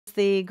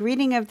the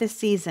greeting of the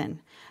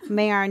season.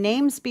 May our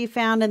names be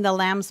found in the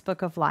Lamb's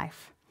Book of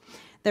Life.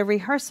 The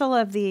rehearsal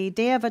of the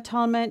Day of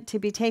Atonement, to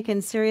be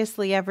taken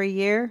seriously every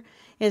year,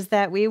 is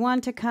that we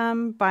want to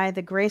come by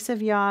the grace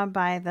of Yah,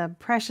 by the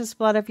precious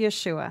blood of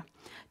Yeshua,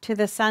 to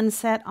the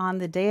sunset on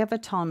the Day of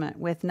Atonement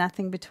with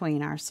nothing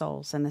between our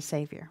souls and the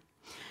Savior.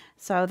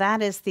 So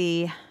that is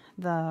the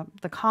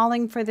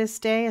calling for this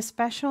day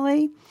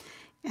especially.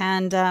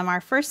 And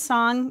our first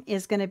song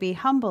is going to be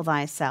Humble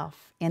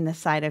Thyself in the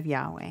Sight of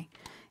Yahweh.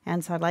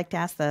 And so I'd like to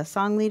ask the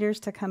song leaders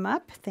to come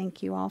up.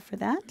 Thank you all for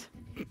that.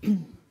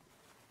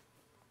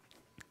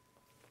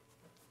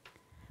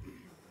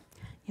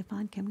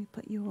 Yvonne, can we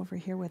put you over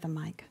here with a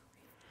mic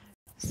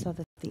so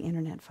that the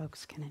internet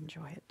folks can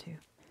enjoy it too?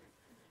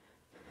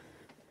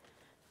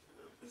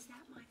 Is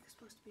that mic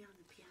supposed to be on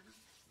the piano?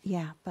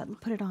 Yeah,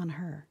 but put it on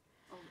her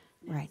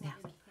right now.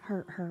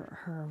 Her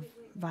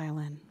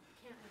violin.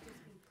 Can't I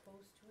just be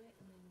close to it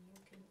and then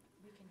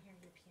we can hear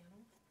your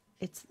piano?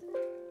 It's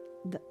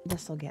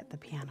this will get the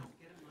piano.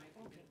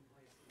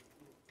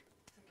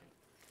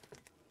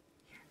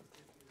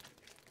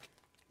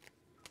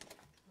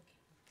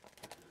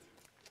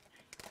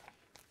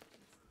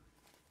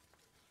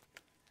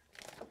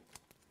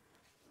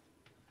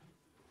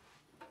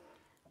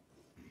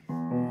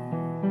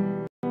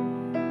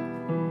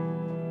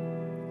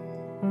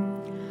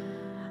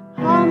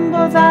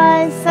 Humble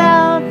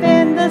thyself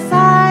in the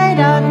sight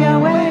of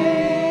Yahweh.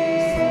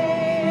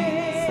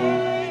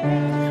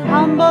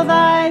 Humble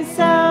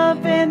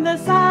thyself in the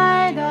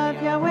sight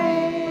of Yahweh.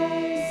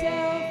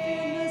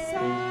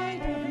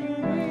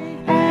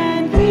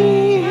 And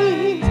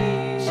he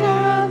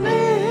shall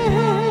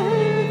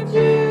lift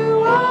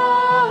you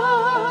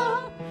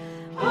up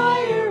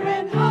higher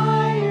and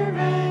higher,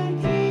 and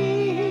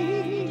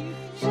he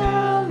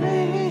shall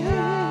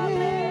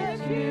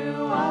lift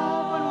you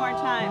up. One more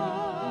time.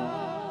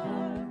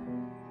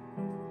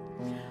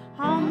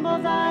 Humble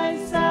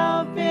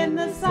thyself in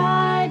the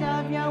sight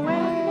of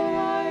Yahweh.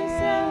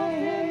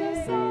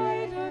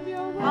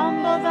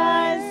 Humble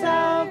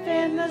thyself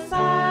in the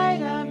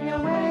sight of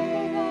Yahweh.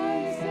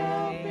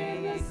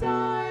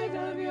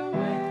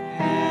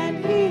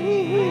 And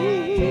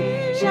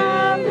he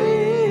shall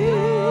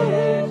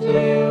lift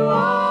you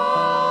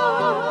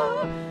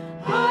up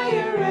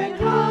higher and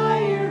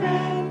higher,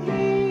 and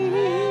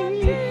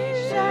he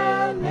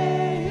shall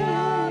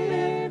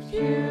lift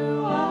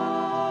you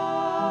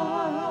up.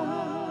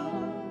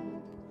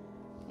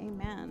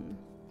 Amen.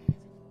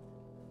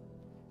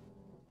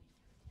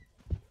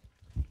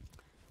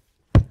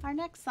 Our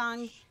next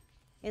song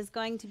is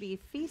going to be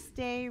Feast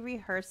Day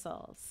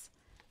Rehearsals.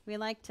 We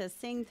like to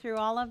sing through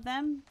all of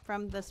them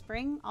from the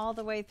spring all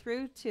the way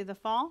through to the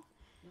fall.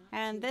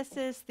 And this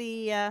is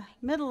the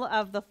middle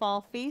of the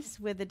fall feast,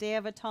 with the Day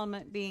of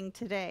Atonement being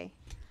today.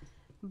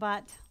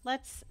 But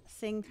let's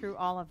sing through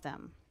all of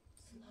them.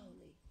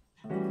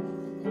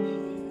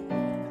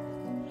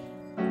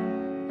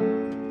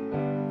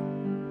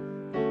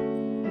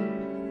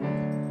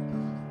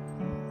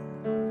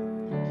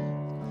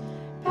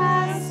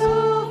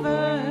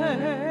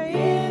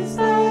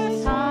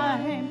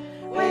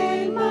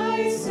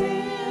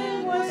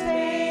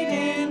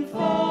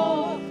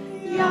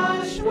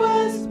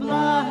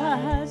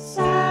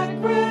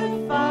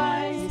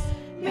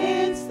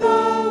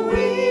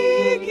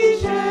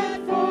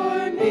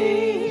 For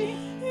me,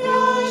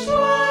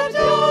 Joshua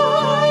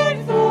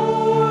died for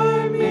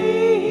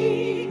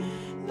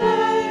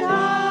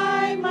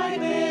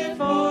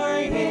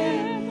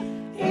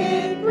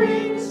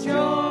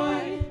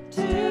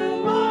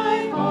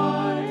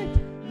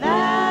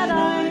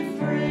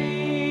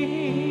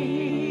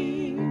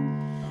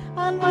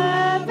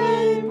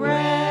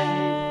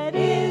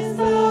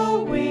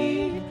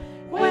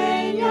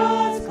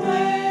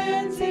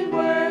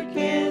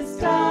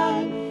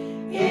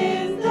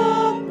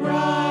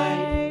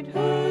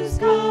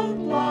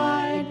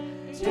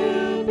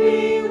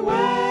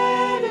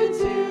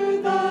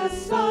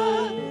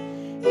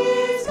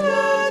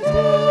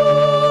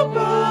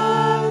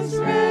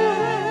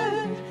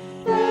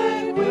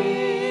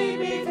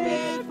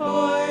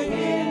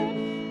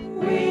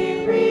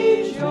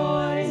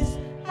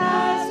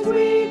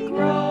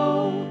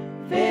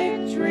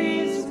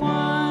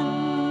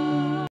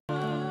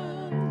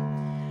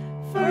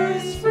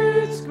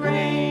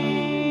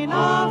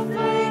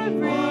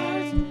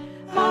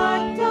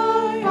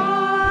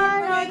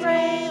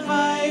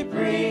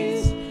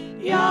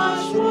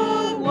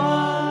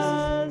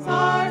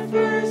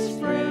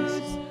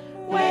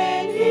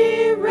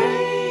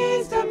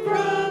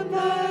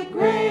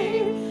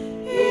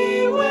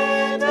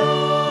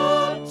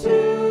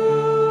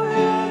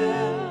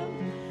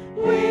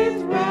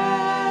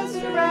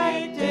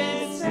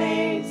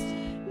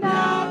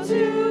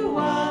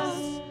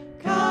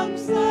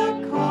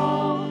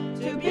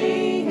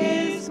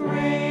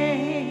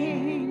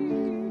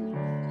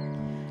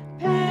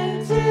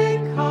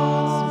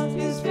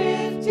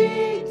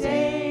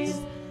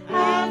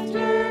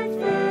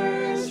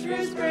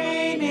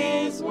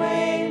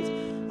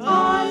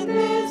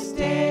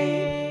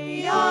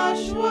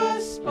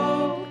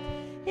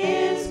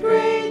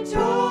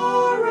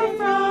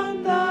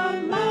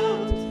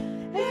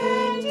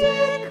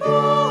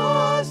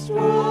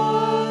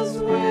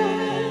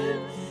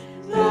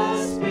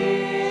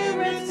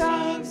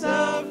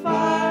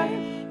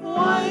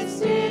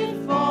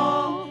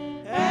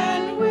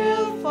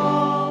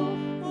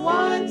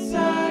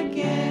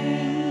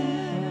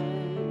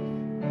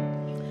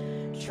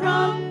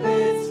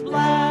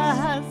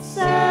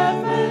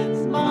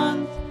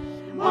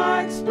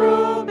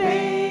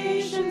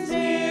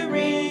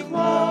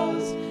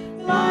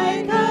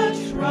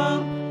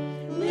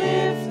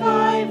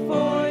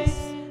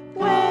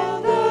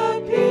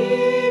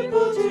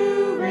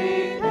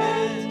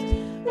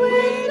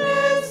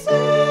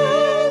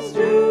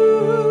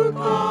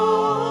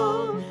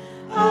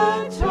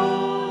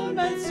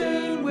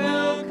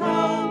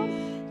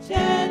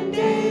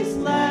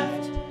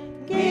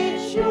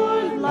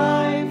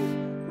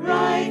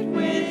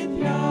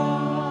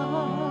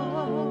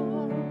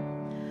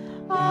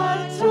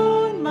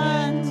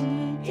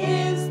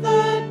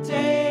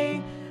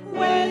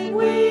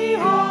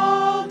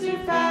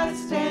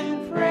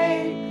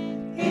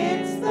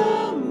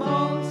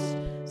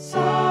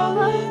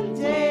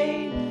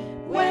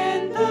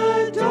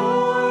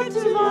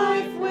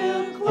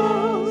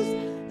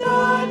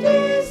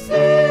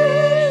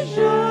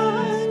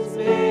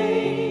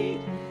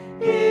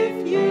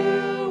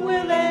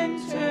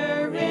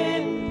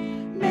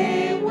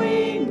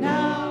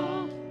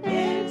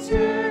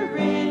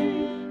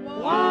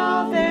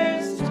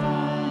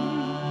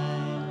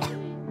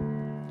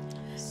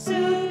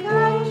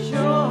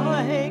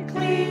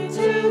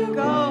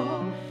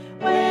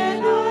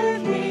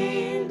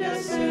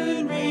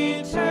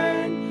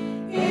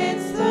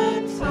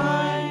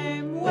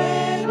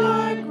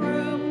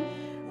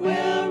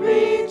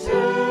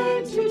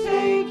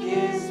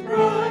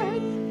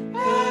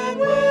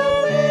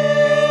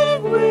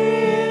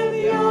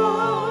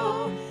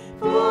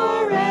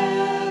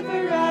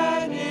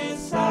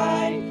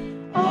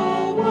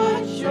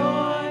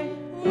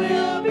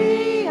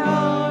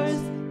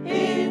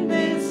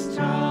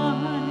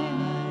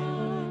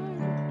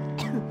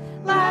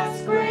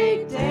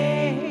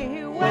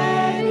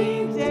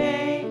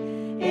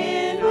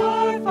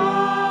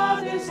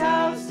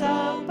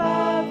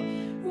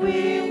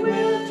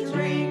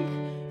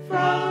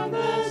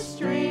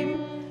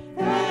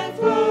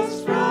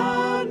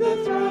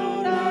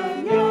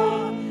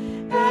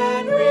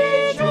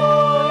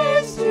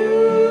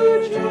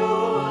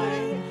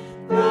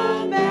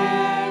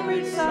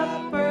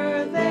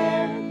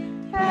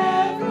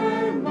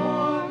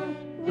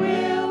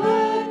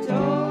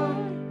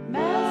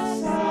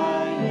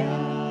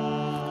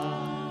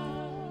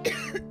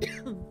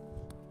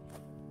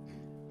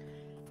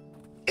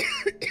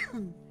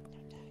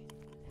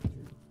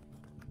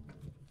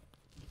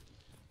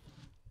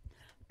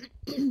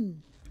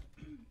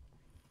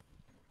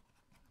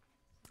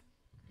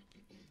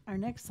Our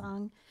next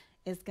song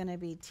is going to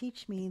be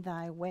Teach Me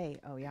Thy Way,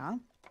 O Yah.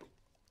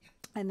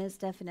 And this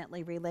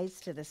definitely relates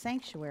to the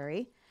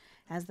sanctuary.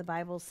 As the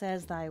Bible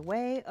says, Thy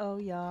way, O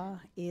Yah,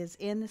 is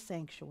in the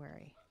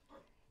sanctuary.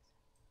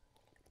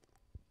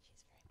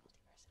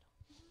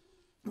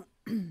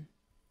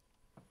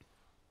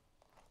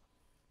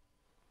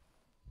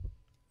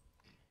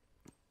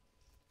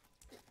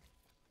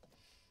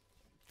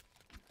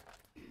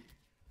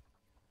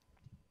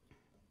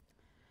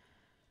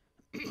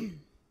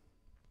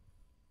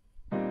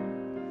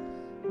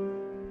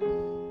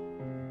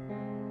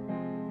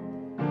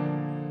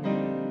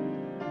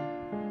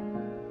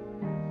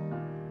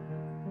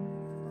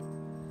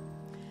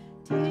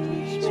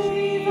 Teach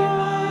me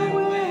thy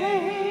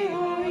way,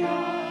 O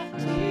Yah,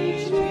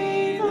 teach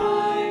me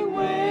thy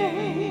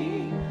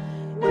way.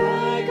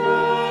 Thy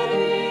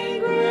guiding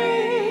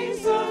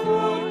grace, O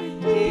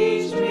Lord,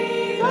 teach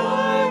me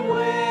thy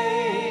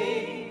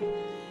way.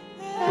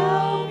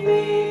 Help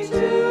me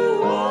to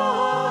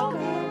walk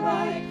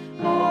aright,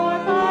 for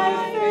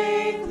by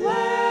faith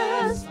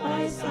less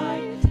by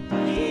sight.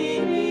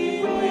 Lead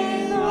me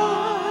with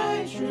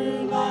thy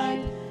true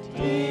light,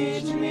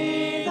 teach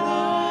me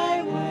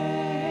thy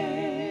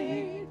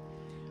way.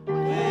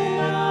 When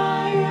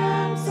I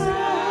am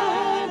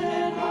sad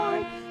at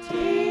heart,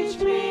 teach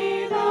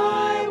me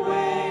thy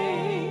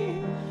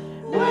way.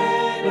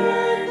 When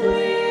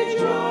earthly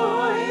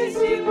joys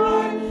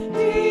depart,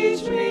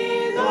 teach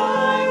me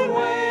thy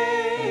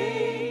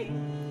way.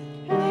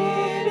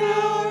 In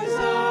hours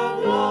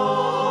of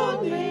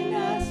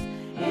loneliness,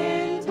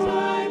 in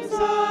times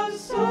of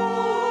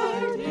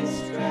sore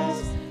distress,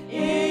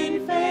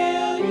 in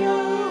failure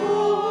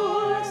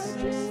or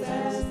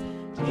success,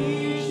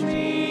 teach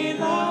me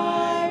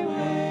thy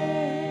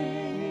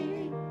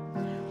way.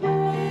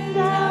 When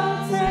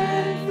doubts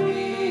and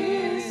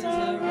fears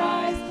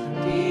arise,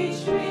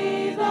 teach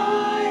me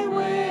thy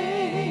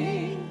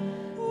way.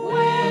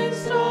 When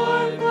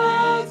storm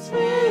clouds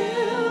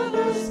fill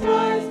the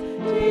skies,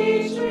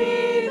 teach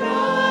me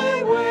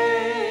thy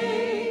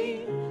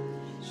way.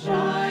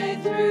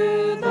 Shine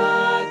through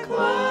the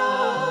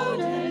cloud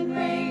and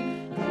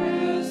rain,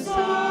 through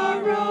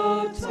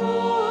sorrow,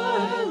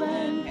 toil,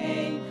 and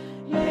pain.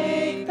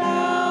 Make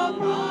thou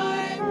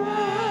my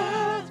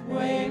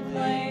pathway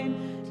plain,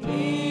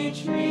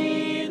 teach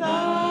me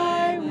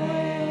thy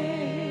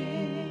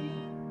way.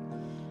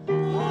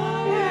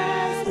 Long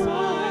as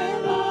my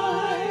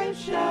life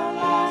shall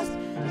last,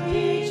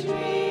 teach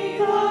me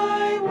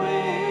thy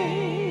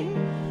way.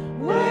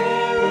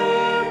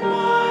 Where'er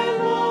my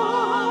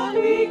lot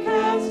be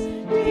cast,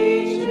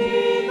 teach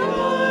me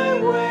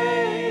thy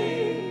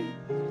way.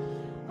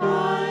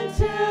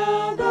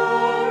 Until the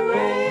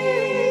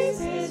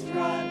race is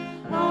run,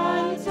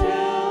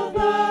 until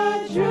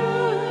the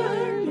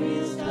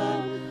journey's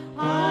done,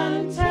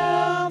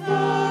 until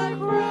the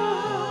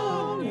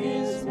crown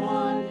is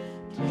won,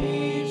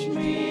 teach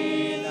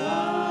me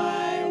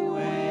thy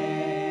way.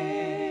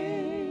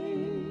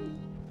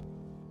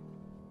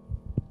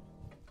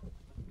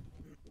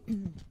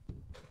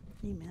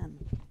 Amen.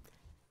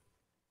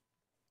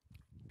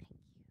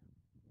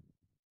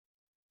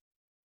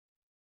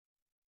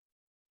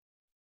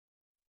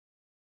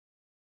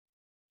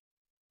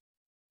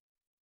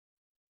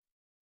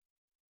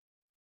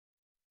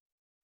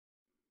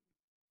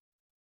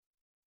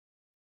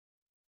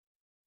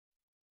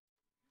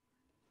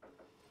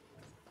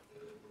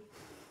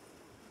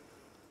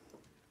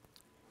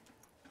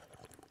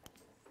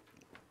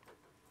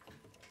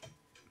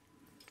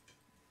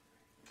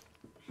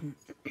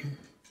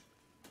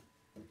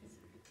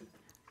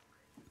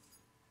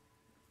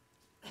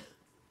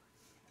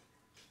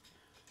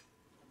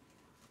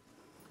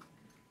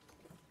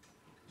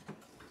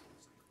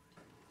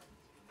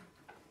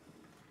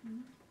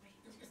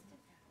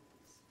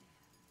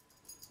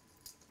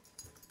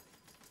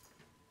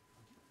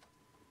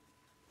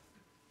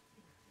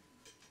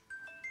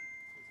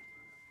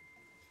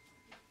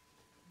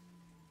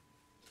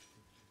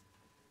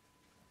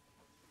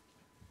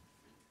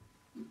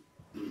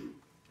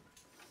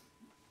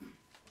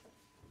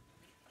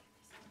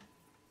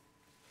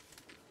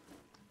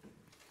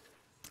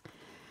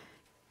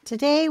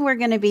 Today we're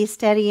going to be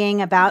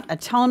studying about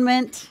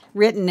atonement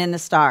written in the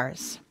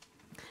stars.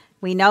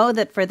 We know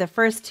that for the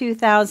first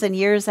 2,000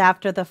 years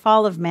after the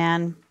fall of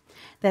man,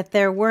 that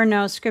there were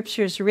no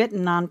scriptures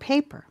written on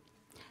paper,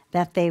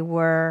 that they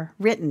were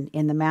written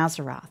in the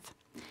Maseroth.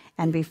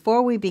 And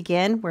before we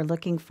begin, we're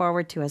looking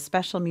forward to a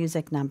special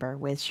music number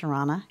with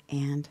Shauna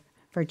and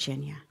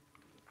Virginia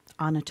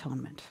on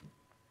atonement.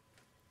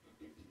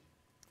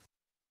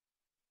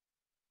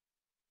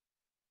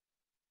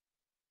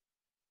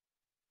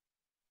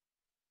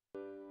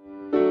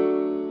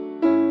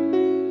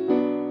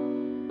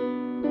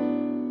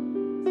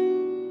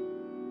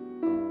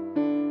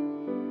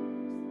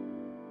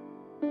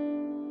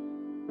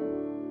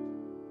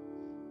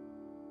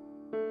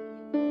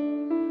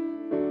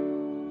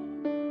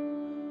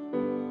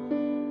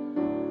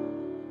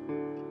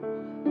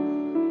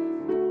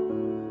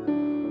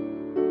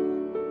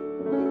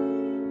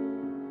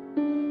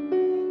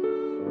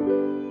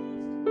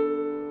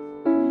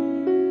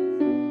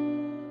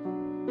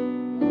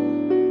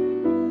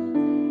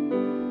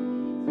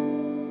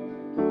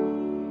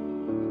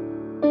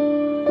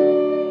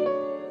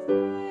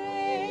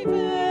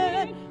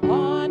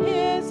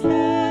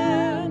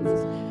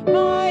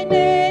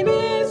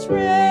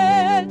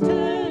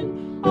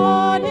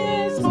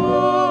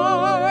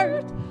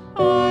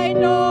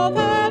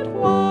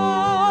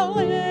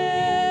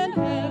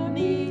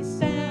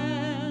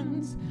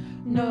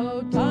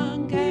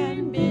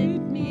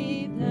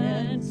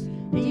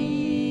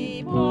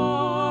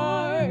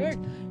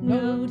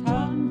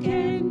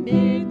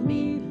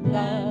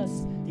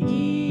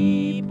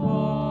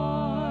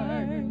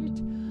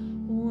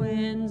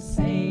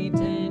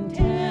 Satan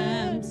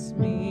tempts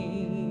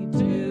me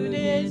to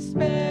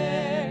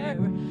despair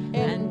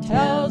and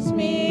tells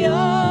me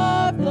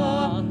of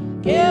the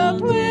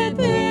guilt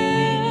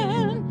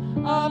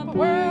within.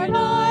 Upward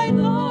I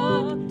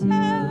look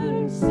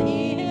to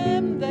see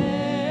him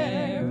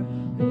there,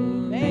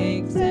 who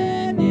makes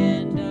an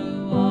end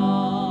of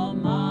all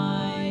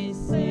my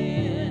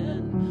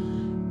sin.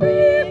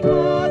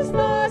 Because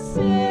the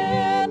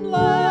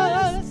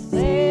sinless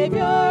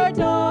Savior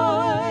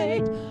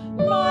died,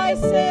 my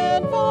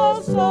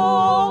sinful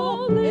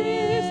soul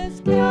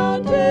is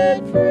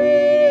counted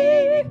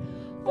free.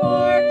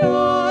 For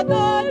God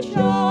the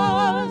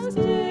just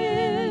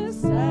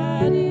is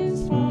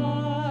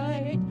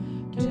satisfied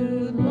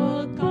to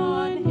look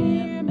on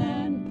him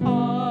and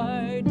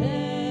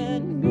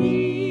pardon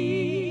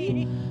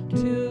me.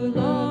 To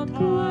look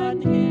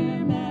on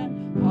him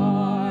and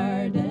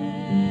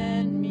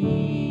pardon me.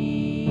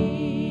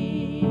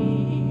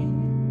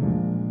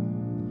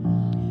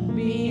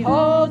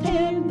 Behold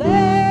him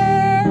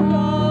there,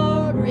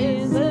 the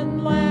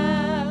risen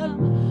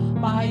Lamb,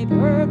 my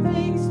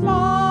perfect,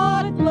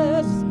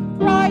 spotless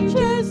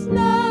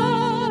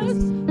righteousness,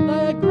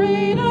 the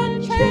great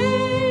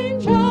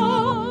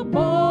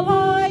unchangeable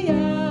I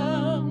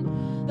am,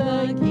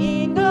 the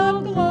King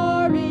of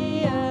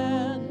glory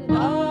and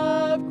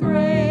of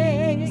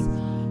grace.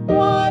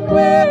 One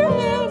with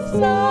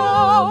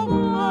himself,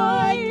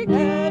 I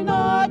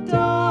cannot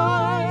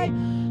die.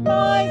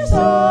 My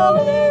soul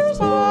is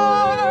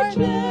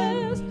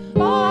purchased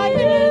by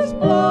his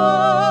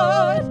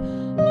blood.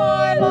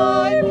 My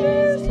life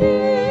is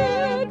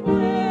hid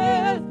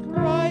with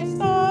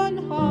Christ on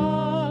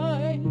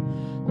high,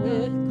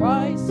 with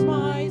Christ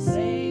my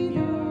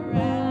Savior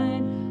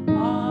and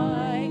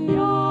my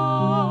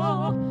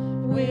Yah,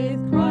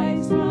 with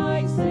Christ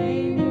my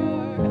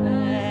Savior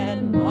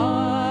and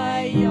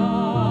my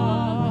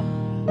Yah.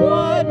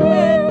 One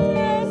with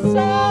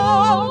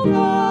himself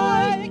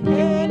I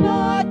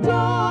cannot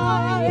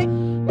die.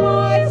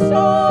 My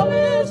soul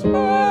is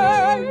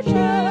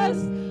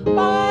purchased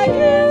by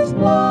his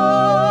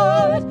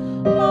blood.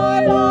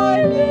 My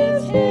life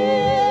is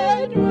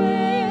hid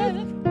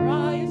with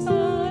Christ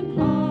on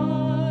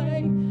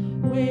high,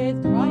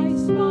 with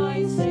Christ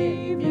my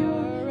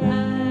Savior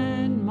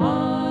and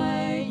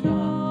my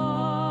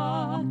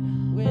Yah,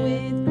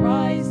 with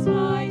Christ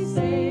my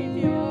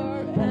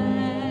Savior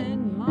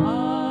and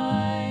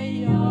my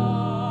Yah.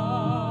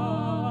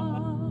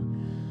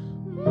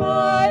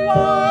 My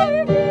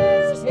life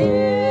is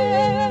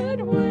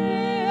hid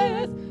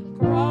with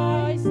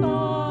Christ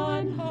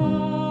on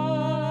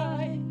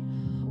high,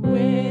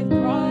 with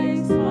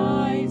Christ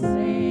my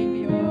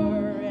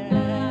Savior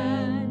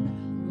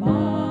and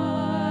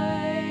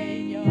my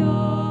Yah.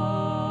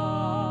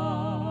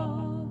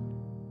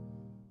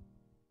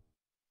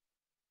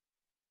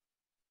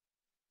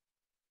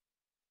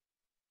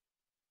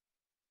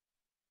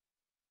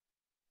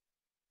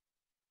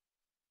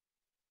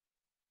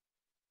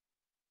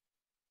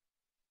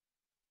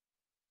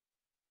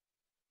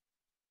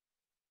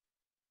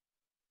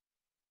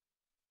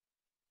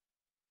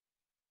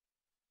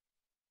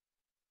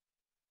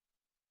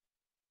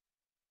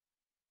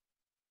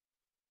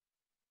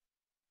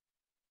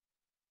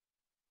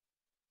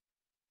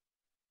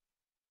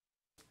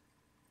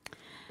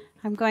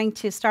 I'm going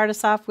to start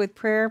us off with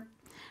prayer.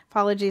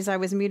 Apologies, I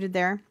was muted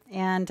there.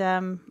 And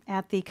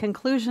at the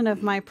conclusion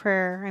of my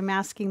prayer, I'm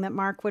asking that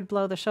Mark would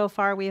blow the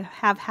shofar. We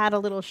have had a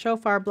little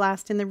shofar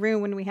blast in the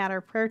room when we had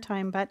our prayer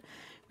time, but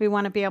we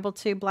want to be able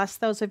to bless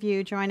those of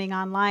you joining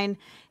online.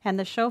 And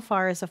the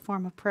shofar is a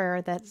form of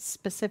prayer that's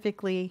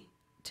specifically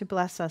to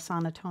bless us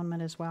on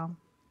atonement as well.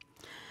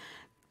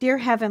 Dear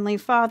Heavenly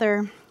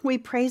Father, we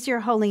praise your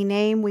holy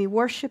name. We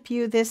worship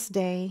you this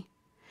day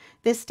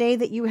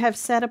that you have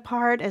set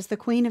apart as the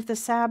Queen of the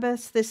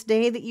Sabbaths, this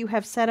day that you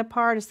have set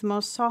apart as the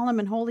most solemn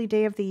and holy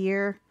day of the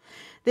year,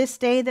 this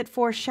day that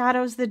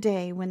foreshadows the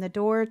day when the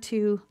door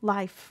to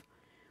life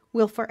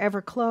will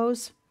forever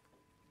close.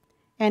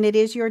 And it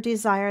is your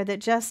desire that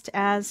just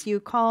as you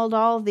called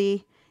all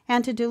the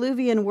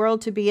antediluvian world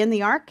to be in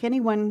the ark,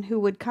 anyone who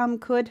would come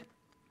could,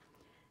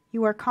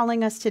 you are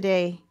calling us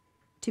today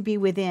to be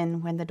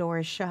within when the door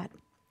is shut.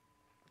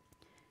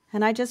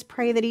 And I just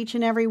pray that each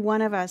and every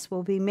one of us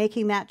will be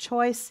making that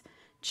choice,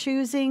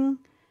 choosing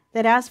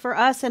that as for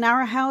us and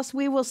our house,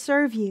 we will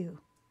serve you.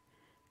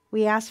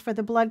 We ask for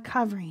the blood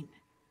covering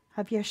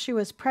of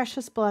Yeshua's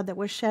precious blood that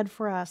was shed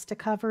for us to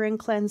cover and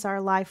cleanse our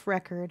life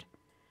record.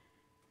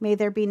 May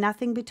there be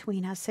nothing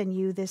between us and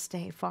you this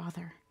day,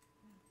 Father.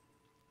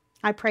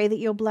 I pray that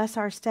you'll bless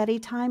our study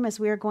time as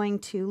we are going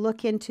to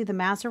look into the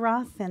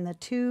Maseroth and the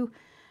two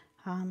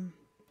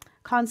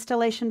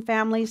constellation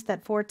families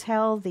that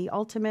foretell the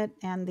ultimate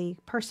and the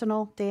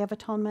personal Day of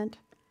Atonement.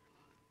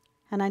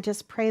 And I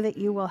just pray that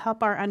you will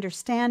help our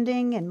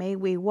understanding, and may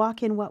we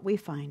walk in what we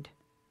find.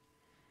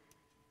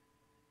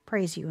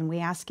 Praise you, and we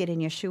ask it in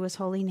Yeshua's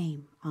holy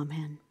name.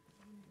 Amen.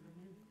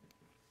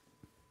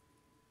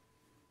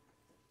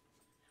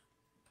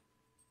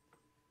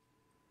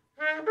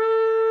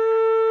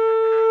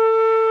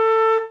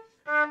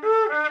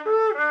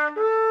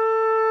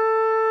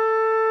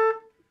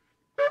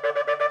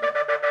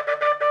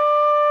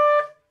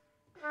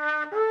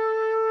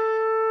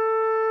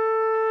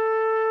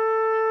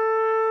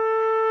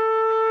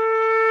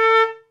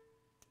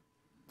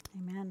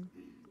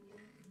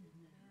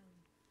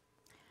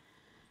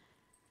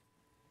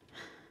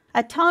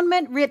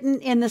 Atonement written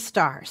in the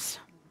stars.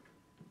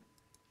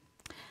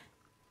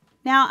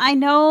 Now, I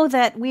know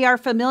that we are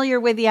familiar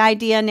with the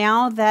idea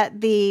now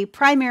that the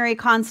primary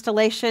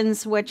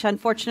constellations, which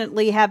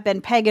unfortunately have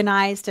been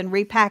paganized and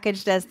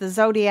repackaged as the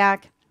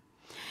zodiac,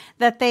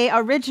 that they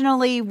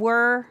originally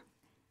were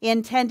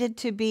intended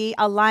to be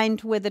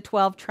aligned with the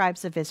 12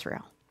 tribes of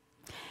Israel.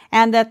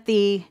 And that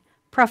the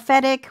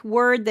prophetic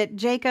word that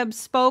Jacob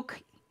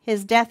spoke,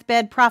 his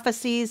deathbed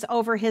prophecies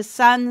over his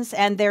sons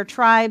and their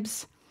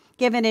tribes,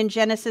 given in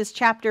Genesis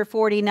chapter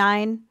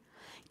 49,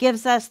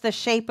 gives us the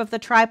shape of the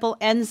tribal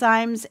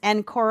enzymes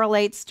and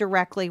correlates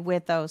directly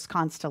with those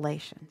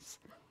constellations.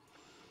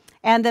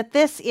 And that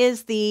this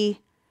is the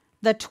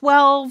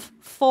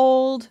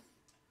 12-fold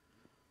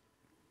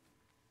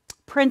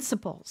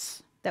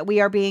principles that we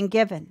are being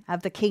given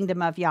of the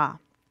kingdom of Yah.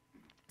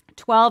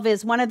 12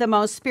 is one of the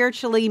most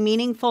spiritually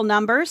meaningful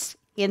numbers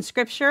in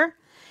Scripture.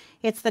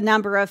 It's the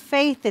number of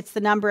faith, it's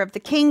the number of the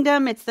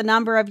kingdom, it's the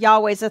number of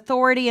Yahweh's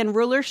authority and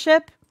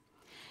rulership.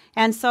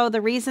 And so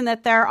the reason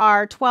that there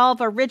are 12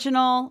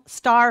 original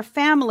star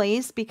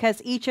families, because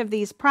each of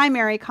these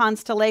primary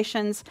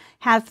constellations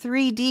have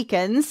 3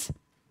 deacons,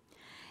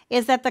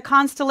 is that the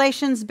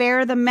constellations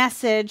bear the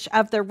message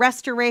of the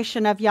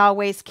restoration of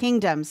Yahweh's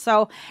kingdom.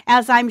 So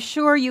as I'm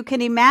sure you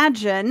can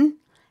imagine,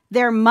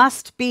 there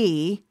must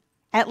be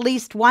at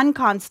least one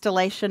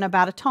constellation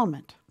about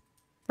atonement,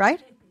 right?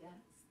 Yes.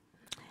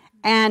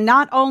 And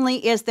not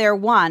only is there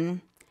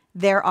one,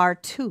 there are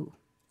 2.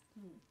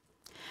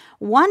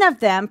 One of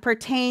them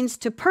pertains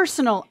to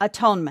personal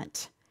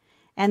atonement,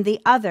 and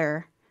the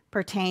other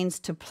pertains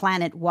to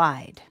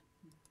planet-wide.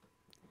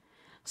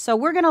 So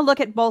we're going to look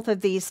at both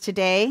of these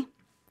today.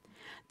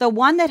 The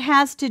one that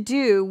has to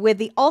do with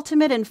the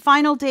ultimate and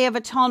final day of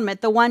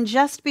atonement, the one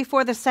just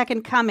before the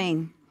second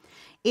coming,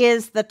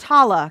 is the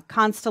Tala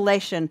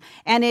constellation,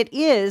 and it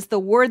is the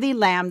worthy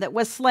lamb that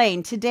was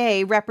slain,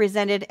 today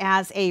represented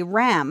as a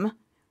ram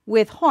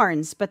with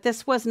horns, but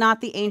this was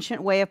not the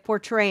ancient way of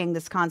portraying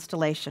this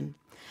constellation.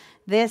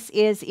 This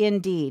is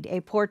indeed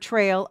a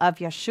portrayal of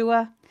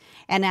Yeshua,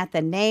 and at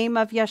the name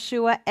of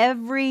Yeshua,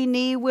 every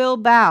knee will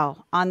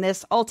bow on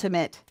this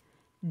ultimate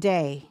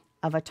day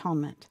of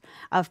atonement,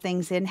 of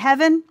things in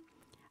heaven,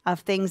 of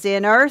things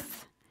in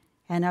earth,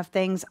 and of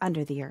things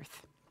under the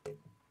earth.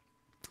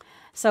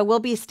 So we'll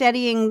be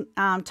studying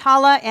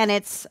Tala and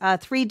its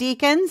 3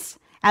 deacons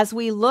as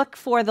we look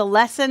for the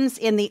lessons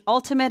in the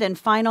ultimate and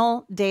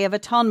final day of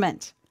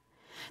atonement.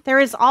 There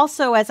is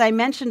also, as I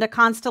mentioned, a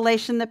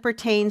constellation that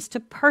pertains to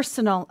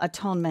personal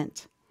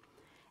atonement,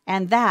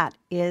 and that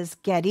is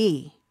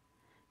Gedi.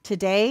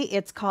 Today,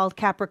 it's called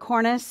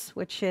Capricornus,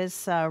 which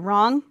is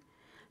wrong,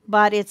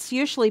 but it's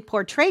usually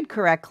portrayed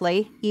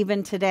correctly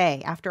even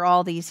today, after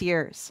all these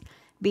years,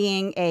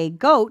 being a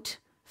goat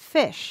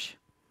fish.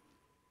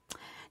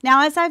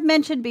 Now, as I've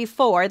mentioned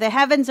before, the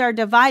heavens are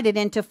divided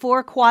into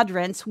 4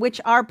 quadrants,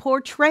 which are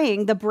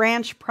portraying the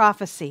branch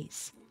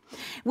prophecies.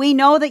 We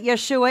know that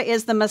Yeshua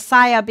is the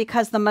Messiah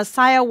because the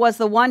Messiah was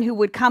the one who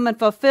would come and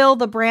fulfill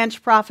the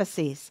branch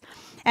prophecies.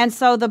 And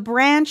so the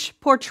branch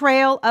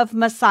portrayal of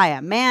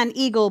Messiah, man,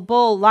 eagle,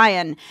 bull,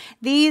 lion,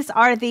 these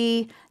are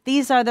the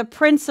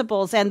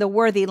principles and the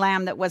worthy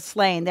lamb that was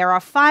slain. There are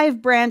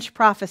 5 branch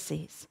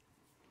prophecies,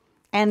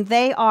 and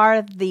they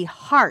are the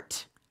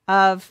heart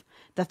of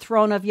the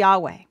throne of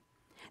Yahweh.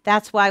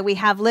 That's why we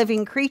have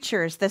living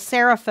creatures, the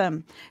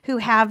seraphim, who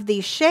have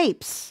these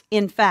shapes,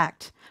 in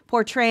fact,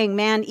 portraying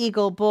man,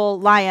 eagle, bull,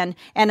 lion.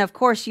 And of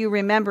course, you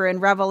remember in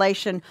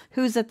Revelation,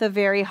 who's at the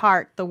very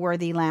heart? The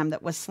worthy lamb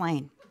that was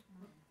slain.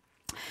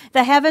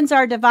 The heavens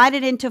are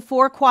divided into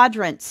 4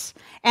 quadrants,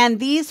 and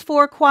these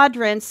 4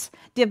 quadrants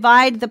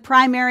divide the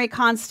primary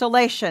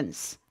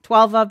constellations,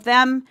 12 of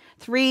them,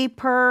 3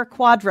 per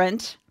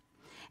quadrant,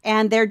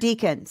 and their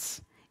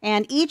deacons.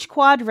 And each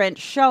quadrant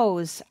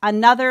shows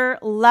another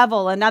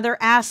level, another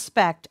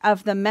aspect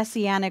of the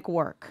messianic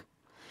work.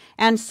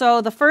 And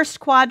so the first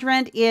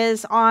quadrant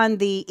is on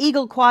the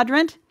eagle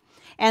quadrant,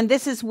 and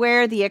this is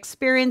where the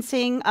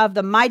experiencing of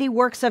the mighty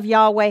works of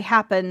Yahweh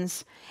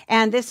happens.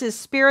 And this is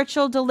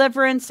spiritual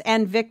deliverance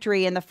and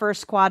victory in the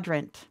first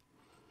quadrant.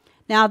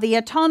 Now, the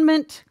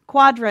atonement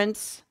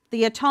quadrants,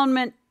 the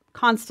atonement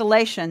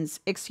constellations,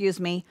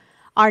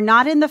 are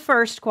not in the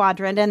first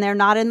quadrant, and they're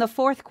not in the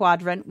 4th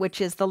quadrant, which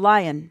is the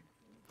lion.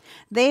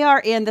 They are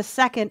in the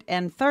 2nd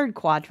and 3rd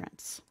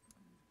quadrants.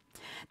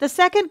 The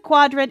 2nd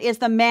quadrant is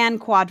the man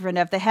quadrant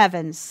of the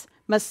heavens,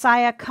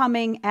 Messiah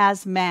coming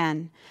as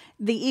man.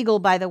 The eagle,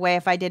 by the way,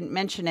 if I didn't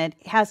mention it,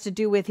 has to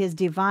do with his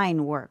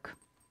divine work.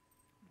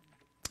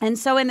 And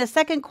so in the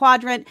 2nd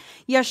quadrant,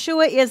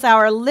 Yeshua is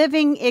our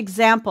living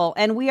example,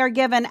 and we are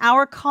given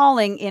our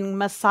calling in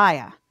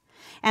Messiah.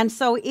 And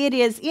so it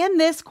is in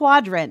this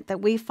quadrant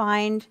that we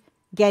find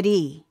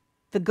Gedi,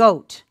 the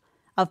goat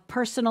of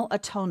personal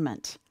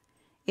atonement.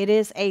 It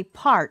is a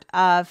part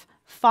of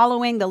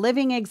following the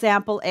living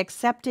example,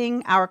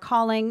 accepting our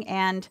calling,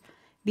 and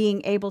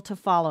being able to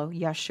follow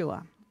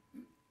Yeshua,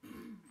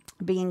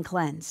 being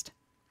cleansed.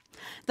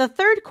 The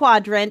 3rd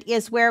quadrant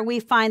is where we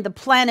find the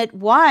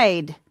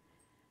planet-wide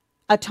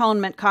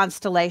atonement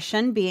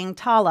constellation, being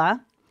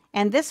Tala.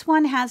 And this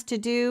one has to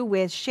do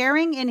with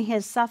sharing in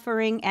his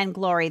suffering and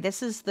glory.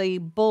 This is the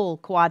bull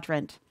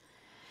quadrant.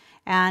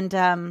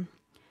 And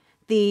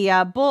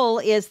the bull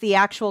is the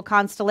actual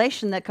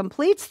constellation that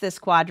completes this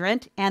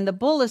quadrant, and the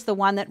bull is the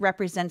one that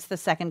represents the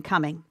second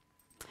coming.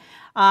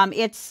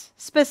 It's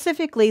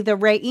specifically the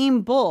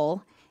Re'im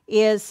bull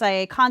is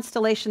a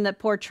constellation that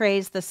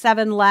portrays the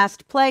 7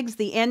 last plagues,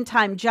 the end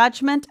time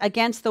judgment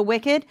against the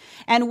wicked,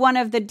 and one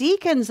of the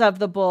deacons of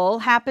the bull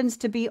happens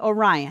to be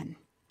Orion.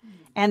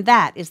 And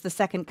that is the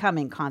second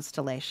coming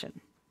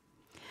constellation.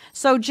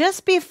 So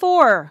just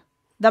before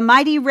the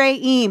mighty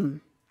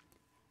Re'im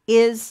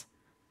is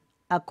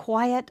a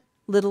quiet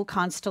little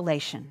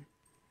constellation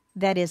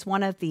that is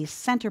one of the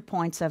center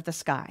points of the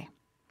sky.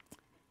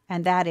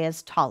 And that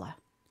is Tala.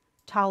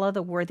 Tala,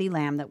 the worthy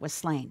lamb that was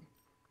slain.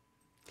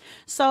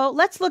 So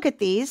let's look at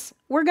these.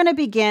 We're going to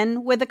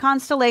begin with the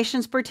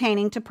constellations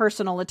pertaining to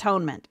personal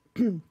atonement.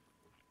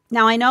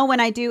 Now, I know when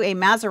I do a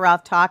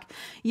Mazzaroth talk,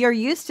 you're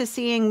used to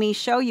seeing me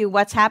show you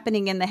what's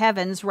happening in the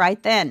heavens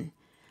right then.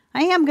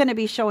 I am going to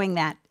be showing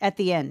that at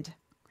the end.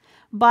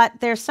 But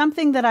there's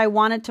something that I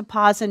wanted to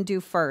pause and do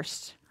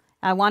first.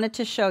 I wanted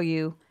to show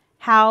you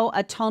how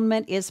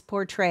atonement is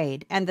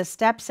portrayed and the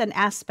steps and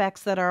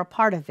aspects that are a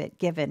part of it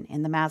given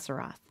in the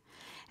Mazzaroth.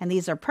 And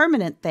these are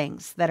permanent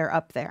things that are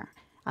up there,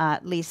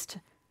 at least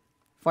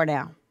for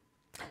now.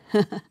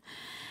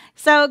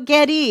 So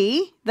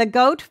Gedi, the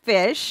goat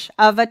fish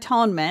of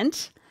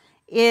atonement,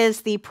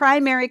 is the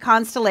primary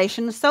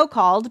constellation,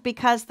 so-called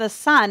because the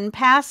sun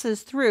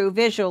passes through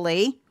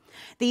visually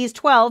these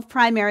 12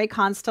 primary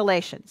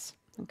constellations.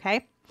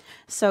 Okay,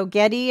 so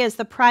Gedi is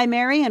the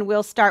primary, and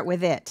we'll start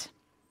with it.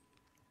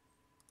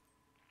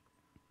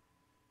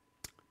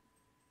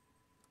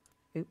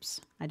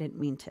 Oops, I didn't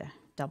mean to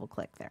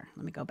double-click there.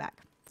 Let me go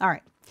back. All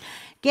right.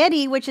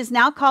 Gedi, which is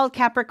now called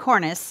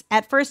Capricornus,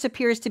 at first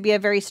appears to be a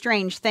very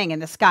strange thing in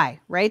the sky,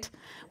 right?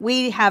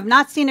 We have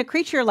not seen a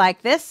creature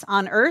like this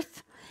on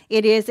Earth.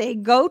 It is a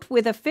goat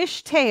with a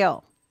fish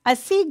tail, a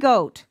sea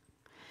goat.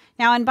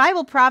 Now, in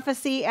Bible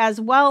prophecy,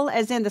 as well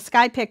as in the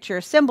sky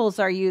picture, symbols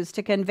are used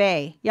to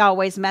convey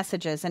Yahweh's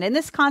messages. And in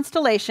this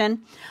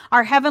constellation,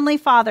 our Heavenly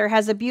Father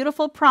has a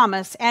beautiful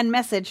promise and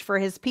message for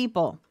his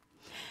people.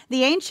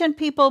 The ancient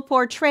people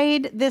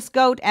portrayed this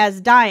goat as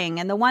dying,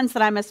 and the ones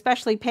that I'm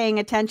especially paying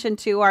attention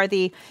to are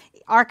the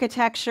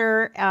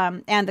architecture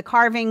and the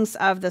carvings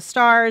of the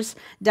stars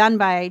done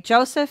by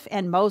Joseph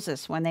and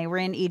Moses when they were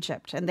in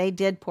Egypt, and they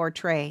did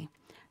portray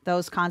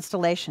those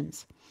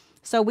constellations.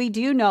 So we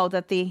do know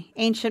that the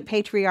ancient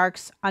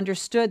patriarchs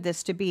understood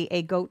this to be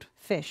a goat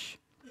fish.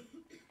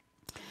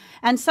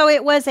 And so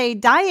it was a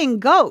dying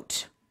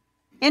goat.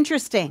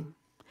 Interesting.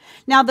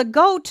 Now the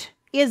goat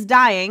is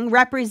dying,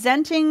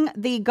 representing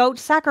the goat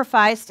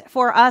sacrificed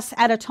for us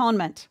at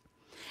atonement.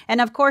 And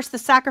of course, the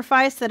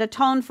sacrifice that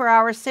atoned for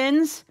our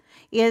sins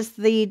is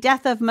the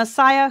death of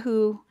Messiah,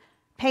 who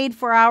paid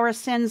for our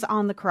sins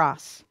on the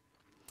cross.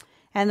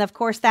 And of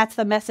course, that's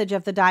the message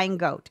of the dying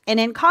goat. And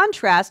in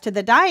contrast to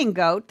the dying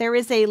goat, there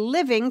is a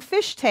living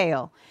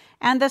fishtail.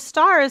 And the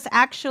stars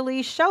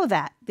actually show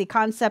that, the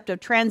concept of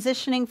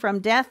transitioning from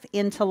death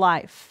into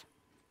life.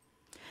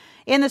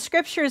 In the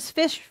scriptures,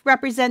 fish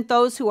represent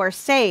those who are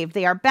saved.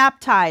 They are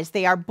baptized.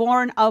 They are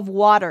born of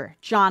water,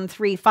 John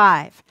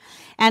 3:5.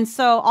 And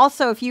so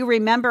also, if you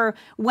remember,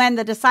 when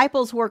the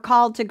disciples were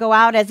called to go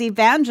out as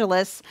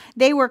evangelists,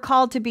 they were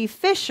called to be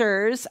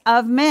fishers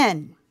of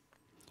men.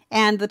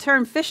 And the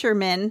term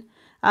fishermen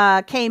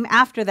came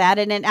after that,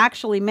 and it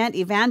actually meant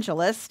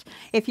evangelist.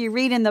 If you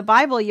read in the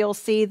Bible, you'll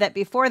see that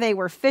before they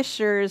were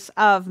fishers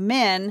of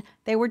men,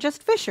 they were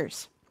just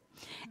fishers.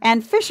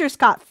 And fishers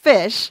caught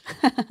fish.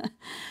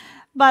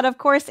 But of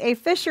course, a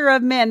fisher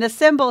of men, the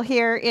symbol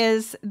here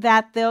is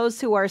that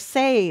those who are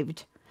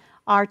saved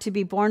are to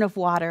be born of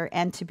water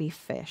and to be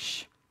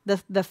fish,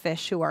 the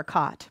fish who are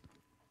caught.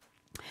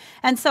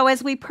 And so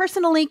as we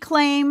personally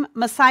claim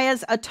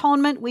Messiah's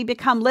atonement, we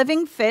become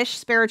living fish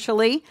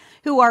spiritually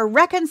who are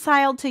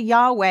reconciled to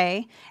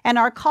Yahweh and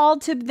are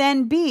called to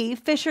then be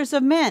fishers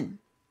of men.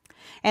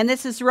 And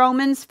this is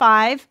Romans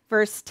 5,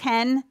 verse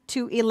 10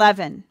 to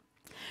 11.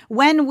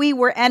 When we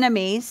were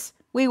enemies,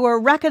 we were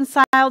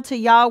reconciled to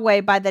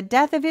Yahweh by the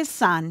death of his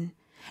Son.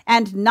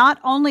 And not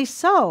only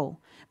so,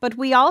 but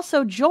we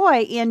also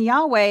joy in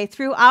Yahweh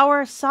through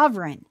our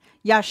sovereign,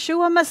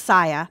 Yeshua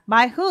Messiah,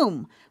 by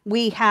whom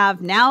we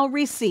have now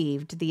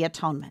received the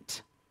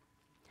atonement.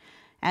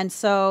 And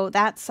so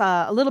that's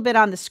a little bit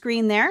on the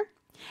screen there.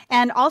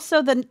 And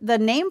also the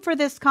name for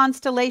this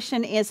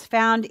constellation is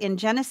found in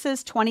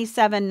Genesis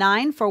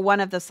 27:9 for one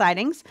of the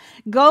sightings.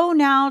 Go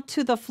now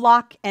to the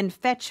flock and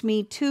fetch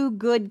me 2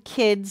 good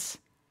kids,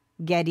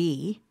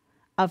 Gedi,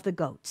 of the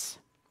goats.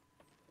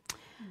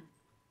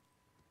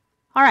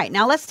 All right,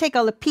 now let's take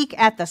a peek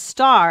at the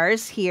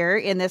stars here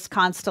in this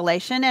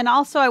constellation. And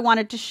also I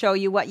wanted to show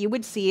you what you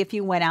would see if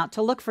you went out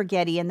to look for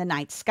Gedi in the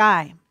night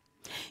sky.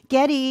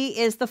 Gedi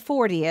is the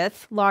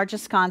 40th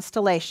largest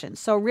constellation.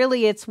 So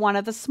really it's one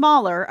of the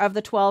smaller of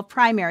the 12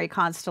 primary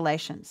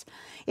constellations.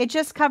 It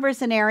just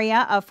covers an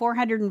area of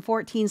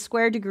 414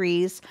 square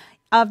degrees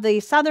of the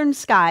southern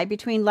sky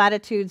between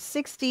latitude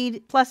 60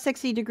 plus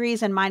 60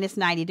 degrees and minus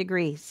 90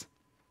 degrees.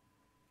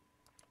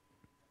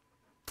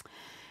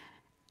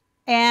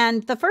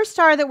 And the first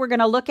star that we're going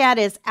to look at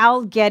is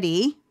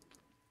Algedi.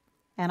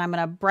 And I'm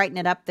going to brighten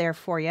it up there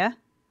for you.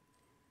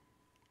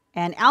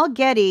 And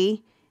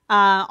Algedi,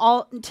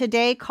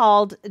 today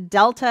called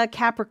Delta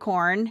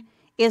Capricorn,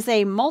 is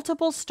a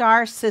multiple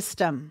star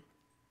system.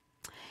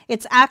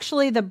 It's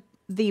actually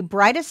the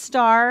brightest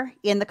star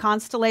in the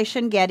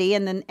constellation Gedi,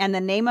 and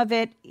the name of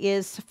it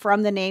is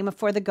from the name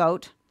for the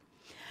goat.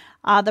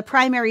 The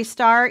primary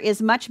star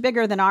is much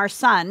bigger than our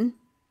sun.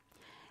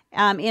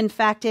 In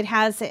fact, it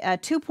has a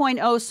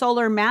 2.0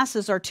 solar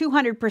masses, or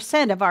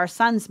 200% of our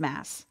sun's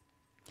mass.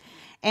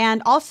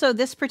 And also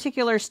this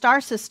particular star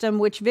system,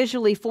 which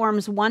visually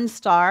forms one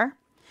star,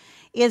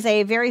 is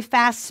a very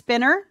fast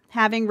spinner,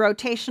 having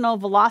rotational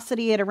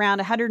velocity at around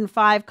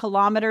 105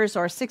 kilometers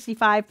or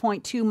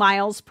 65.2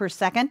 miles per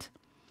second.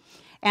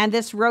 And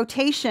this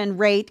rotation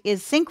rate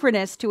is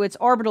synchronous to its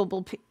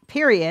orbital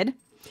period,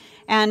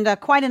 and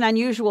quite an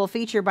unusual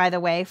feature, by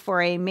the way,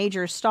 for a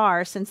major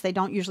star, since they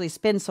don't usually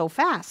spin so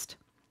fast.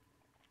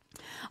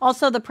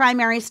 Also, the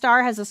primary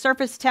star has a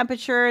surface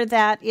temperature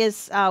that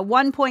is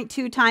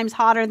 1.2 times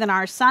hotter than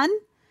our sun,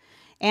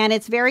 and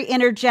it's very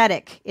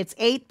energetic. It's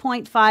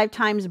 8.5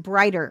 times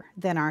brighter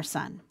than our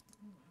sun.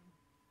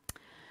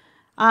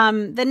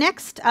 The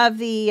next of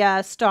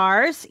the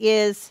stars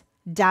is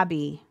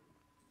Dabi.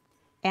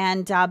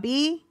 And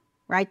Dabi,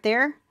 right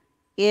there,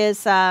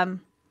 is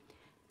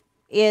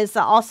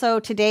also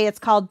today it's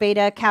called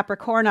Beta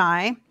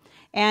Capricorni,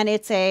 and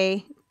it's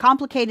a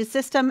complicated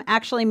system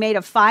actually made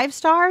of 5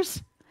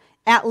 stars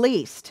at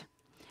least.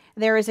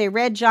 There is a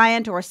red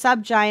giant or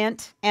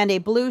subgiant and a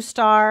blue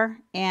star,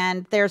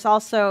 and there's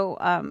also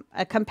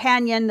a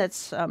companion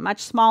that's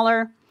much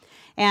smaller,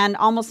 and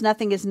almost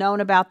nothing is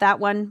known about that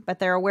one, but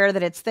they're aware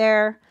that it's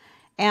there.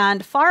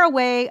 And far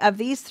away of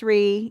these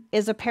 3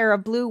 is a pair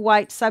of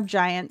blue-white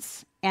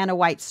subgiants and a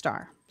white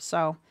star.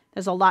 So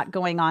there's a lot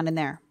going on in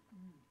there.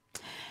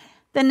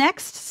 The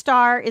next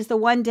star is the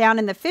one down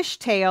in the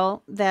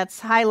fishtail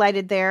that's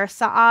highlighted there,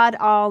 Saad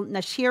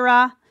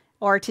al-Nashira,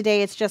 or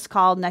today it's just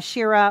called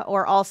Nashira,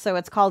 or also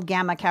it's called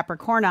Gamma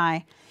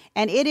Capricorni,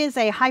 and it is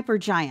a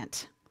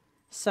hypergiant.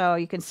 So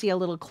you can see a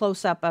little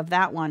close-up of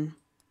that one.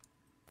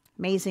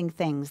 Amazing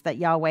things that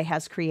Yahweh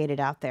has created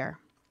out there.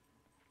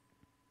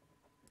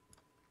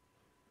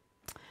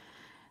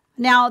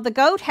 Now, the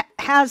goat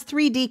has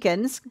 3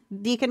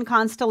 deacon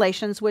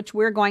constellations, which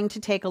we're going to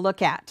take a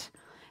look at.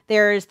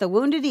 There's the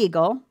wounded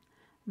eagle,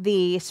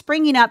 the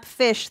springing up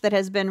fish that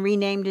has been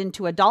renamed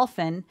into a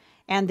dolphin,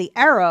 and the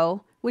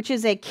arrow, which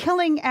is a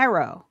killing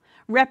arrow,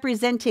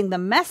 representing the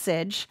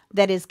message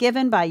that is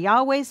given by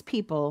Yahweh's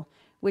people,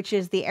 which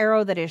is the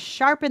arrow that is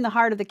sharp in the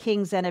heart of the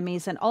king's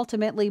enemies and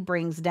ultimately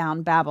brings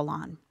down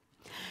Babylon.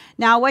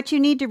 Now, what you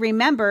need to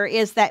remember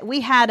is that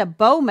we had a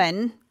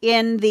bowman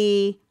in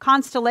the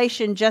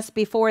constellation just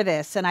before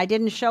this, and I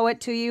didn't show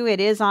it to you. It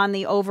is on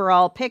the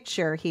overall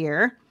picture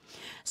here.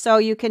 So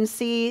you can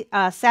see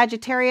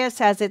Sagittarius,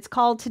 as it's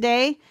called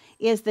today,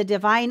 is the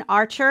divine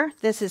archer.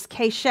 This is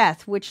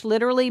Kesheth, which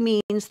literally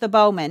means the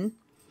bowman.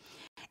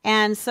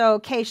 And so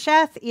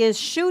Kesheth is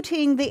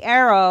shooting the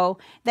arrow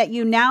that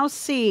you now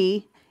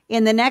see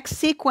in the next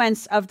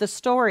sequence of the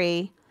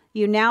story.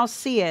 You now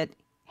see it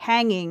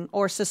hanging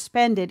or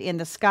suspended in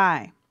the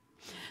sky.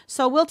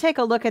 So we'll take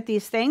a look at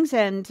these things,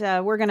 and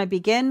we're going to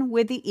begin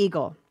with the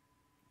eagle.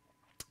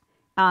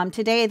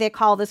 Today they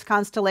call this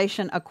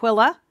constellation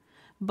Aquila,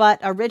 but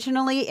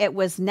originally it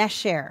was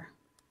Nesher.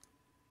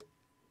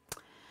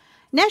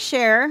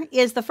 Nesher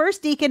is the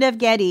first deacon of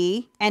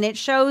Gedi, and it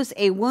shows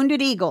a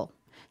wounded eagle.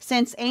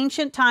 Since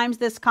ancient times,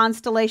 this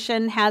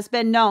constellation has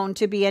been known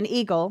to be an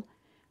eagle,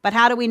 but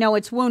how do we know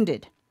it's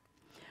wounded?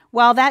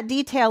 Well, that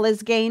detail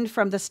is gained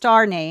from the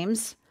star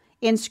names.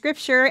 In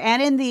Scripture and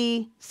in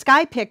the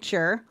sky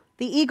picture,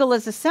 the eagle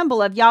is a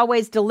symbol of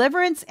Yahweh's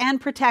deliverance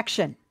and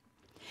protection.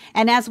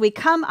 And as we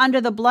come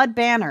under the blood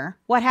banner,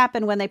 what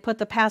happened when they put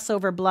the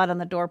Passover blood on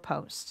the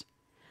doorpost?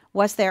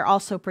 Was there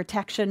also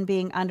protection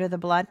being under the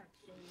blood?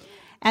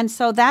 And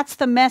so that's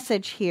the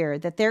message here,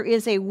 that there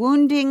is a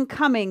wounding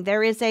coming.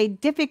 There is a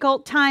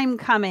difficult time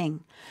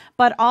coming.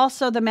 But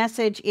also the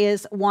message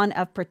is one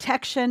of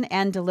protection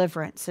and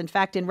deliverance. In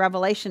fact, in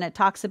Revelation, it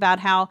talks about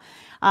how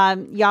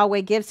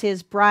Yahweh gives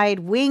his bride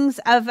wings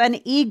of an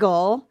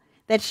eagle,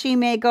 that she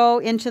may go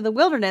into the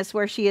wilderness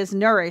where she is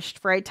nourished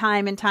for a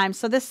time and time.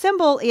 So the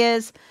symbol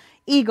is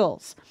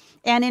eagles.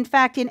 And in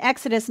fact, in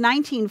Exodus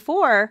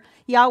 19:4,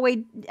 Yahweh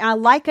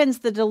likens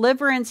the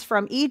deliverance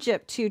from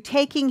Egypt to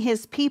taking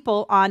his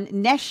people on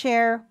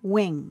Nesher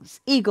wings,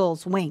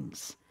 eagle's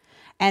wings.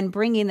 and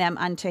bringing them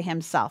unto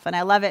himself. And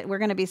I love it. We're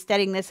going to be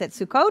studying this at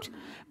Sukkot,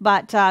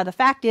 but the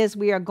fact is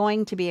we are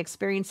going to be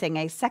experiencing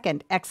a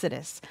second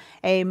Exodus,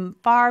 a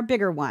far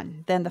bigger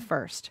one than the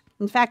first.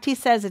 In fact, he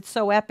says it's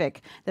so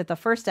epic that the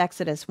first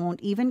Exodus won't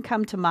even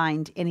come to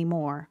mind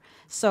anymore.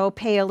 So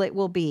pale it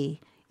will be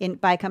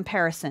by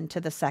comparison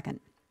to the second.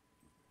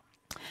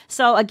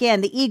 So again,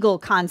 the eagle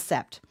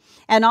concept.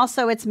 And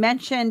also it's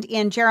mentioned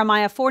in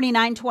Jeremiah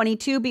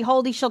 49:22,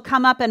 behold, he shall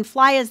come up and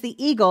fly as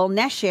the eagle,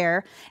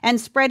 Nesher, and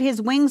spread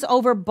his wings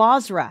over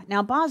Bozrah.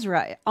 Now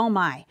Bozrah, oh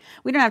my,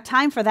 we don't have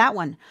time for that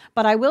one.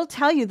 But I will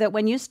tell you that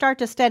when you start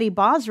to study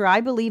Bozrah,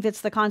 I believe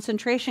it's the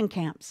concentration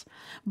camps.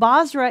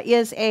 Bozrah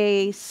is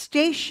a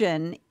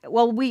station,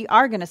 well, we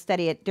are going to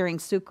study it during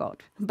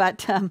Sukkot,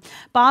 but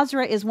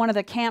Bozrah is one of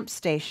the camp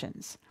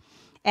stations.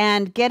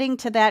 And getting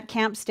to that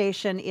camp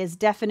station is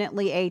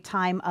definitely a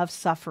time of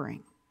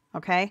suffering,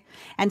 okay?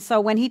 And so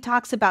when he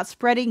talks about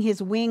spreading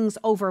his wings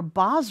over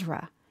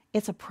Bozrah,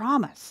 it's a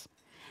promise.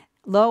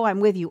 Lo, I'm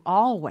with you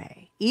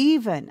always,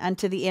 even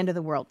unto the end of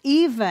the world,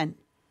 even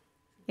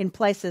in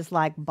places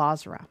like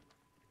Bozrah.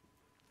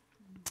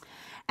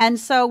 And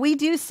so we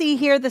do see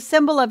here the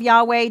symbol of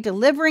Yahweh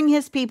delivering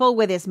his people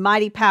with his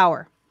mighty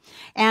power.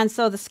 And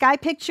so the sky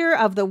picture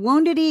of the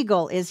wounded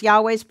eagle is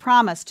Yahweh's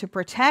promise to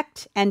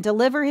protect and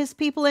deliver his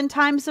people in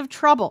times of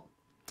trouble.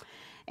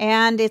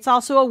 And it's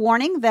also a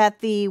warning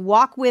that the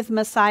walk with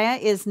Messiah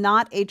is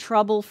not a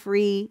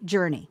trouble-free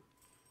journey.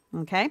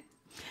 Okay?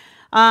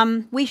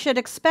 We should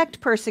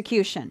expect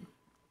persecution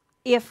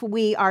if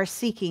we are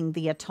seeking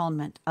the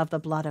atonement of the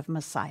blood of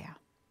Messiah.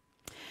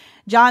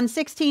 John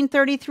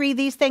 16:33,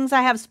 these things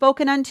I have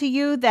spoken unto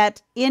you,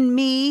 that in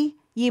me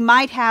ye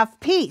might have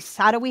peace.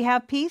 How do we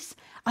have peace?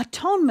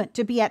 Atonement,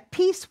 to be at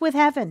peace with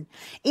heaven.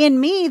 In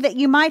me, that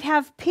you might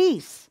have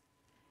peace.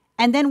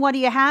 And then what do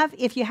you have?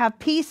 If you have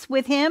peace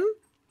with him,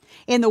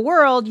 in the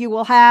world you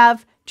will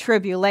have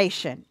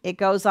tribulation. It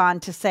goes on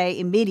to say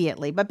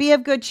immediately, but be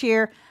of good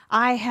cheer,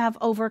 I have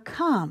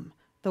overcome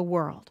the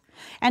world.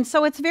 And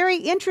so it's very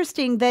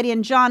interesting that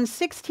in John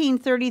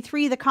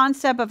 16:33, the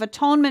concept of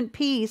atonement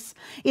peace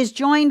is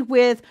joined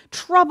with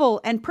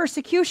trouble and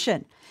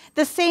persecution.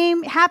 The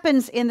same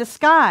happens in the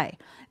sky.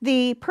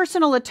 The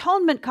personal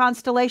atonement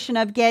constellation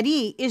of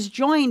Gedi is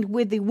joined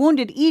with the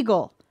wounded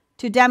eagle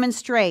to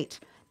demonstrate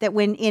that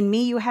when in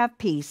me you have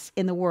peace,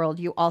 in the world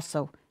you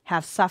also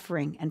have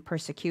suffering and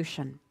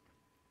persecution.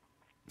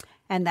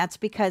 And that's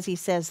because he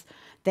says,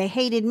 they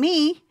hated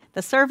me.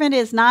 The servant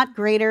is not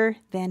greater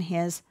than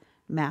his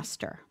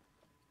master,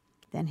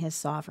 than his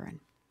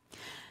sovereign.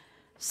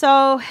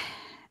 So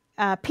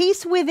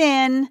peace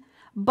within,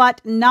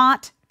 but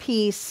not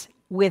peace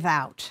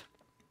without,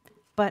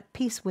 but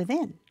peace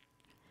within.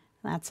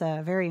 That's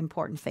a very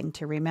important thing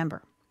to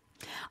remember.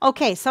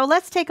 Okay, so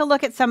let's take a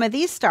look at some of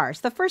these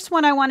stars. The first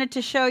one I wanted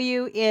to show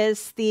you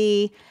is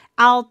the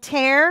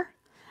Altair.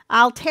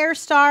 Altair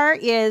star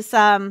is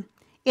an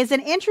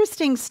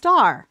interesting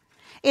star.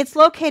 It's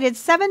located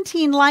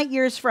 17 light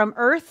years from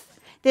Earth.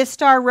 This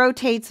star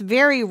rotates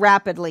very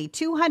rapidly,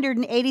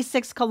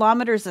 286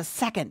 kilometers a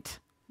second,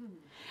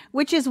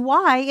 which is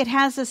why it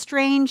has a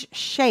strange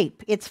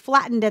shape. It's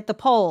flattened at the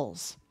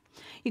poles.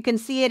 You can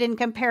see it in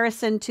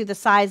comparison to the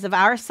size of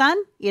our sun.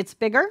 It's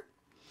bigger.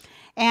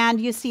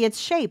 And you see its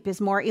shape is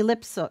more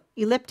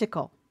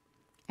elliptical.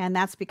 And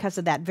that's because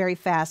of that very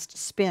fast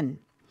spin.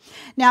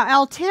 Now,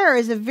 Altair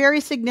is a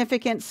very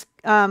significant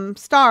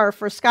star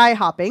for sky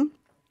hopping.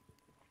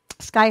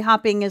 Sky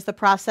hopping is the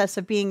process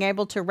of being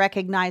able to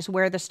recognize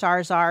where the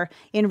stars are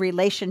in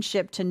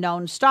relationship to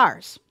known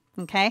stars.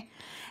 Okay?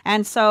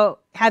 And so,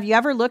 have you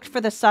ever looked for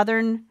the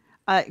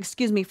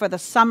for the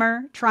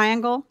summer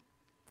triangle?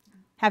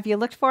 Have you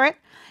looked for it?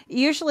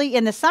 Usually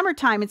in the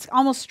summertime, it's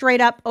almost straight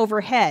up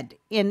overhead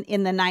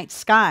in the night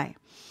sky.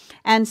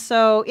 And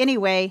so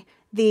anyway,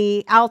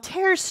 the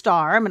Altair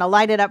star, I'm going to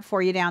light it up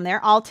for you down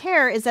there.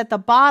 Altair is at the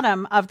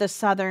bottom of the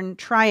southern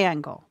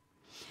triangle.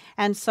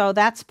 And so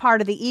that's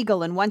part of the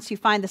eagle. And once you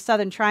find the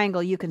southern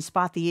triangle, you can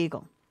spot the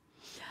eagle.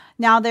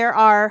 Now there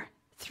are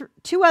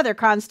two other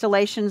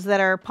constellations that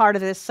are part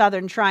of this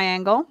southern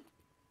triangle.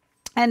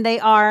 And they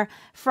are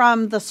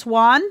from the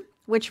Swan,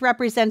 which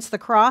represents the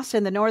cross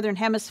in the northern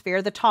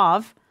hemisphere, the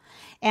Tav,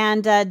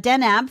 and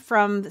Denab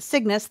from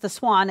Cygnus, the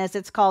swan, as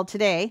it's called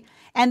today.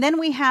 And then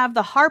we have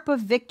the Harp of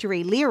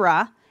Victory,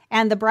 Lyra,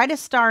 and the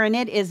brightest star in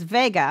it is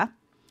Vega.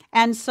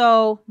 And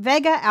so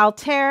Vega,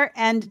 Altair,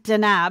 and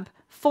Denab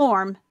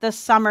form the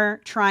summer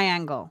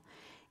triangle.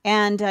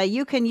 And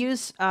you can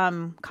use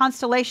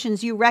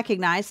constellations you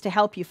recognize to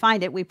help you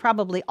find it. We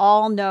probably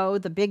all know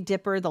the Big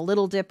Dipper, the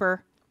Little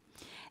Dipper.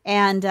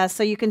 And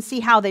so you can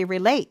see how they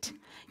relate.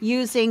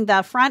 Using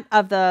the front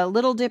of the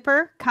Little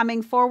Dipper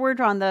coming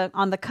forward on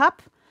the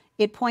cup,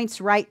 it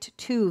points right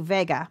to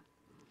Vega.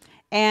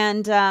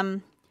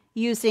 And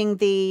using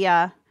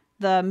the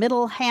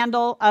middle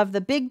handle of the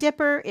Big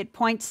Dipper, it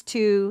points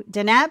to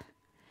Deneb,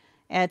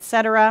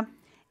 etc.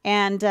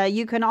 And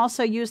you can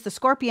also use the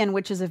Scorpion,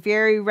 which is a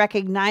very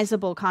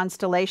recognizable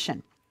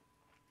constellation.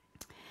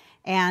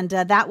 And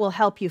that will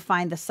help you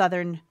find the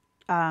southern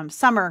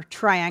summer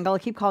triangle. I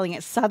keep calling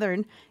it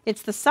southern.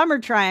 It's the summer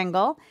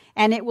triangle,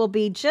 and it will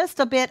be just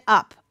a bit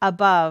up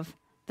above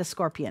the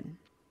scorpion.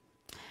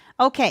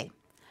 Okay,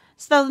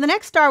 so the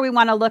next star we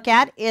want to look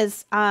at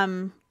is,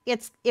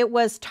 it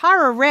was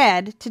Tara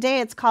Red. Today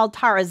it's called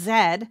Tara Z,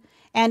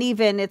 and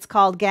even it's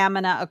called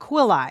Gamma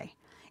Aquilae.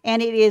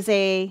 And it is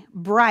a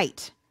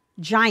bright,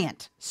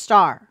 giant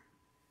star.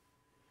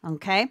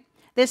 Okay?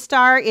 This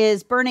star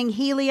is burning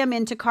helium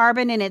into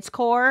carbon in its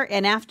core,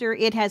 and after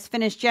it has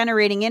finished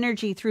generating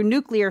energy through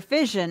nuclear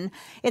fission,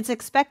 it's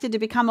expected to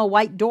become a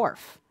white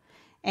dwarf.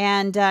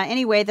 And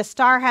anyway, the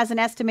star has an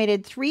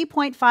estimated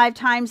 3.5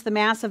 times the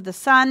mass of the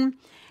sun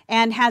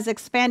and has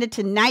expanded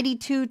to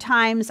 92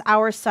 times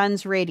our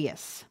sun's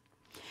radius.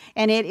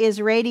 And it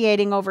is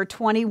radiating over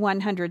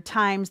 2,100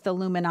 times the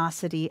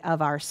luminosity of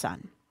our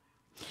sun.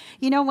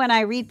 You know, when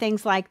I read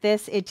things like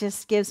this, it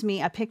just gives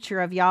me a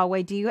picture of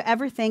Yahweh. Do you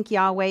ever think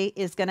Yahweh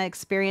is going to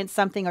experience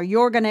something, or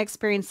you're going to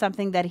experience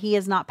something that he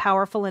is not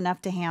powerful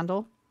enough to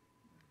handle?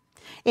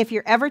 If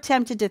you're ever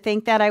tempted to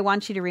think that, I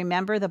want you to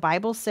remember the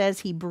Bible says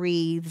he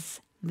breathes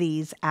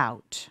these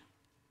out.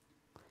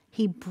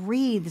 He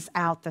breathes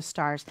out the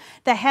stars.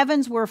 The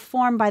heavens were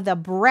formed by the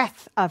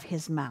breath of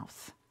his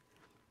mouth.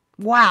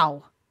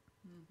 Wow.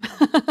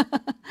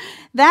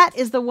 That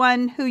is the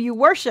one who you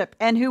worship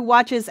and who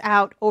watches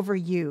out over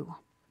you.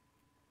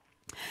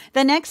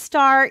 The next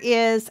star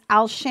is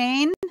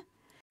Alshane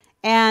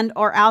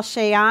or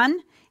Alshayan,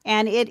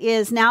 and it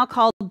is now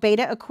called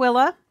Beta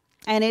Aquila,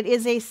 and it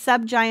is a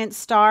subgiant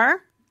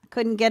star. I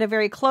couldn't get a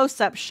very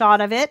close-up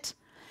shot of it,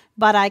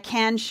 but I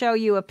can show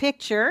you a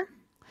picture.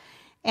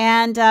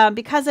 And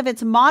because of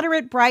its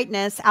moderate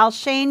brightness,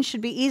 Alshane should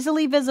be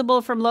easily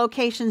visible from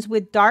locations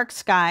with dark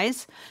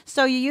skies.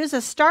 So you use a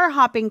star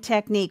hopping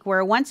technique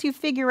where once you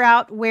figure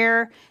out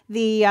where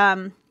the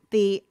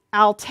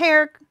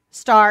Altair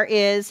star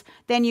is,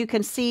 then you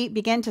can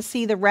begin to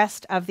see the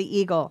rest of the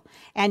eagle.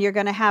 And you're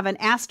going to have an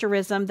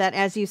asterism that,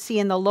 as you see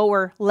in the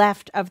lower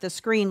left of the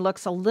screen,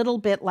 looks a little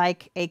bit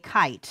like a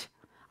kite,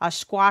 a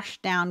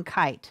squashed down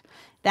kite.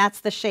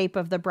 That's the shape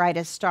of the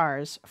brightest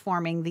stars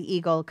forming the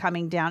eagle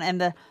coming down.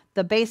 And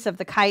the base of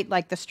the kite,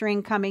 like the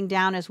string coming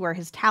down, is where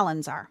his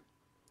talons are.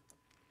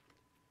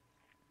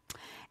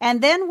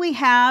 And then we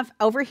have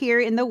over here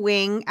in the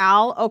wing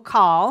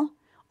Al-Okal,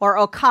 or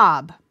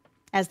Okab,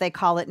 as they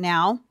call it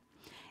now.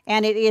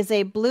 And it is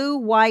a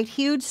blue-white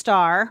hued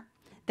star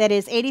that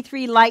is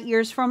 83 light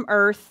years from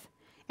Earth.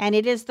 And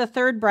it is the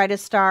third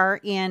brightest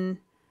star in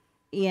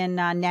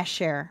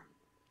Nesher.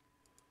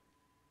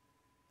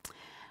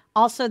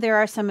 Also, there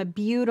are some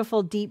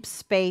beautiful deep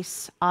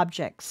space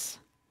objects.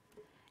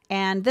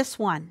 And this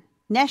one,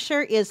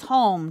 Nesher, is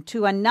home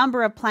to a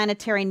number of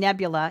planetary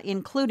nebula,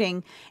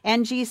 including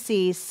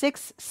NGC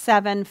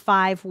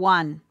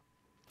 6751.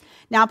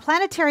 Now,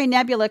 planetary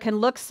nebula can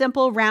look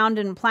simple, round,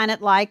 and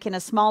planet-like in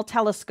a small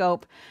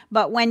telescope,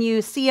 but when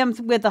you see them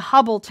with the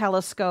Hubble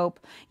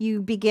telescope,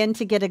 you begin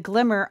to get a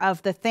glimmer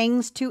of the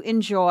things to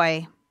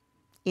enjoy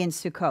in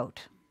Sukkot.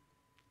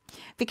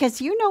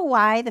 Because you know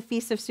why the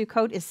Feast of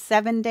Sukkot is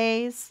 7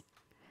 days?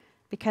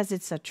 Because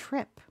it's a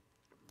trip.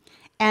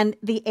 And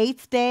the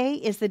 8th day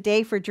is the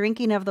day for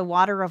drinking of the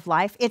water of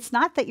life. It's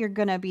not that you're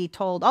going to be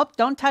told, oh,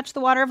 don't touch the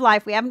water of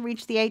life. We haven't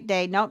reached the 8th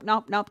day. Nope,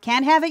 nope, nope.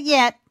 Can't have it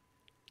yet.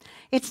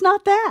 It's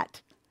not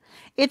that.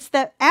 It's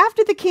that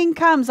after the king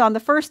comes on the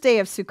first day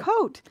of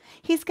Sukkot,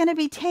 he's going to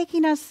be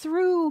taking us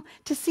through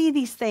to see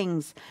these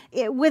things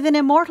with an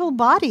immortal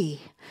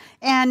body.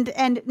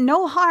 And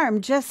no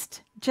harm,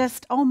 just,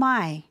 oh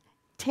my,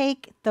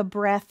 take the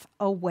breath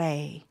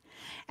away.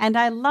 And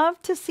I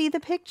love to see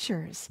the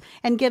pictures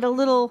and get a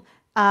little,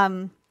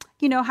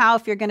 you know how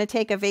if you're going to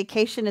take a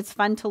vacation, it's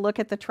fun to look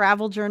at the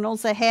travel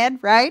journals ahead,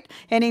 right?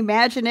 And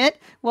imagine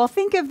it. Well,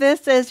 think of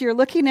this as you're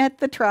looking at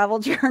the travel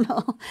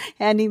journal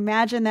and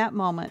imagine that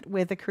moment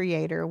with the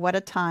Creator. What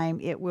a time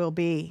it will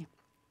be.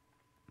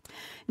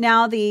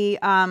 Now,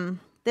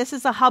 this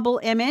is a Hubble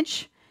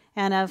image,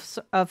 and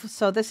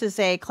so this is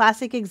a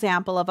classic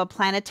example of a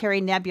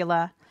planetary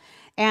nebula.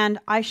 And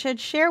I should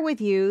share with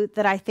you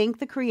that I think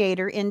the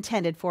Creator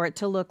intended for it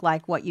to look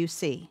like what you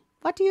see.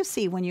 What do you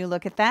see when you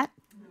look at that?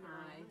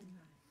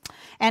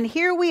 And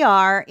here we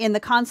are in the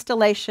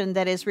constellation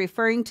that is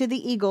referring to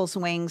the eagle's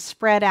wings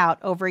spread out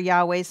over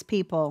Yahweh's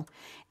people.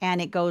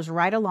 And it goes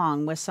right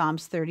along with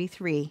Psalms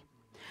 33.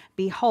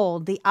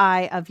 Behold, the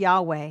eye of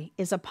Yahweh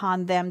is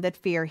upon them that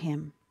fear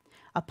him,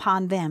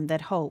 upon them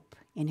that hope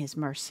in his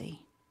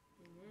mercy.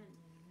 Amen.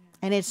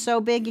 And it's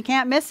so big you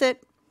can't miss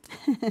it.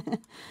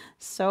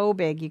 So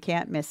big you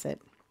can't miss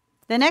it.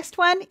 The next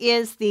one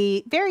is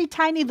the very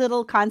tiny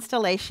little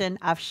constellation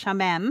of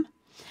Shamem,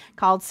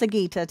 called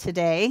Sagitta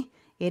today.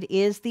 It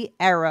is the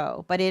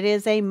arrow, but it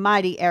is a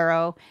mighty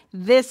arrow.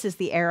 This is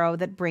the arrow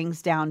that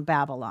brings down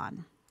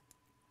Babylon.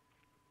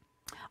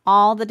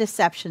 All the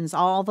deceptions,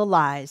 all the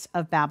lies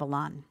of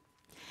Babylon.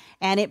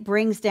 And it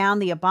brings down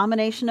the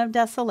abomination of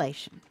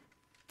desolation.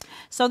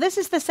 So this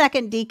is the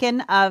second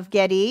deacon of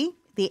Gedi,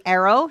 the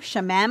arrow,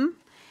 Shamem.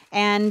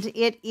 And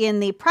it,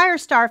 in the prior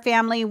star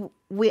family,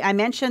 I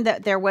mentioned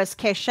that there was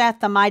Kesheth,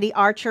 the mighty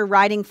archer,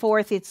 riding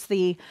forth. It's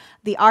the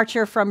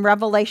archer from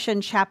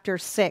Revelation chapter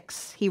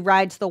 6. He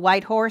rides the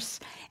white horse,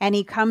 and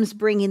he comes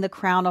bringing the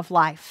crown of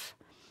life.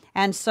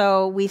 And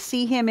so we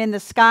see him in the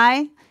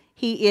sky.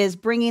 He is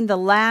bringing the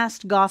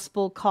last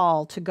gospel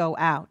call to go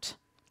out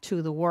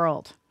to the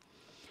world.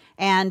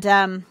 And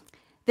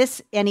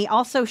and he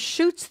also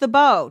shoots the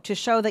bow to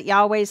show that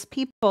Yahweh's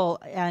people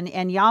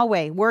and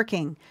Yahweh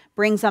working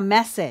brings a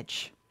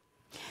message.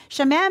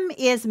 Shemem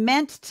is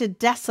meant to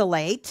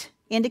desolate,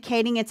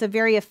 indicating it's a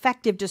very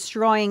effective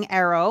destroying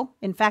arrow.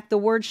 In fact, the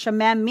word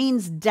Shemem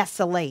means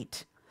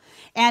desolate.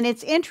 And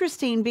it's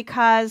interesting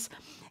because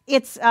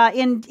it's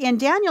in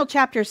Daniel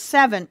chapter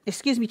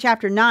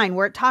 9,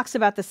 where it talks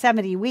about the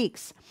 70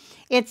 weeks.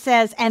 It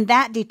says, and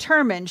that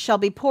determined shall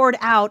be poured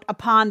out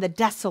upon the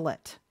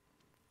desolate.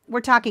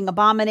 We're talking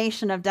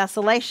abomination of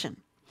desolation.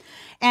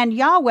 And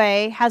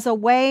Yahweh has a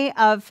way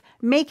of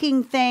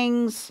making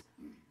things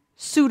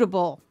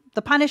suitable.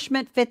 The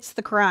punishment fits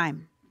the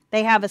crime.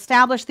 They have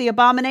established the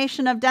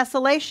abomination of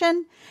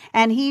desolation,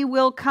 and he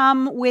will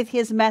come with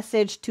his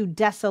message to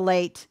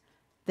desolate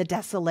the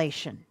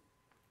desolation.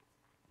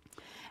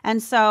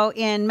 And so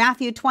in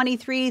Matthew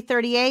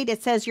 23:38,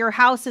 it says, your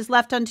house is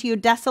left unto you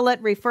desolate,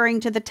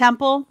 referring to the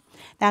temple.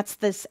 That's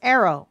this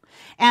arrow.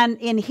 And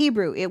in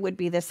Hebrew, it would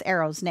be this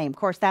arrow's name. Of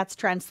course, that's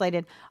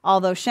translated,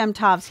 although Shem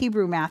Tov's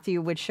Hebrew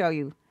Matthew would show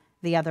you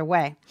the other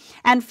way.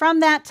 And from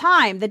that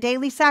time, the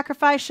daily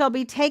sacrifice shall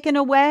be taken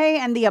away,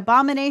 and the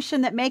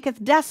abomination that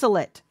maketh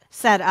desolate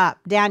set up.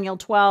 Daniel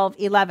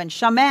 12:11.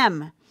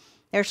 Shemem,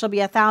 there shall be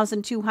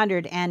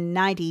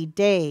 1,290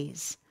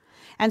 days.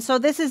 And so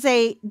this is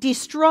a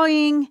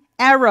destroying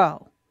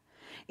arrow.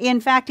 In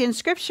fact, in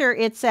Scripture,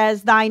 it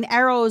says, thine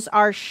arrows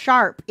are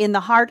sharp in the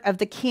heart of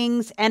the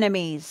king's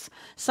enemies.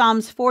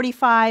 Psalms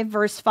 45,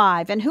 verse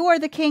 5. And who are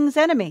the king's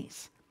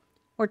enemies?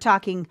 We're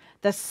talking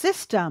the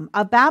system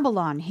of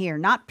Babylon here,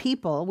 not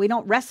people. We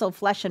don't wrestle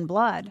flesh and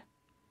blood.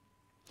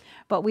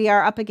 But we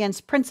are up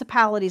against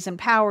principalities and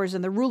powers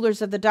and the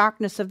rulers of the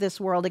darkness of this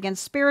world,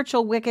 against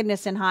spiritual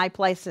wickedness in high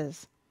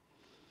places.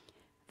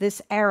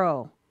 This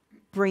arrow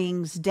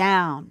brings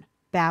down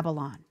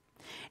Babylon.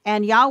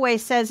 And Yahweh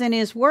says in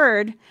his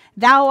word,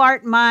 thou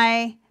art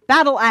my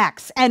battle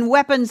axe and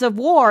weapons of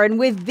war, and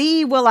with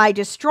thee will I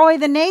destroy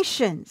the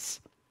nations.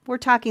 We're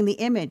talking the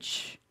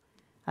image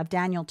of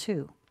Daniel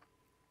 2.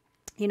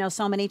 You know,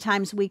 so many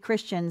times we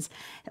Christians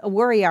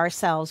worry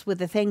ourselves with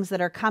the things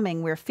that are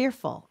coming. We're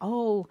fearful.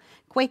 Oh,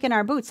 quake in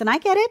our boots. And I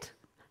get it.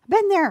 I've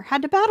been there,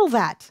 had to battle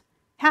that.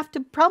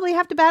 Probably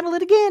have to battle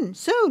it again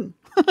soon.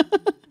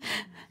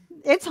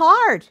 It's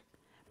hard.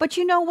 But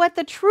you know what?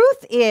 The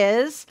truth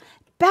is,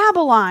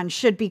 Babylon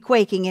should be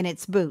quaking in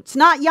its boots,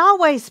 not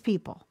Yahweh's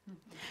people,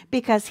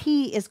 because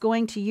he is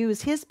going to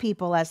use his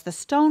people as the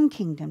stone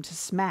kingdom to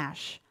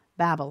smash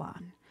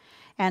Babylon.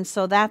 And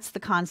so that's the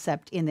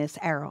concept in this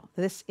arrow.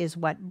 This is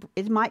what,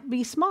 it might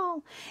be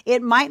small.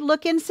 It might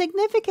look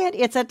insignificant.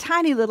 It's a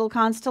tiny little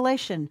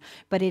constellation,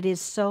 but it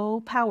is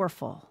so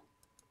powerful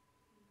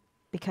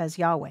because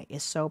Yahweh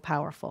is so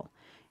powerful.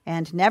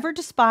 And never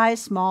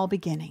despise small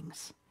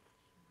beginnings.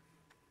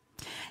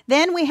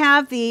 Then we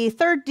have the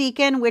third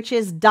deacon, which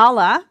is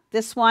Dala.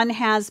 This one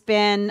has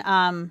been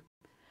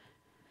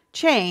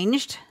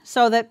changed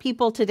so that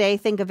people today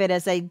think of it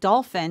as a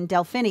dolphin,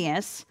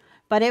 Delphinius,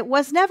 but it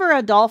was never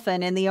a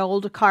dolphin in the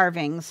old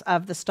carvings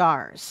of the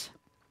stars.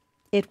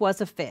 It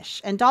was a fish.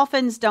 And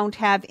dolphins don't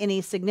have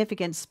any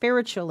significance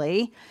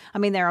spiritually. I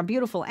mean, they're a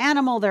beautiful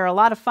animal. They're a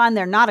lot of fun.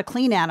 They're not a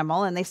clean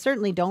animal, and they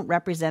certainly don't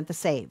represent the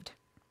saved.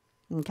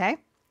 Okay?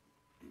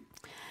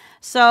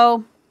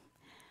 So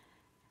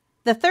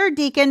the third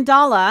deacon,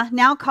 Dala,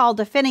 now called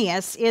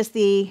Delphinius, is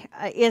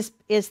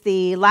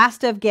the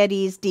last of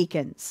Gedi's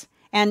deacons.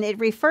 And it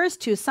refers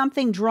to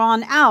something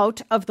drawn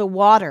out of the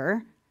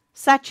water,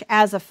 such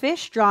as a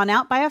fish drawn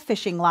out by a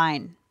fishing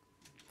line.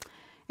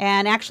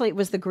 And actually, it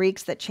was the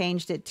Greeks that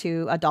changed it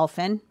to a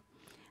dolphin.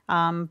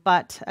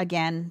 But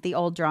again, the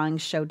old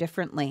drawings show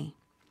differently.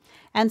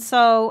 And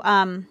so,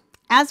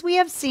 as we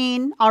have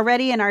seen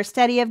already in our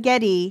study of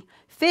Gedi,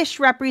 fish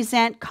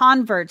represent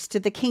converts to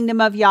the kingdom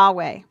of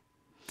Yahweh.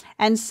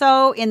 And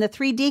so, in the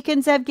three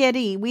deacons of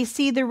Gedi, we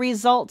see the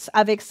results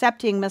of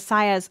accepting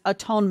Messiah's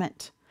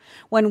atonement.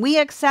 When we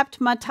accept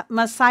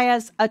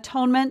Messiah's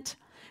atonement,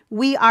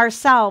 we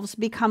ourselves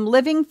become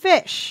living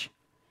fish,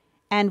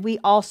 and we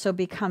also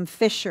become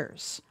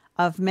fishers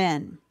of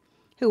men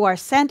who are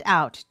sent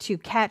out to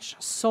catch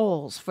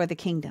souls for the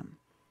kingdom.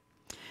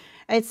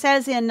 It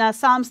says in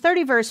Psalms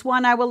 30, verse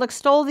 1, I will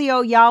extol thee,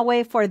 O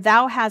Yahweh, for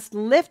thou hast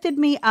lifted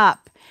me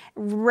up,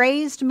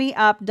 raised me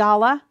up,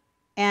 Dala,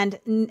 and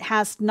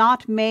hast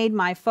not made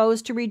my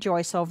foes to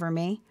rejoice over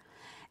me.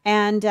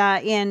 And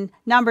in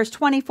Numbers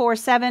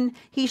 24:7,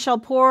 he shall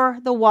pour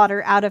the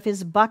water out of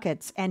his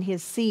buckets, and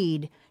his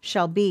seed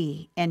shall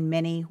be in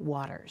many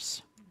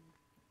waters.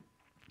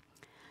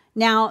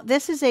 Now,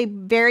 this is a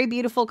very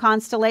beautiful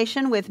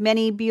constellation with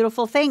many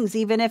beautiful things,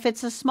 even if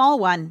it's a small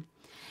one.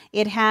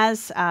 It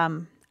has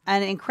an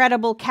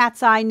incredible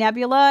cat's eye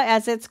nebula,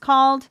 as it's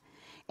called.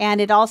 And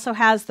it also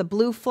has the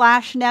Blue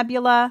Flash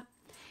Nebula.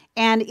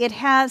 And it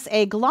has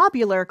a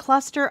globular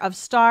cluster of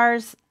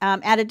stars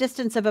at a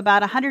distance of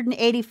about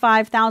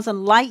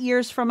 185,000 light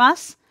years from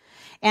us.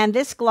 And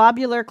this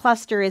globular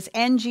cluster is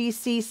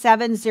NGC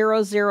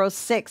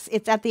 7006.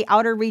 It's at the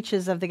outer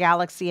reaches of the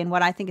galaxy. And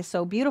what I think is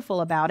so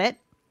beautiful about it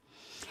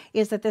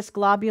is that this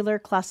globular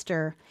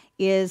cluster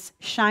is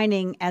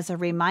shining as a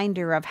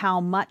reminder of how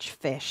much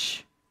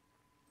fish.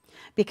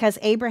 Because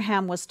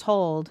Abraham was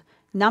told,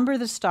 number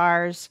the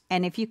stars,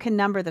 and if you can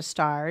number the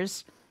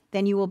stars,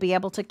 then you will be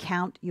able to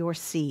count your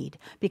seed,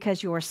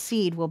 because your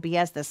seed will be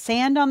as the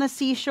sand on the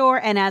seashore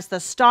and as the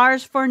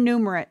stars for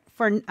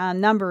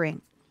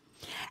numbering.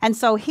 And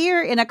so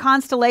here in a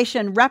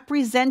constellation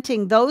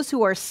representing those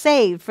who are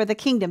saved for the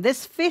kingdom,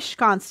 this fish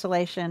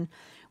constellation,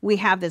 we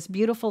have this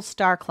beautiful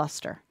star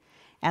cluster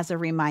as a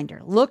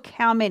reminder. Look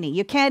how many.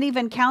 You can't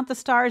even count the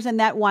stars in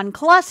that one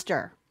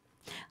cluster,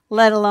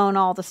 let alone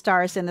all the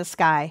stars in the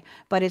sky.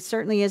 But it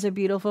certainly is a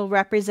beautiful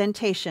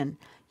representation.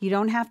 You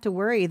don't have to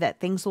worry that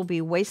things will be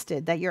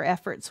wasted, that your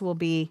efforts will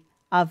be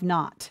of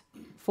naught,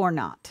 for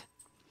naught.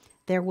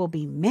 There will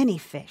be many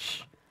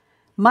fish,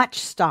 much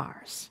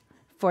stars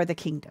for the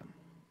kingdom.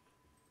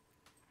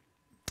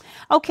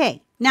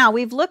 Okay, now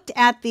we've looked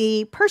at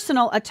the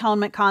personal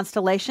atonement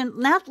constellation.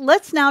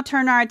 Let's now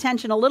turn our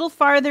attention a little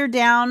farther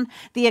down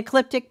the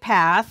ecliptic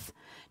path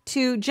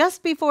to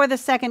just before the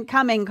second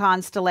coming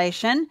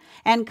constellation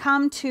and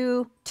come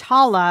to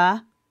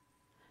Tala,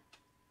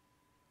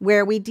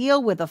 where we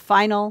deal with the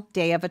final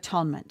day of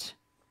atonement.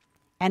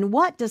 And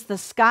what does the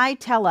sky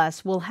tell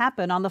us will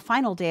happen on the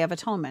final day of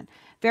atonement?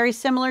 Very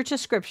similar to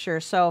Scripture,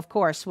 so of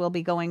course we'll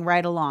be going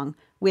right along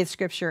with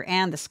Scripture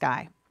and the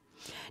sky.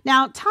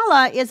 Now,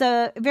 Tala is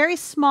a very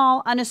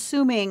small,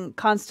 unassuming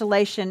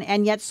constellation,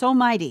 and yet so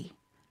mighty.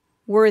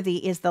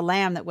 Worthy is the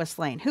lamb that was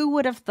slain. Who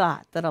would have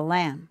thought that a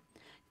lamb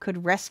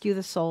could rescue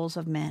the souls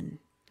of men?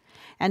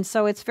 And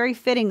so it's very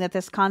fitting that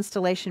this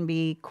constellation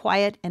be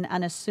quiet and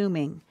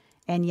unassuming,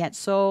 and yet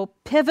so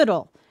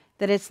pivotal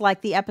that it's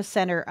like the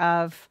epicenter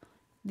of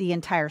the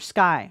entire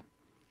sky.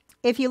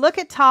 If you look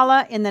at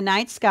Tala in the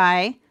night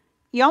sky,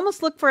 you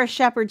almost look for a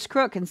shepherd's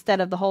crook instead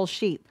of the whole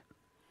sheep.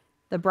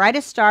 The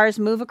brightest stars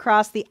move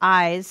across the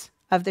eyes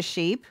of the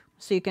sheep,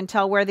 so you can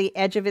tell where the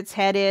edge of its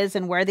head is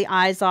and where the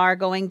eyes are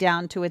going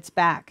down to its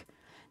back.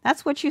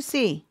 That's what you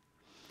see.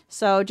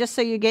 So just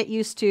so you get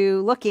used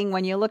to looking,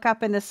 when you look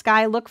up in the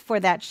sky, look for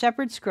that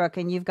shepherd's crook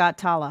and you've got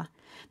Tala.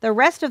 The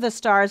rest of the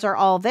stars are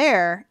all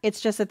there,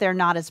 it's just that they're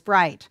not as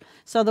bright.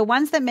 So the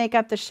ones that make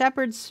up the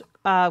shepherd's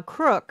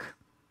crook,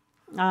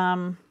 if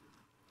I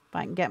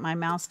can get my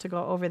mouse to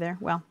go over there,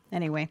 well,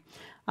 anyway,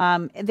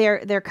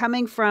 they're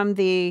coming from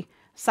the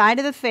side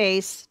of the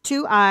face,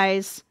 2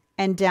 eyes,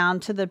 and down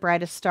to the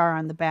brightest star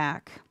on the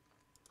back.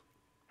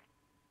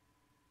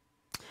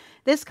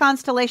 This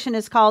constellation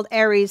is called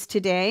Aries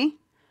today,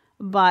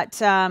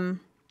 but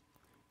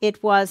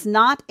it was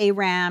not a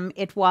ram,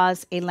 it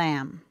was a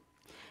lamb.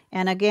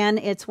 And again,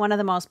 it's one of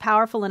the most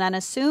powerful and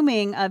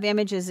unassuming of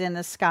images in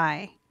the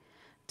sky,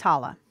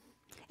 Tala.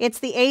 It's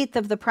the 8th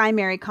of the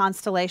primary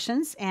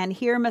constellations, and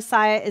here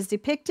Messiah is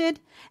depicted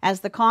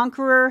as the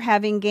conqueror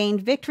having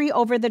gained victory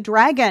over the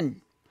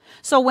dragon.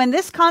 So when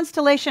this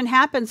constellation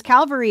happens,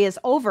 Calvary is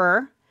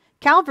over.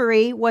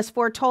 Calvary was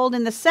foretold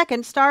in the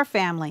second star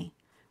family,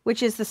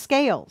 which is the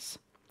scales.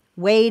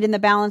 Weighed in the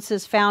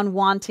balances, found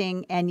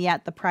wanting, and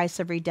yet the price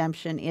of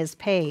redemption is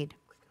paid.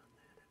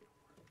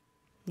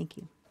 Thank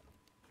you.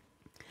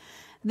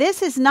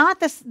 This is not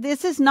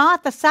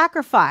the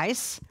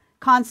sacrifice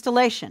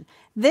constellation.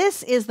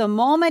 This is the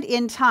moment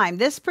in time.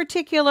 This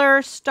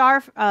particular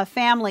star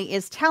family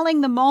is telling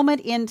the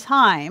moment in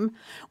time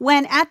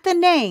when at the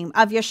name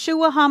of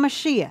Yeshua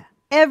HaMashiach,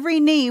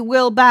 every knee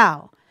will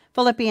bow.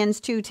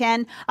 Philippians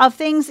 2:10, of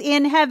things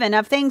in heaven,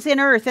 of things in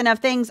earth, and of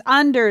things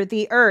under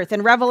the earth.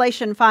 And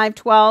Revelation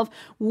 5:12,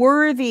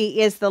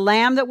 worthy is the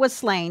Lamb that was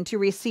slain to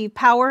receive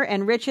power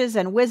and riches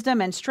and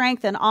wisdom and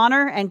strength and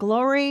honor and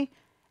glory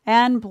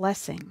and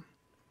blessing.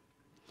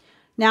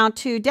 Now,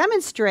 to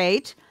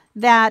demonstrate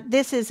that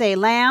this is a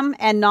lamb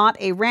and not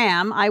a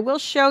ram, I will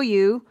show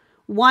you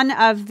one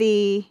of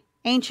the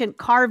ancient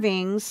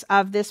carvings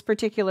of this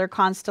particular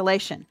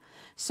constellation.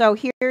 So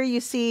here you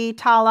see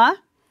Tala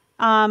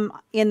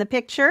in the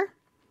picture.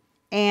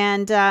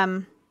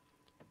 And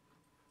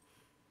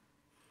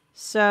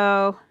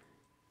so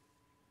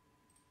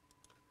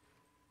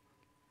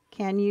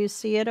can you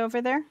see it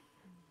over there?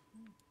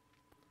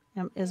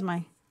 Is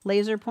my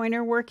laser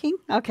pointer working?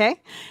 Okay.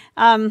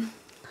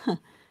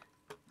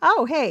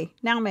 Oh, hey,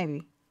 now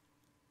maybe.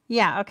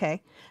 Yeah,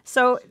 okay.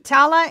 So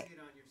Tala's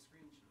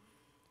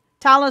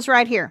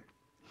right here.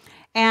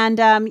 And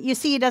you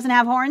see he doesn't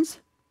have horns?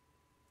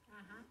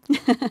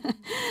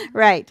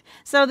 Right.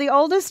 So the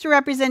oldest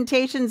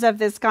representations of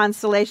this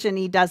constellation,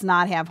 he does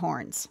not have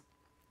horns.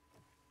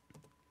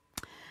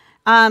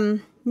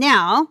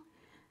 Now,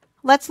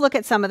 let's look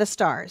at some of the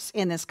stars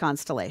in this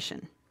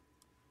constellation.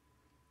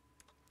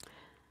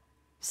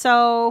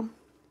 So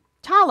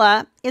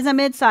Tala is a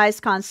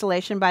mid-sized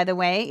constellation, by the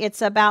way.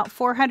 It's about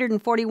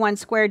 441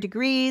 square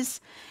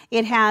degrees.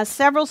 It has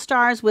several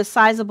stars with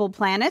sizable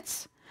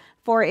planets.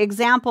 For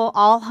example,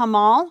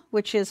 Al-Hamal,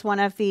 which is one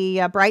of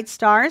the bright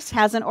stars,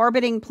 has an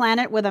orbiting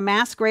planet with a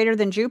mass greater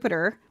than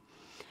Jupiter.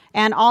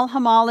 And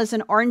Al-Hamal is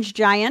an orange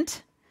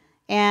giant.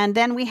 And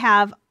then we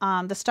have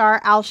the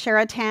star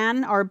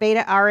Al-Sharatan, or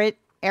Beta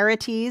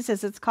Arietis,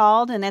 as it's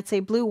called, and it's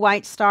a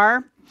blue-white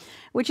star,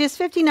 which is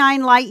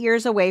 59 light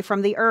years away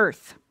from the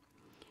Earth.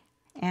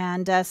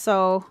 And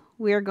so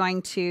we're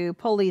going to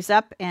pull these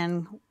up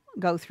and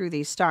go through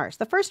these stars.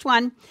 The first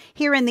one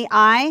here in the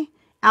eye,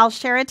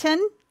 Al-Sharatan.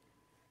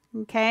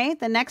 Okay,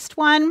 the next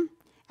one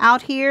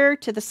out here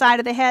to the side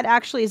of the head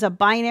actually is a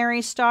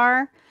binary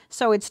star.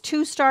 So it's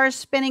two stars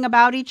spinning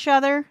about each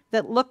other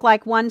that look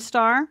like one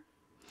star.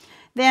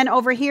 Then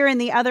over here in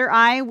the other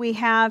eye, we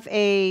have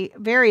a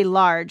very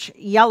large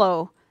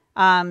yellow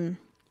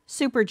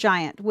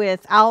supergiant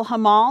with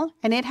Al-Hamal,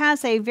 and it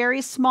has a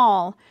very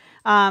small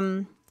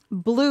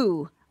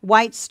blue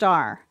white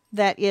star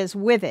that is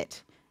with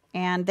it,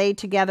 and they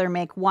together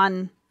make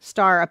one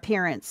star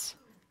appearance.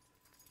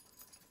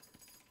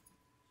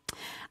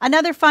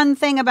 Another fun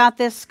thing about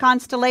this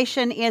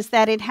constellation is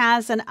that it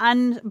has an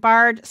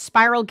unbarred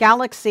spiral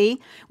galaxy,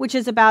 which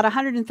is about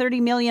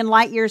 130 million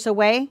light years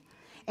away,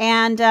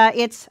 and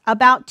it's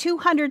about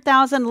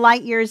 200,000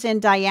 light years in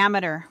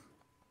diameter.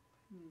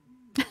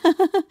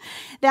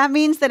 That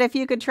means that if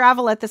you could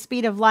travel at the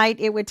speed of light,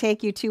 it would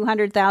take you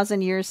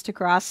 200,000 years to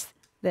cross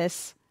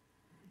this.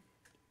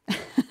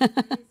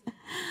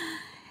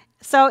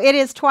 So it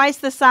is twice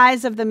the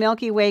size of the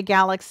Milky Way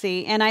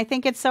galaxy, and I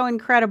think it's so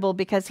incredible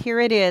because here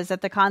it is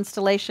at the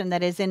constellation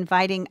that is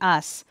inviting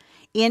us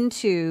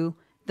into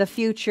the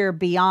future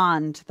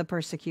beyond the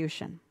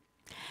persecution.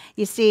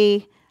 You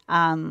see,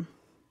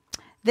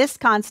 this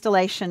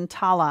constellation,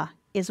 Tala,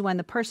 is when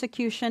the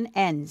persecution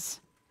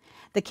ends.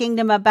 The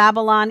kingdom of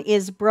Babylon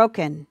is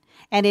broken,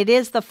 and it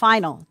is the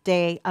final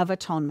day of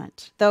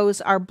atonement.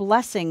 Those are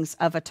blessings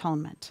of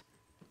atonement,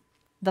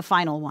 the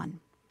final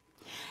one.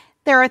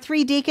 There are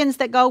three deacons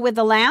that go with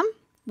the Lamb.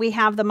 We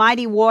have the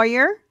mighty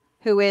warrior,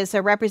 who is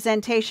a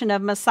representation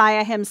of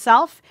Messiah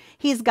himself.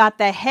 He's got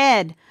the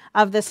head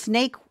of the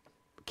snake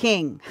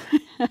king.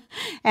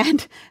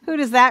 And who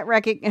does that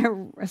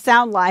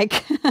sound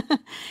like?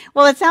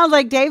 Well, it sounds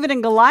like David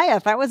and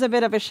Goliath. That was a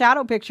bit of a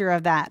shadow picture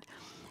of that.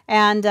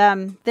 And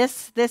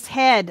this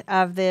head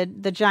of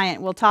the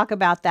giant, we'll talk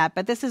about that.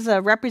 But this is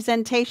a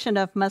representation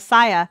of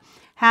Messiah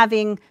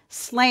having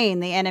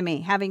slain the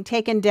enemy, having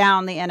taken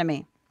down the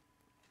enemy.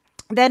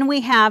 Then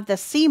we have the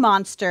sea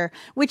monster,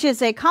 which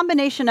is a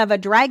combination of a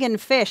dragon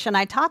fish. And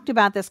I talked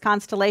about this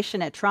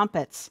constellation at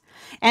Trumpets.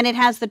 And it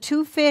has the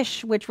two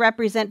fish which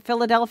represent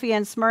Philadelphia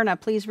and Smyrna.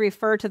 Please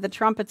refer to the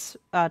Trumpets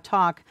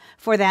talk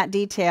for that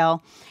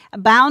detail.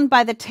 Bound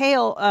by the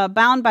tail,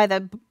 bound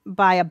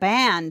by a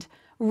band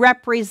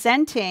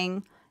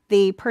representing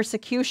the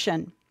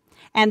persecution.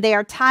 And they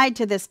are tied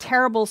to this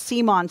terrible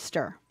sea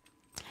monster.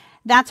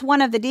 That's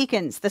one of the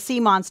deacons. The sea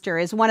monster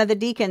is one of the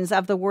deacons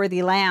of the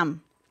worthy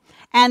Lamb.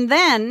 And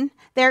then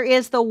there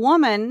is the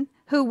woman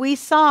who we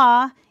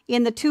saw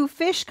in the two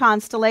fish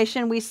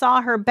constellation. We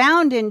saw her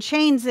bound in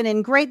chains and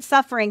in great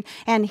suffering.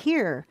 And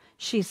here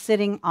she's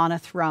sitting on a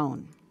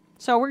throne.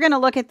 So we're going to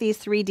look at these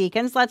three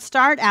deacons. Let's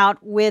start out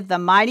with the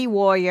mighty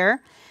warrior.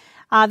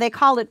 They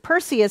call it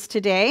Perseus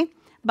today,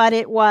 but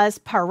it was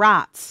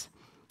Parats.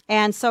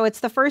 And so it's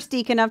the first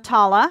deacon of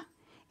Tala.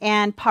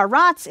 And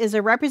Parats is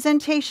a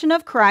representation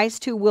of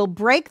Christ who will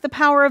break the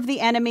power of the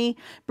enemy,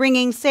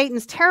 bringing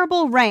Satan's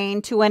terrible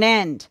reign to an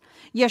end.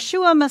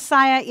 Yeshua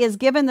Messiah is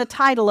given the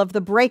title of the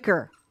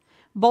breaker,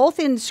 both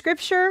in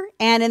Scripture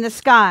and in the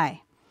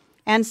sky.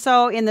 And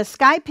so in the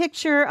sky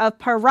picture of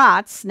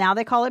Parats, now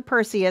they call it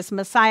Perseus,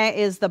 Messiah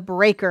is the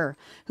breaker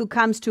who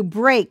comes to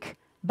break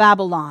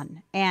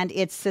Babylon and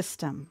its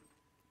system.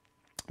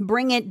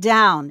 Bring it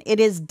down. It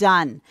is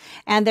done.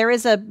 And there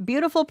is a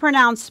beautiful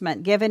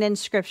pronouncement given in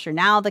Scripture.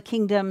 Now the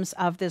kingdoms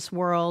of this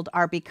world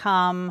are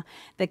become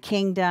the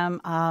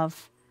kingdom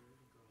of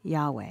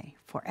Yahweh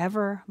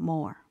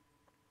forevermore.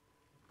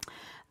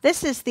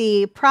 This is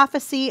the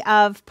prophecy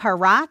of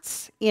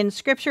Parats. In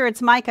Scripture,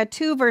 it's Micah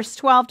 2, verse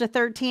 12 to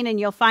 13, and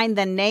you'll find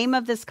the name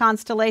of this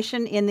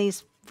constellation in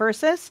these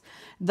verses.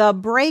 The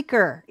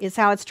breaker is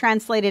how it's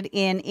translated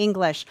in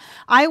English.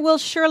 I will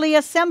surely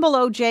assemble,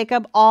 O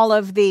Jacob, all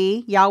of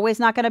thee. Yahweh's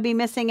not going to be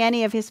missing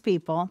any of his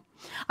people.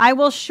 I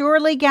will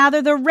surely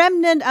gather the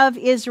remnant of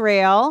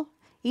Israel.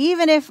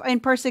 Even if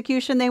in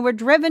persecution they were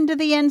driven to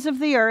the ends of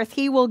the earth,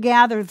 he will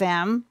gather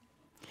them.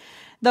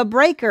 The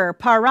breaker,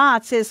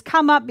 Parats, is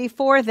come up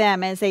before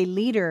them as a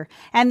leader,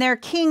 and their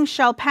king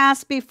shall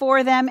pass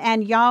before them,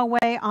 and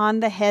Yahweh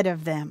on the head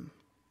of them.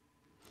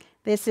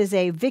 This is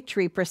a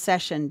victory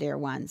procession, dear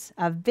ones,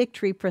 a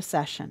victory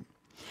procession.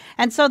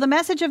 And so the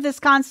message of this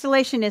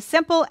constellation is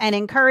simple and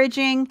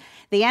encouraging.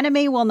 The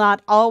enemy will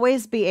not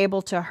always be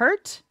able to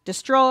hurt,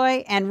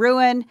 destroy, and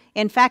ruin.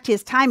 In fact,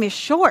 his time is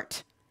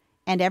short.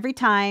 And every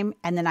time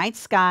in the night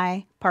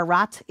sky,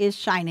 Parat is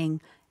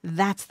shining.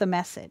 That's the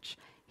message.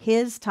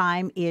 His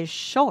time is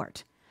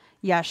short.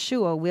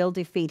 Yeshua will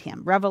defeat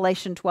him.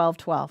 Revelation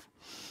 12:12.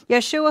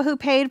 Yeshua, who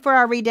paid for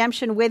our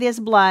redemption with his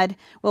blood,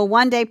 will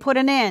one day put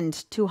an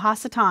end to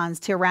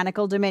Hasatan's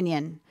tyrannical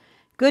dominion.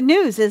 Good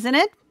news, isn't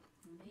it?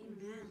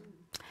 Amen.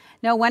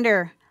 No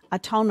wonder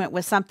atonement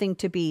was something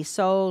to be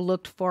so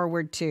looked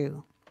forward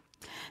to.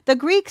 The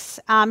Greeks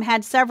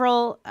had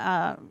several,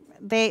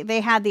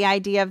 they had the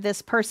idea of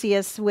this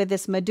Perseus with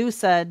this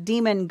Medusa,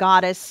 demon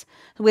goddess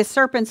with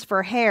serpents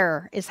for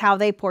hair is how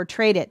they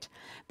portrayed it.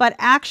 But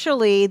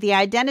actually, the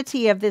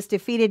identity of this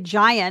defeated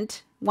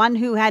giant, one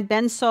who had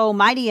been so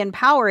mighty in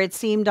power, it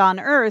seemed, on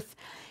earth,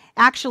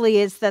 actually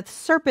is the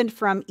serpent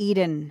from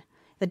Eden,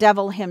 the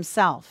devil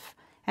himself.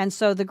 And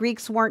so the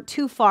Greeks weren't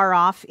too far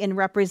off in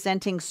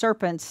representing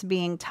serpents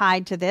being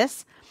tied to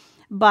this.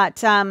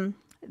 But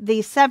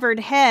the severed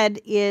head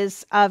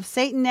is of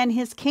Satan and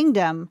his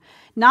kingdom.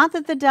 Not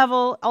that the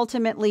devil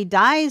ultimately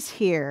dies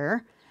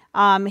here.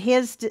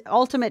 His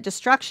ultimate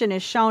destruction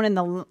is shown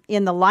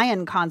in the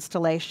lion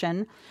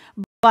constellation,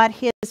 but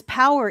his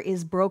power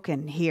is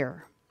broken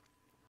here.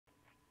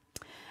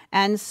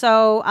 And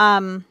so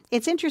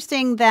it's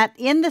interesting that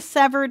in the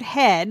severed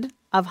head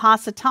of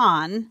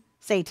Hasatan,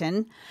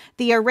 Satan,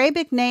 the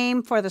Arabic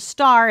name for the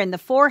star in the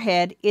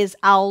forehead is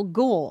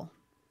Al-Ghul.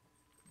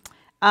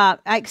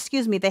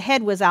 The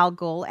head was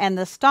Al-Ghul, and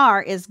the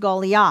star is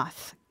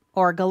Goliath,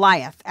 or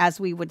Goliath,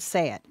 as we would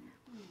say it.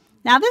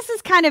 Now, this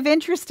is kind of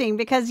interesting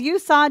because you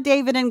saw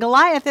David and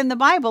Goliath in the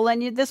Bible,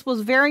 and this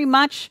was very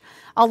much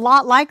a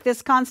lot like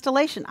this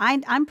constellation.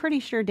 I'm pretty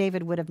sure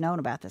David would have known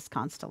about this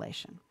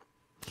constellation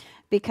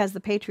because the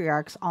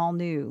patriarchs all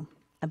knew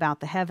about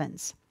the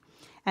heavens.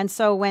 And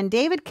so when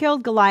David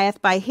killed Goliath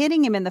by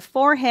hitting him in the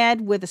forehead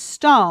with a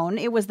stone,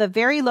 it was the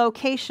very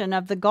location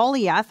of the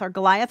Goliath or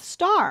Goliath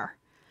star.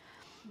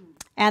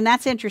 And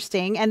that's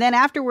interesting. And then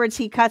afterwards,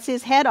 he cuts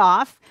his head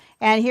off.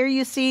 And here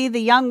you see the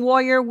young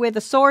warrior with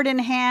a sword in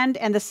hand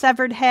and the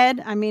severed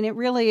head. I mean, it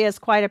really is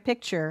quite a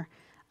picture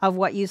of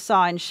what you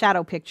saw in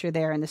shadow picture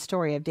there in the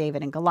story of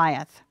David and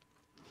Goliath.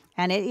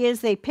 And it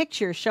is a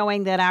picture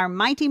showing that our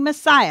mighty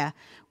Messiah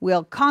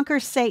will conquer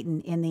Satan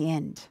in the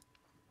end.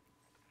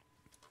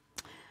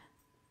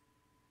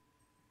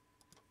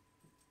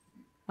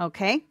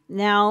 Okay,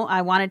 now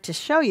I wanted to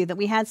show you that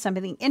we had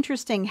something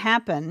interesting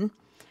happen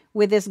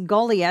with this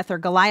Goliath or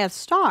Goliath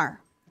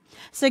star.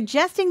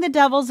 Suggesting the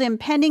devil's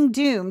impending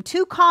doom,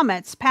 two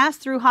comets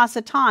passed through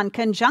Hasatan,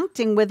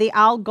 conjuncting with the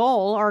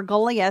Al-Ghul or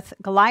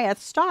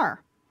Goliath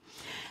star.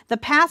 The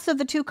paths of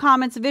the two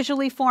comets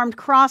visually formed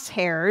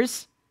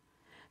crosshairs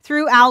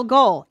through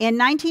Al-Ghul. In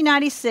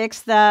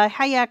 1996, the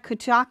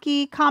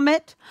Hyakutake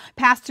comet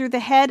passed through the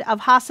head of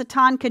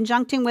Hasatan,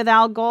 conjuncting with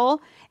Al-Ghul,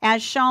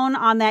 as shown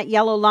on that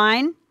yellow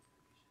line.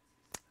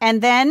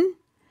 And then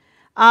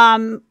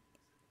the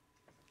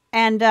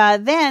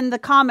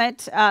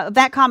comet,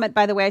 that comet,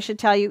 by the way, I should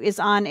tell you, is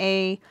on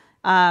a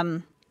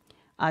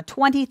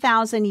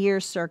 20,000-year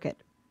circuit.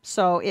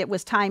 So it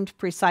was timed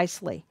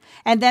precisely.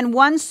 And then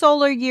 1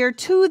 solar year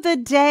to the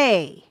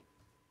day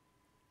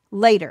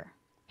later,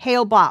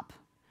 Hale-Bopp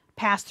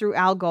passed through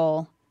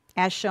Al-Ghul,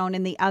 as shown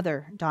in the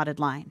other dotted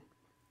line.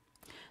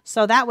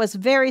 So that was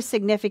very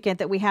significant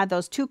that we had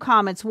those two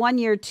comets 1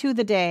 year to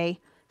the day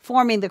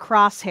forming the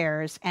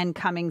crosshairs and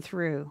coming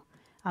through.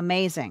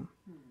 Amazing.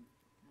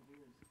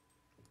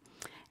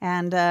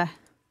 And What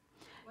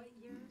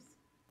years?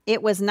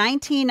 it was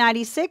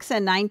 1996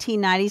 and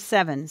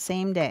 1997,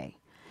 same day.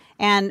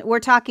 And we're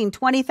talking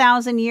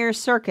 20,000-year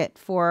circuit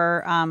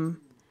for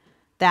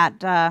that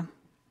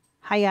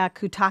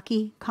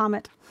Hyakutake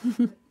comet. Hale-Bopp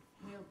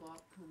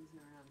comes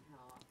around how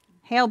often?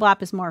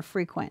 Hale-Bopp is more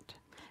frequent.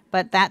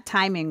 But that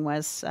timing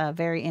was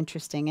very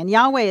interesting. And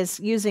Yahweh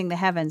is using the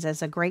heavens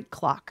as a great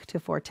clock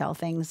to foretell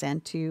things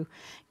and to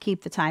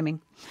keep the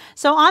timing.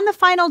 So on the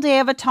final day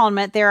of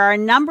atonement, there are a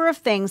number of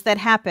things that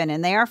happen,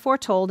 and they are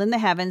foretold in the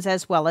heavens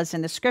as well as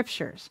in the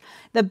scriptures.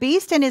 The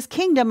beast and his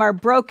kingdom are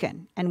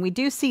broken, and we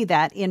do see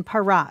that in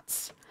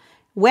Parats.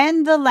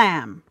 When the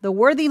lamb, the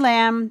worthy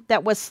lamb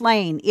that was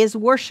slain, is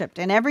worshipped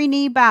and every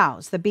knee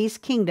bows, the beast's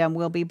kingdom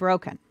will be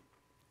broken.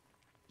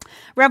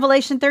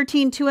 Revelation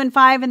 13:2 and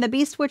 5, and the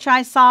beast which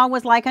I saw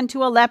was like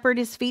unto a leopard,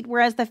 his feet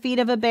were as the feet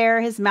of a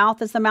bear, his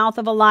mouth as the mouth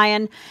of a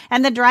lion,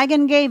 and the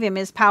dragon gave him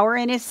his power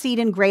and his seat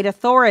and great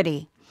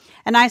authority.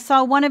 And I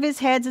saw one of his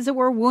heads as it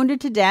were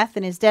wounded to death,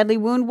 and his deadly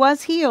wound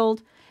was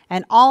healed,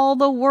 and all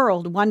the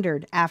world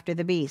wondered after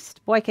the beast.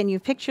 Boy, can you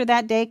picture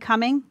that day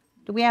coming?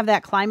 Do we have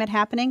that climate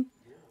happening?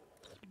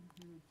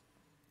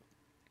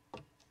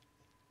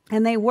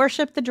 And they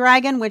worshiped the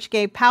dragon, which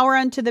gave power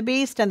unto the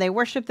beast, and they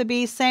worshiped the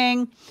beast,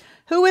 saying,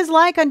 Who is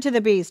like unto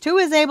the beast? Who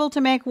is able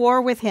to make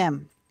war with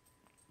him?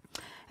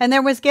 And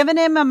there was given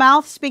him a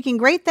mouth speaking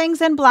great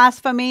things and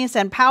blasphemies,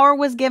 and power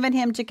was given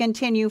him to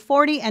continue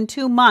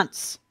 42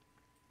 months,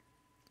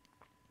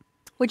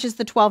 which is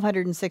the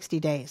 1260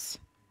 days.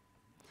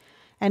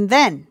 And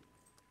then,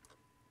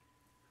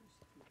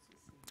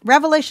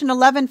 Revelation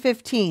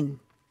 11:15.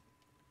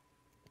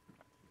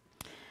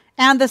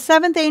 And the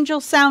seventh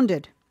angel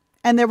sounded,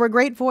 and there were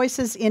great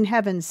voices in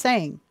heaven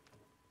saying,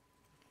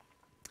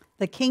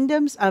 The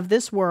kingdoms of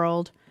this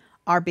world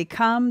are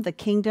become the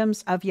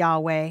kingdoms of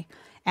Yahweh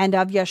and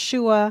of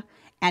Yeshua,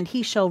 and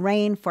he shall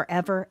reign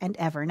forever and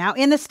ever. Now,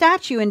 in the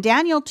statue in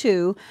Daniel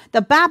 2,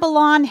 the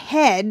Babylon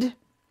head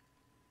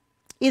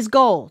is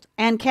gold.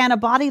 And can a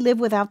body live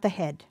without the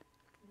head?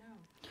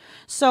 No.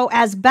 So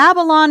as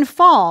Babylon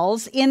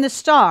falls in the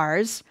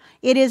stars,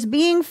 it is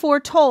being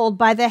foretold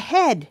by the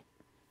head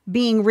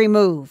being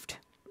removed.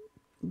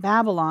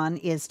 Babylon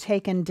is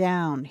taken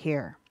down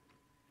here.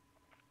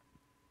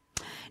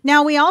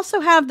 Now, we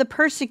also have the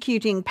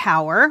persecuting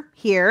power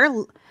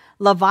here,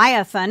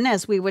 Leviathan,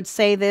 as we would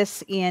say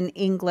this in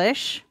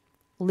English.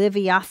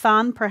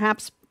 Leviathan,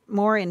 perhaps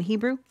more in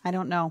Hebrew. I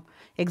don't know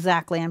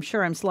exactly. I'm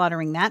sure I'm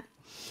slaughtering that.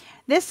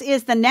 This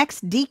is the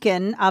next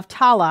deacon of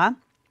Tala.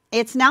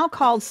 It's now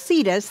called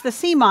Cetus, the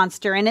sea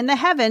monster. And in the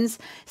heavens,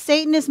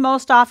 Satan is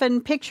most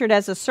often pictured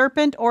as a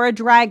serpent or a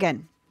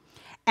dragon.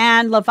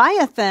 And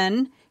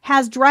Leviathan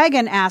has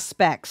dragon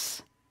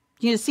aspects.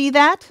 You see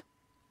that?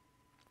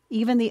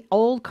 Even the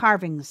old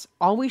carvings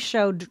always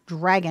showed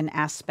dragon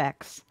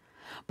aspects.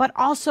 But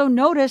also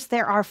notice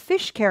there are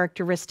fish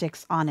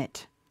characteristics on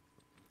it.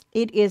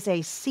 It is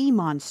a sea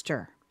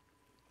monster.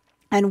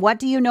 And what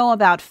do you know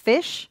about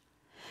fish?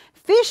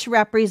 Fish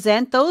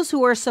represent those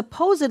who are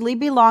supposedly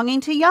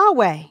belonging to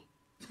Yahweh,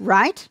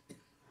 right?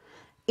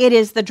 It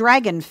is the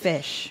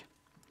dragonfish.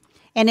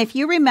 And if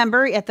you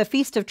remember at the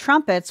Feast of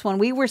Trumpets, when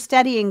we were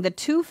studying the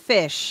two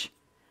fish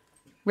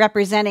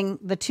representing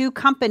the two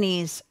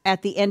companies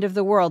at the end of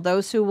the world,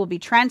 those who will be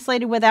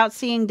translated without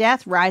seeing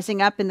death, rising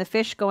up in the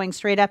fish, going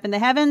straight up in the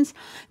heavens,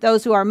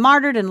 those who are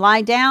martyred and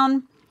lie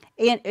down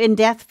in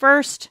death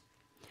first,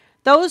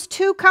 those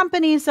two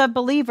companies of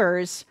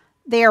believers,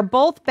 they are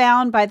both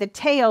bound by the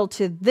tail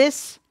to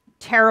this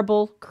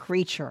terrible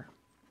creature.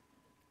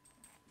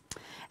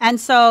 And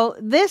so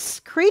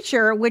this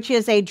creature, which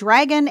is a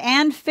dragon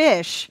and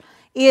fish,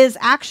 is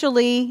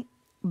actually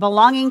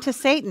belonging to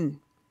Satan.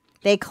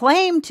 They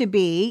claim to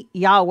be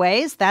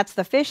Yahweh's, that's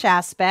the fish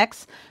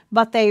aspects,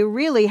 but they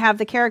really have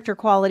the character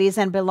qualities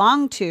and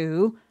belong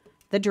to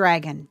the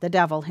dragon, the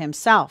devil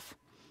himself.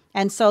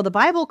 And so the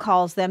Bible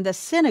calls them the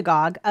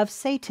synagogue of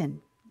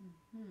Satan.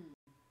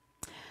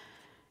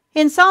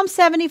 In Psalm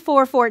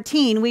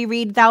 74:14, we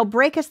read, "Thou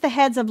breakest the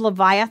heads of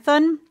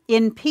Leviathan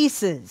in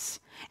pieces,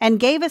 and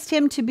gavest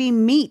him to be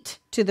meat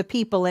to the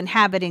people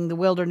inhabiting the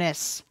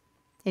wilderness."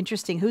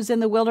 Interesting. Who's in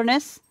the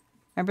wilderness?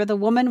 Remember the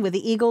woman with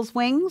the eagle's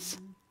wings?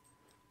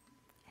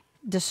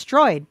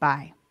 Destroyed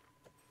by.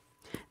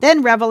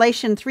 Then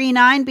Revelation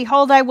 3:9,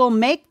 "Behold, I will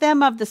make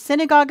them of the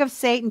synagogue of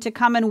Satan to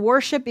come and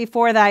worship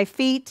before thy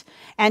feet,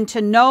 and to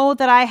know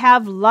that I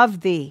have loved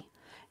thee."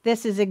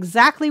 This is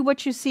exactly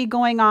what you see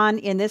going on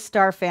in this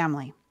star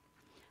family.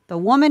 The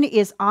woman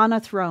is on a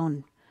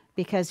throne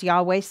because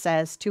Yahweh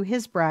says to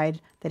his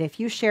bride that if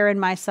you share in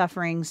my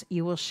sufferings,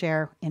 you will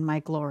share in my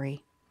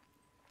glory.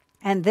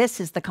 And this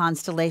is the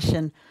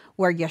constellation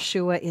where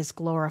Yeshua is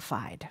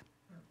glorified.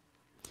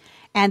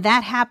 And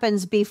that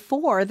happens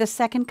before the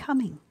second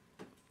coming.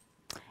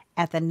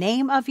 At the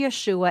name of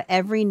Yeshua,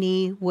 every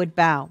knee would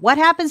bow. What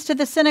happens to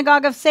the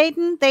synagogue of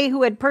Satan? They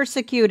who had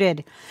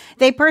persecuted.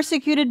 They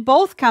persecuted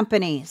both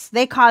companies.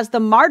 They caused the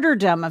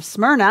martyrdom of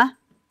Smyrna.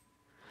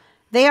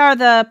 They are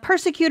the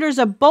persecutors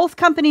of both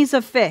companies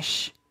of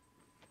fish.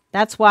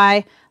 That's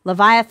why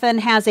Leviathan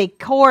has a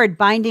cord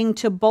binding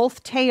to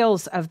both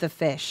tails of the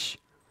fish.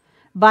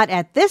 But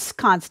at this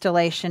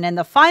constellation, in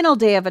the final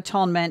day of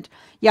atonement,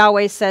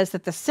 Yahweh says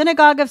that the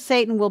synagogue of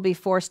Satan will be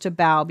forced to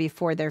bow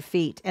before their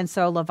feet. And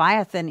so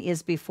Leviathan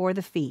is before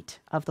the feet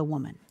of the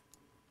woman.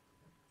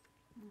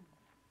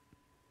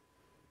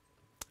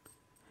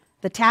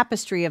 The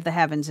tapestry of the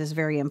heavens is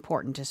very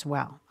important as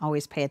well.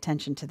 Always pay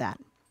attention to that.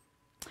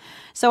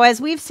 So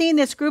as we've seen,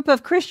 this group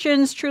of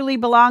Christians truly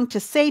belong to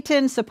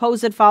Satan,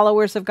 supposed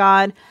followers of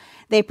God.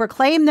 They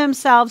proclaim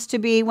themselves to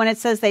be, when it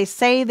says they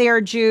say they are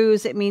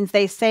Jews, it means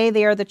they say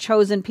they are the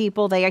chosen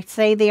people. They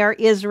say they are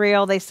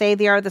Israel. They say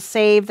they are the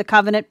saved, the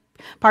covenant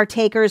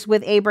partakers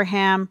with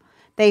Abraham.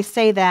 They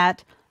say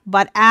that,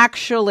 but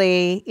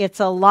actually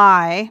it's a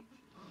lie,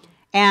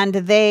 and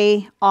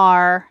they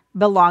are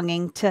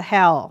belonging to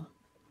hell.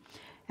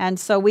 And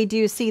so we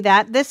do see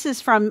that. This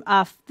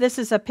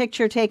is a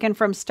picture taken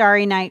from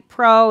Starry Night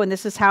Pro, and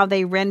this is how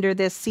they render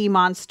this sea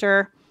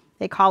monster.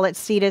 They call it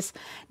Cetus.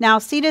 Now,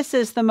 Cetus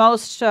is the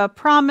most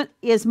prominent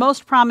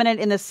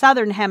in the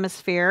southern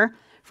hemisphere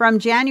from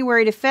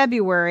January to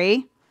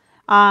February.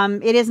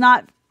 It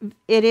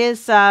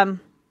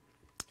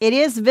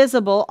is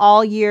visible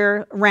all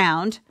year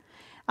round,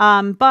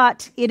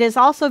 but it is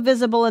also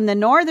visible in the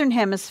northern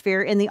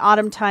hemisphere in the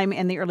autumn time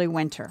and the early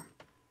winter.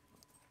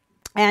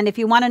 And if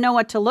you want to know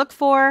what to look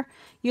for,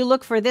 you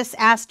look for this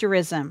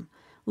asterism.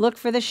 Look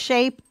for the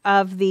shape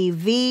of the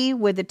V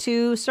with the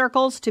two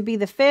circles to be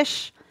the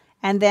fish.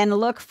 And then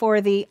look for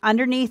the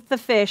underneath the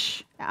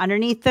fish,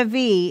 underneath the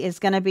V is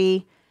going to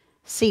be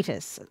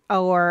Cetus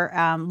or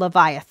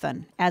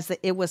Leviathan, as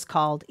it was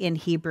called in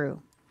Hebrew.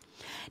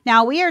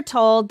 Now we are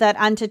told that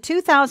unto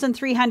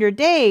 2,300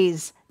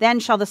 days, then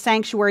shall the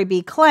sanctuary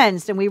be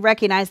cleansed, and we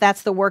recognize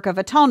that's the work of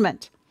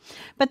atonement.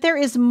 But there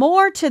is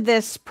more to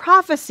this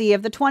prophecy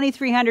of the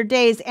 2,300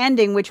 days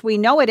ending, which we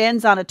know it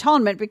ends on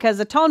atonement, because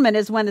atonement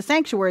is when the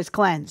sanctuary is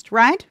cleansed,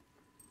 right?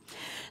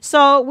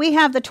 So we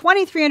have the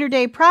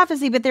 2,300-day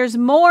prophecy, but there's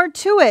more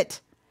to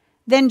it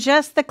than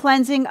just the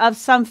cleansing of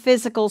some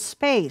physical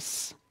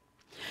space.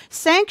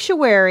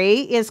 Sanctuary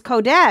is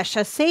kodesh,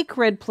 a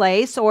sacred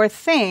place or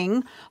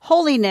thing.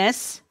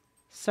 Holiness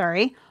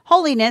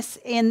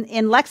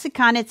in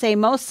lexicon, it's a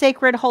most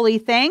sacred holy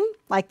thing,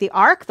 like the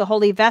ark, the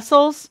holy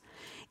vessels.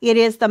 It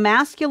is the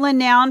masculine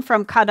noun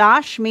from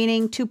kadash,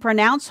 meaning to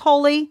pronounce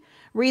holy,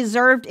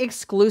 reserved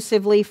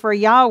exclusively for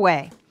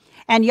Yahweh.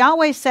 And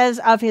Yahweh says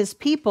of his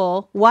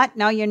people, what?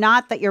 No, you're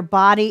not, that your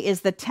body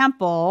is the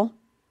temple.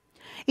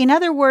 In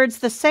other words,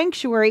 the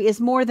sanctuary is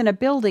more than a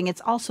building,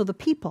 it's also the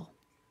people.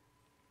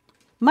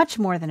 Much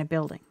more than a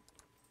building.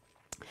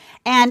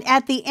 And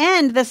at the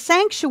end, the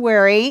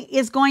sanctuary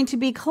is going to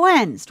be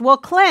cleansed. Well,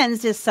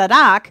 cleansed is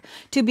sadak,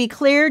 to be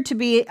cleared, to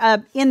be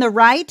in the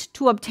right,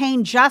 to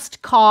obtain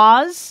just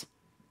cause.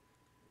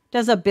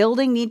 Does a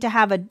building need to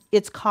have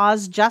its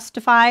cause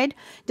justified?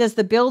 Does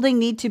the building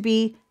need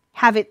to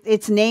have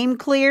its name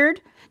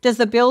cleared? Does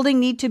the building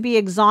need to be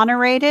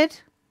exonerated?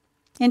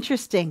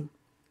 Interesting.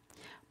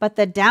 But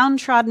the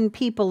downtrodden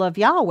people of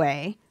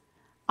Yahweh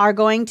are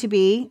going to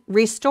be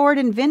restored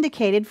and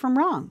vindicated from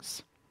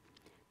wrongs.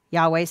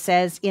 Yahweh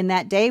says, in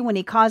that day when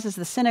he causes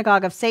the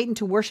synagogue of Satan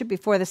to worship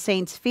before the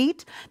saints'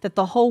 feet, that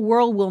the whole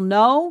world will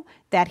know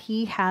that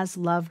he has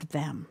loved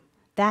them.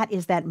 That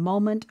is that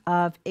moment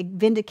of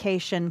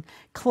vindication,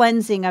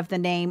 cleansing of the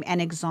name,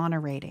 and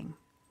exonerating.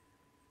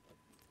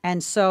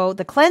 And so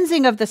the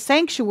cleansing of the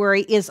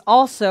sanctuary is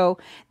also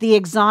the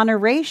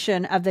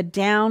exoneration of the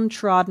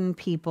downtrodden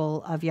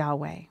people of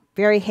Yahweh.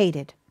 Very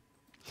hated.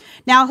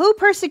 Now, who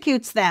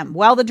persecutes them?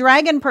 Well, the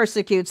dragon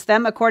persecutes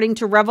them, according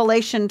to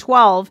Revelation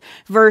 12,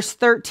 verse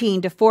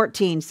 13 to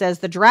 14, says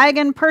the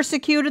dragon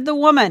persecuted the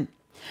woman.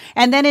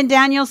 And then in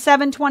Daniel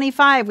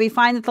 7:25, we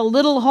find that the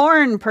little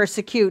horn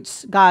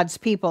persecutes God's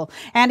people.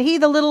 And he,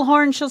 the little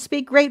horn, shall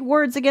speak great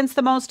words against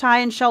the Most High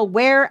and shall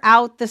wear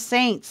out the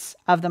saints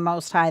of the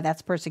Most High.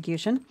 That's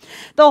persecution.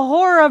 The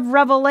whore of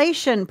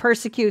Revelation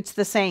persecutes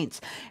the saints,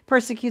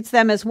 persecutes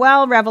them as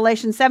well.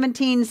 Revelation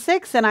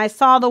 17:6, and I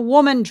saw the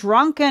woman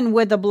drunken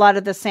with the blood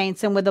of the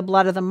saints and with the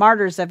blood of the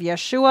martyrs of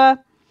Yeshua.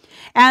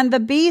 And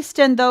the beast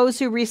and those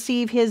who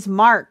receive his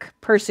mark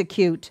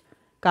persecute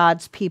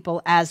God's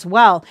people as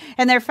well.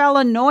 And there fell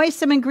a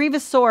noisome and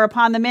grievous sore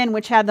upon the men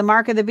which had the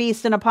mark of the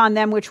beast, and upon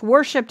them which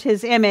worshipped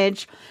his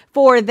image,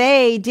 for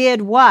they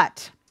did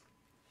what?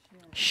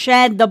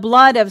 Shed the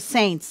blood of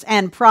saints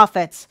and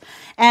prophets,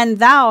 and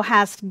thou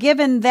hast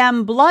given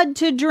them blood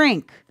to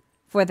drink,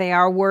 for they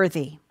are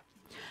worthy.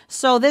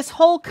 So this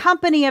whole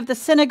company of the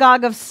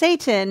synagogue of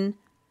Satan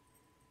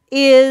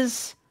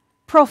is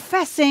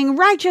professing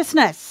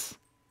righteousness.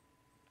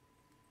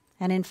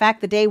 And in fact,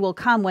 the day will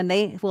come when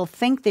they will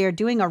think they are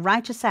doing a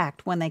righteous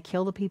act when they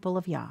kill the people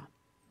of Yah.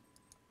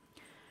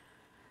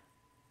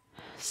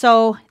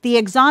 So the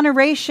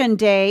exoneration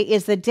day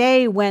is the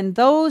day when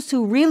those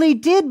who really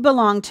did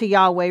belong to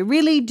Yahweh,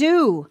 really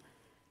do,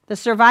 the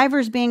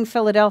survivors being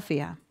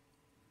Philadelphia,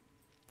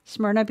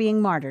 Smyrna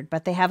being martyred,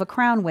 but they have a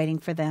crown waiting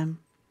for them.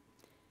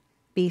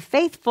 Be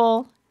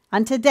faithful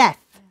unto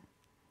death,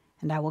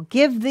 and I will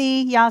give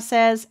thee, Yah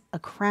says, a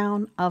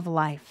crown of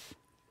life.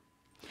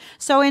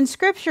 So in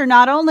Scripture,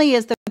 not only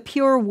is the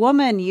pure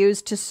woman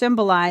used to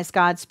symbolize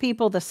God's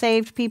people, the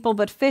saved people,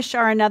 but fish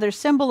are another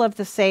symbol of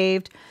the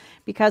saved,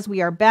 because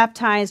we are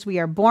baptized, we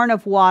are born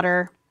of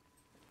water,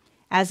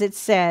 as it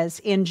says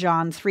in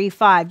John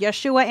 3:5.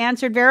 Yeshua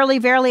answered, verily,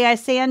 verily, I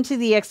say unto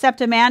thee, except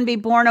a man be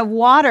born of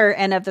water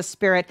and of the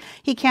Spirit,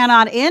 he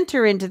cannot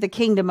enter into the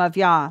kingdom of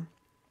Yah.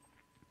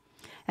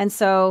 And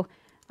so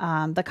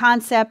the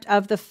concept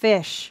of the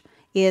fish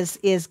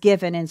is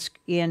given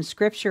in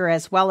Scripture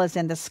as well as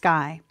in the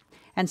sky.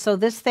 And so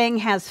this thing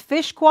has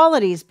fish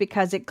qualities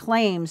because it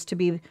claims to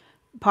be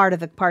part of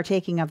the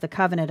partaking of the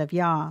covenant of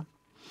Yah.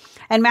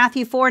 And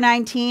Matthew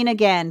 4:19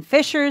 again,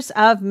 fishers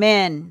of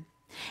men.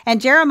 And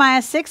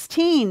Jeremiah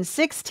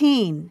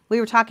 16:16, we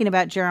were talking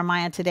about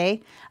Jeremiah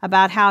today,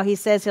 about how he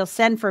says he'll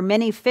send for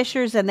many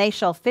fishers and they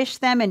shall fish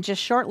them. And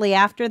just shortly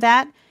after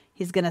that,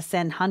 he's going to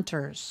send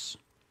hunters.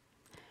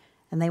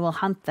 And they will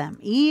hunt them,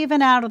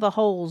 even out of the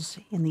holes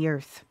in the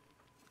earth.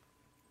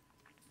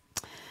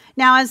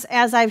 Now,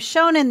 as I've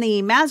shown in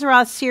the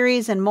Mazaroth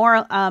series and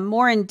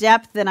more in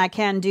depth than I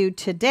can do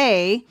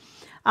today,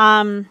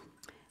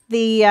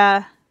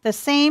 the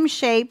same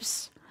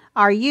shapes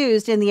are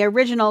used in the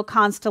original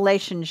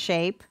constellation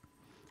shape.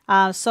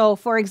 So,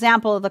 for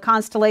example, the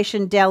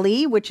constellation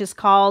Deli, which is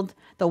called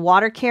the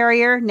water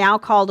carrier, now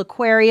called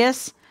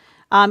Aquarius,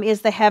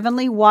 is the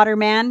heavenly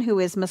waterman who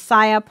is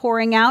Messiah,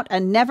 pouring out a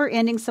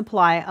never-ending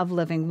supply of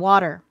living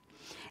water.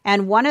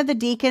 And one of the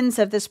deacons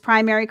of this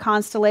primary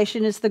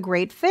constellation is the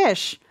great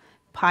fish,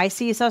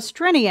 Pisces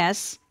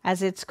Austrinius,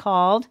 as it's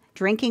called,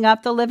 drinking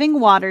up the living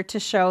water to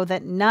show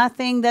that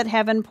nothing that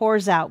heaven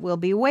pours out will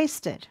be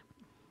wasted.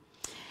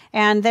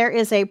 And there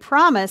is a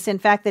promise. In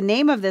fact, the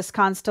name of this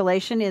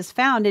constellation is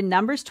found in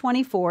Numbers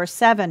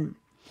 24:7.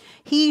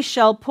 He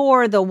shall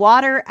pour the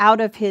water out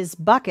of his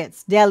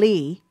buckets,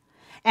 Deli,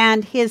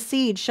 and his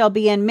seed shall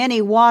be in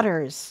many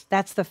waters.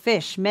 That's the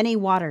fish, many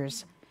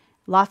waters,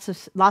 lots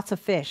of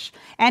fish.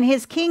 And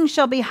his king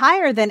shall be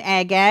higher than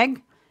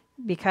Agag,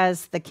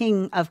 because the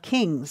King of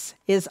Kings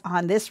is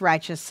on this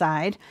righteous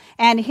side,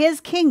 and his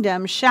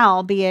kingdom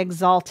shall be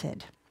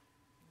exalted.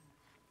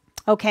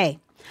 Okay,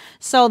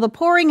 so the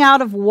pouring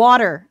out of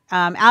water,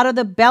 out of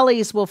the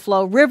bellies will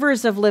flow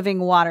rivers of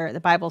living water, the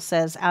Bible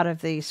says, out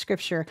of the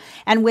scripture.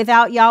 And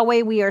without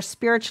Yahweh, we are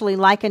spiritually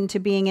likened to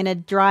being in a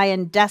dry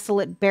and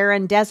desolate,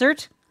 barren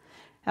desert.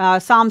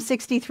 Psalm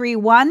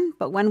 63:1,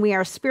 but when we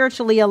are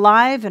spiritually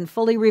alive and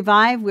fully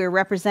revived, we are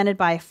represented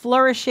by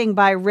flourishing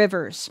by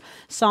rivers.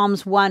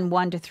 Psalms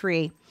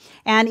 1:1-3.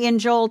 And in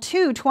Joel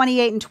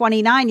 2:28 and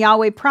 29,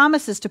 Yahweh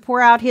promises to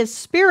pour out his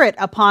spirit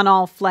upon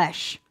all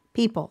flesh,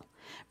 people,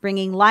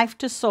 bringing life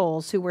to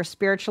souls who were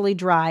spiritually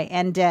dry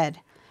and dead.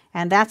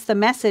 And that's the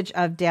message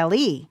of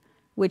Deli,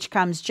 which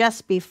comes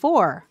just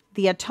before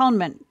the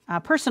atonement,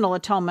 personal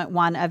atonement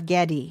one of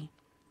Gedi.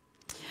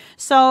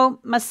 So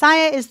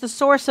Messiah is the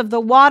source of the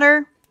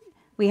water.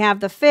 We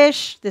have the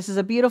fish. This is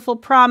a beautiful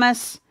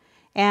promise.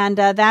 And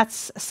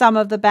that's some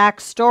of the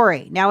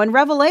backstory. Now in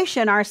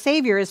Revelation, our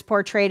Savior is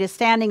portrayed as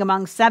standing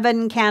among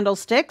 7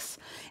 candlesticks.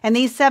 And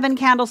these 7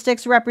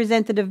 candlesticks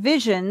represent the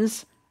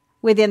divisions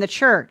within the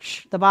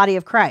church, the body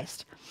of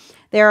Christ.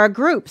 There are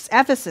groups: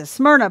 Ephesus,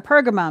 Smyrna,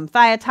 Pergamum,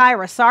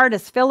 Thyatira,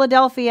 Sardis,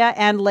 Philadelphia,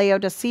 and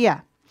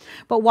Laodicea.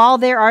 But while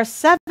there are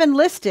 7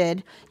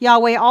 listed,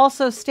 Yahweh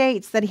also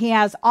states that he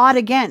has aught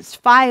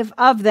against 5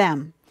 of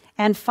them,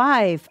 and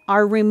 5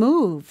 are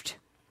removed.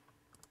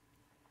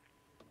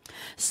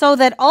 So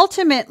that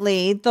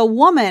ultimately the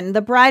woman,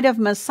 the bride of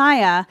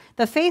Messiah,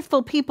 the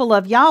faithful people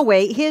of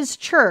Yahweh, his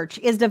church,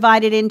 is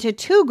divided into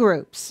 2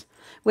 groups,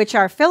 which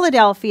are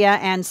Philadelphia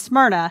and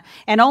Smyrna,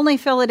 and only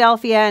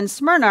Philadelphia and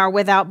Smyrna are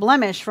without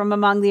blemish from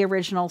among the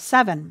original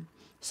 7.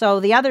 So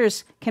the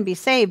others can be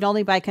saved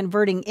only by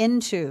converting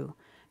into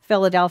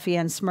Philadelphia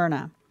and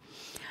Smyrna.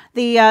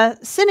 The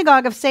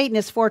synagogue of Satan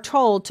is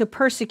foretold to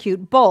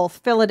persecute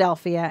both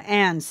Philadelphia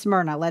and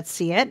Smyrna. Let's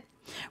see it.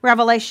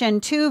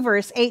 Revelation 2,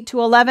 verse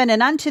 8-11,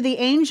 and unto the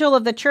angel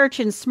of the church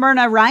in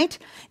Smyrna write,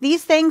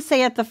 these things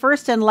saith the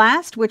first and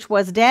last, which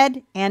was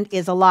dead and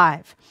is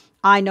alive.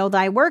 I know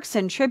thy works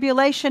and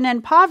tribulation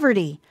and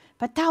poverty,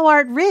 but thou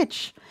art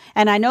rich.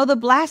 And I know the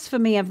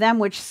blasphemy of them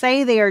which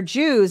say they are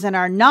Jews and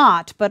are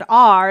not, but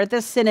are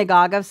the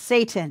synagogue of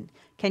Satan.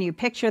 Can you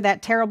picture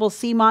that terrible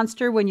sea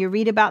monster when you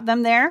read about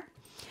them there?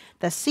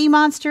 The sea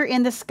monster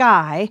in the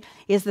sky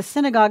is the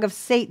synagogue of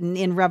Satan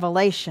in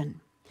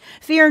Revelation.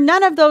 Fear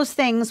none of those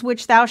things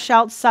which thou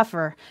shalt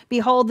suffer.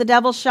 Behold, the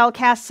devil shall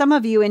cast some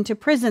of you into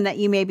prison that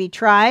you may be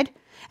tried,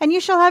 and you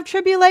shall have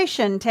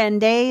tribulation 10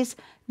 days.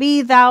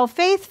 Be thou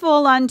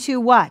faithful unto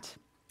what?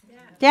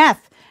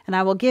 Death. And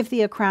I will give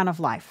thee a crown of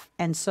life.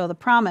 And so the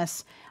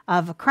promise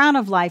of a crown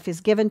of life is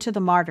given to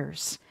the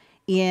martyrs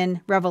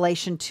in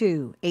Revelation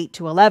 2,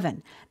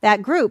 8-11.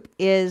 That group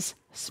is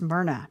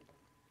Smyrna.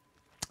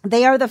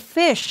 They are the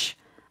fish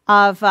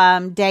of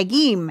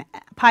Dagim,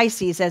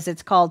 Pisces as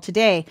it's called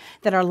today,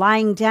 that are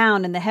lying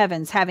down in the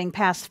heavens, having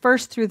passed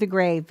first through the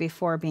grave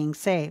before being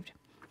saved.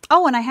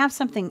 Oh, and I have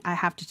something I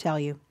have to tell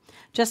you.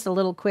 Just a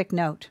little quick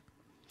note.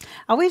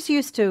 I always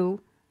used to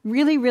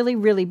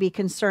really be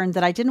concerned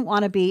that I didn't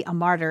want to be a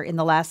martyr in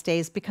the last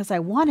days because I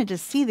wanted to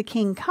see the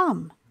king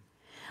come.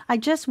 I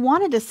just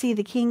wanted to see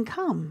the king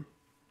come.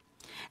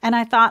 And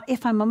I thought,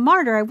 if I'm a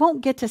martyr, I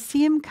won't get to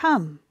see him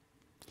come.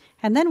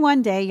 And then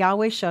one day,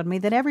 Yahweh showed me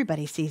that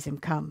everybody sees him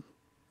come.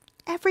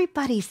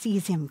 Everybody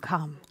sees him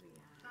come.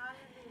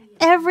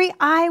 Every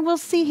eye will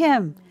see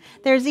him.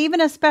 There's even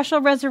a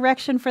special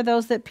resurrection for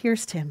those that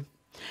pierced him.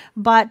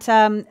 But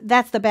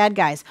that's the bad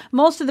guys.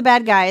 Most of the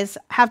bad guys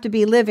have to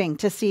be living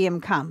to see him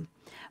come.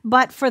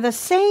 But for the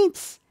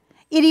saints,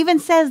 it even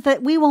says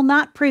that we will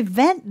not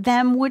prevent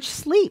them which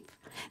sleep,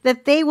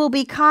 that they will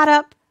be caught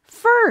up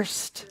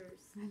first.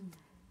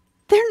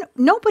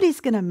 Nobody's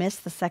going to miss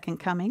the second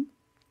coming.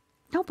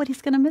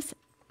 Nobody's going to miss it.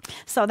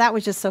 So that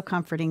was just so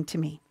comforting to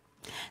me.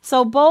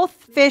 So both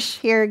fish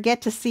here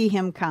get to see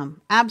him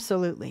come.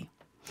 Absolutely.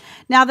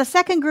 Now the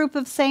second group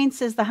of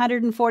saints is the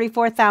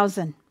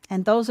 144,000.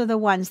 And those are the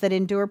ones that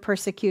endure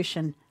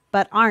persecution,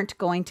 but aren't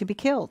going to be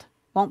killed.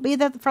 Won't be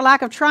that for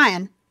lack of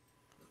trying,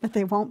 but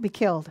they won't be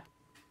killed.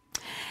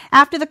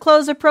 After the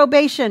close of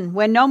probation,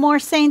 when no more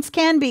saints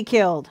can be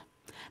killed,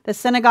 the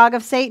synagogue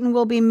of Satan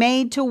will be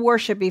made to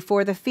worship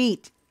before the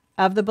feet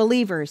of the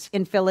believers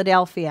in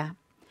Philadelphia.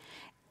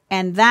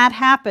 And that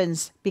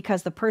happens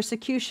because the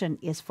persecution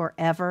is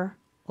forever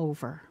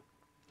over.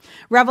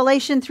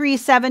 Revelation 3,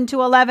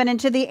 7-11, and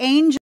to the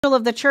angel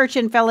of the church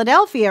in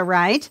Philadelphia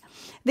write,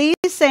 these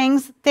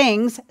things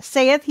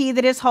saith he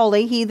that is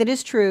holy, he that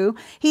is true,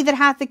 he that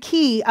hath the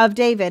key of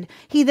David,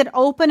 he that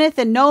openeth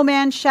and no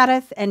man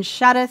shutteth, and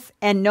shutteth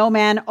and no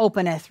man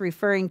openeth,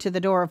 referring to the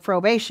door of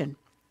probation.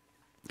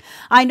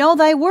 I know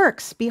thy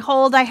works.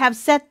 Behold, I have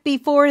set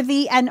before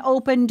thee an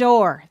open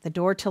door, the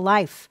door to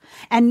life,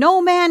 and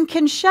no man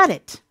can shut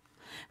it.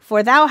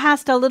 For thou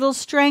hast a little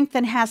strength,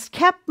 and hast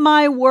kept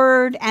my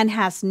word, and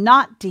hast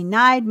not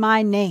denied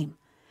my name.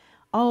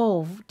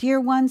 Oh, dear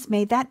ones,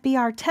 may that be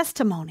our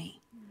testimony.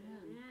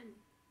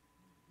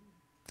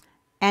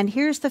 And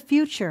here's the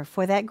future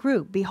for that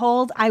group.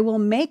 Behold, I will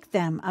make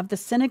them of the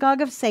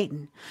synagogue of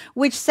Satan,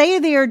 which say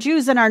they are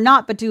Jews and are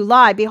not, but do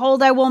lie.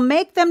 Behold, I will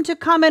make them to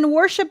come and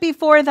worship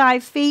before thy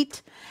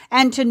feet,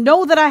 and to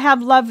know that I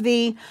have loved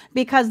thee,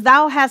 because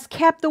thou hast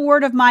kept the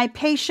word of my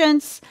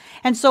patience.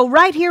 And so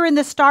right here in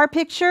the star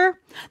picture,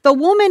 the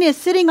woman is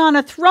sitting on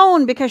a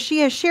throne because she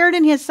has shared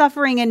in his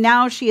suffering, and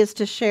now she is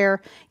to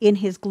share in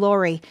his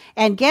glory.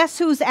 And guess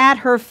who's at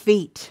her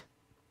feet?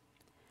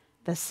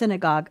 The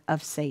synagogue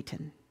of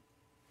Satan.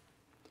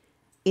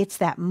 It's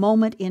that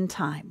moment in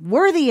time.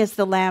 Worthy is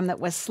the Lamb that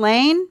was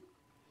slain.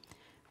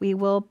 We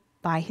will,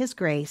 by his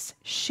grace,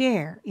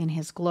 share in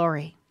his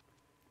glory.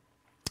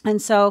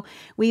 And so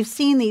we've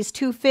seen these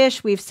two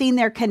fish. We've seen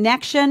their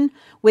connection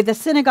with the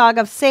synagogue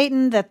of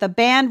Satan, that the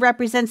band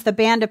represents the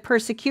band of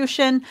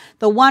persecution.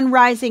 The one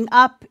rising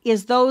up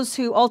is those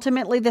who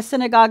ultimately the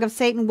synagogue of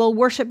Satan will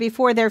worship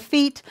before their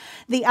feet,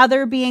 the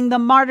other being the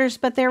martyrs,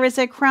 but there is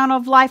a crown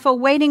of life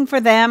awaiting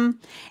for them.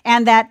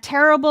 And that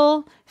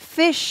terrible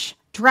fish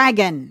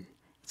dragon.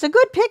 It's a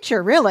good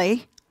picture,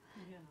 really.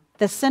 Yeah.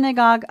 The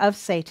synagogue of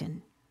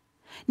Satan.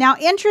 Now,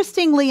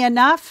 interestingly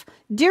enough,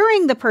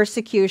 during the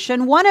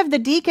persecution, one of the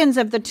deacons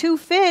of the two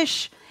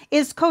fish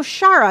is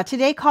Koshara,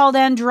 today called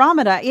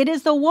Andromeda. It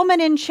is the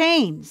woman in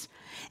chains.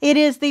 It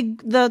is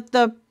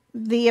the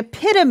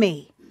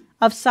epitome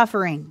of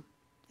suffering,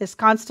 this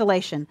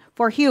constellation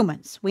for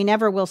humans. We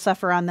never will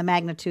suffer on the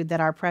magnitude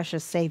that our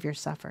precious Savior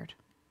suffered.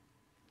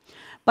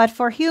 But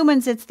for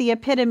humans, it's the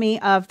epitome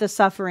of the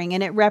suffering,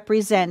 and it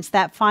represents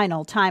that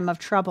final time of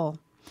trouble.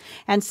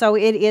 And so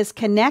it is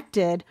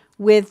connected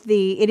with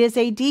it is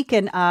a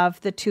deacon of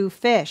the two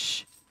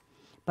fish.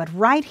 But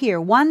right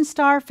here, one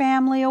star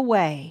family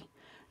away,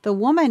 the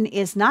woman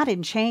is not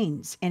in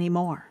chains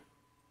anymore.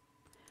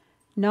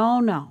 No,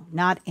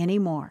 not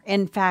anymore.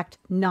 In fact,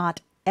 not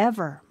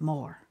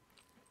evermore.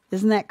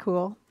 Isn't that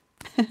cool?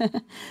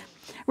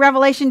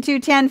 Revelation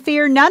 2:10,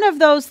 fear none of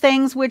those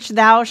things which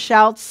thou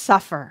shalt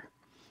suffer.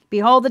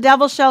 Behold, the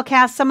devil shall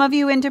cast some of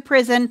you into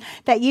prison,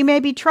 that ye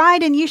may be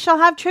tried, and ye shall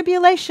have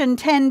tribulation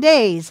 10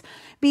 days.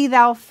 Be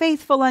thou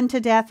faithful unto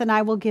death, and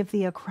I will give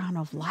thee a crown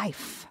of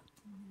life.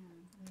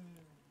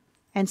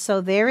 And so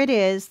there it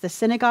is, the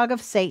synagogue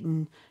of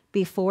Satan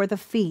before the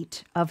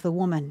feet of the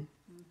woman.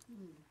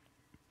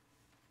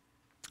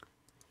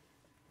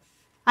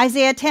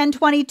 Isaiah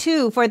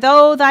 10:22, for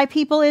though thy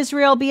people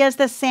Israel be as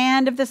the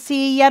sand of the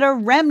sea, yet a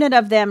remnant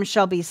of them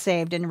shall be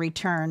saved and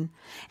return.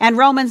 And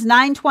Romans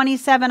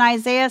 9:27,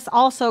 Isaiah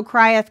also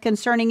crieth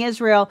concerning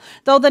Israel,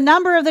 though the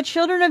number of the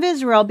children of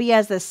Israel be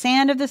as the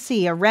sand of the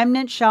sea, a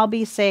remnant shall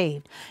be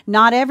saved.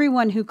 Not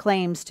everyone who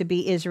claims to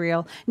be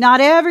Israel, not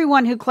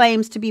everyone who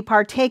claims to be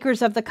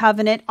partakers of the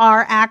covenant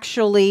are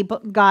actually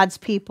God's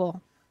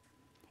people.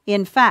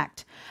 In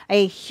fact,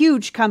 a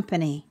huge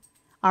company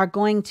are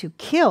going to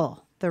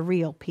kill the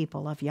real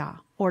people of Yah,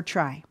 or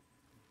try.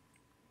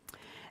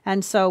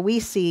 And so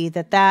we see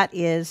that that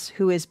is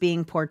who is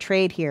being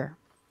portrayed here.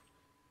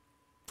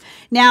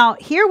 Now,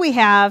 here we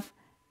have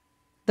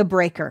the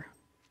breaker.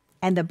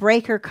 And the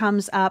breaker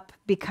comes up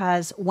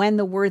because when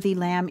the worthy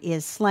lamb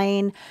is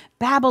slain,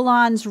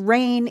 Babylon's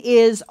reign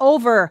is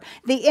over.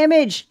 The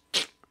image,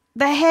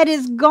 the head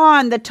is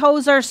gone, the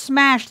toes are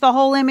smashed, the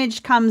whole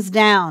image comes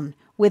down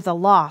with the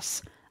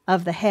loss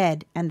of the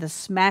head and the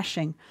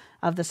smashing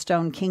of the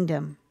stone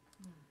kingdom.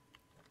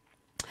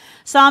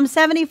 Psalm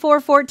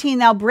 74:14,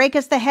 thou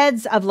breakest the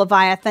heads of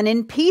Leviathan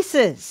in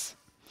pieces,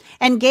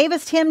 and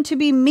gavest him to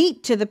be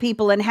meat to the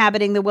people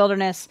inhabiting the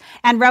wilderness.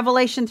 And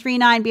Revelation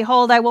 3:9,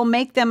 behold, I will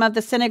make them of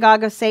the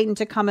synagogue of Satan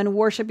to come and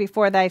worship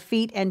before thy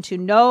feet, and to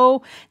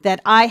know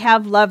that I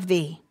have loved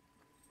thee.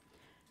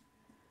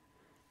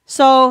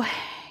 So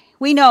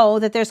we know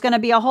that there's going to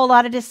be a whole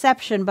lot of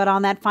deception, but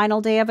on that final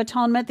day of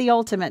atonement, the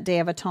ultimate day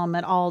of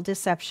atonement, all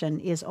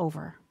deception is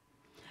over.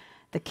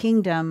 The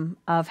kingdom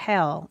of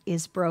hell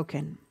is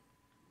broken.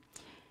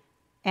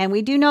 And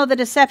we do know the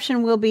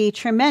deception will be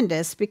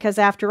tremendous because,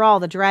 after all,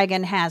 the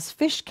dragon has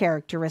fish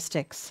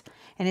characteristics.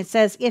 And it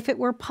says, if it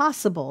were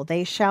possible,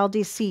 they shall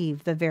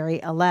deceive the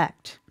very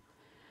elect.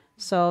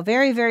 So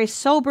very, very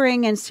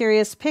sobering and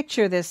serious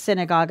picture, this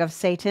synagogue of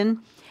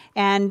Satan.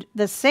 And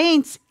the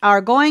saints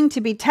are going to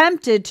be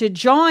tempted to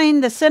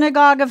join the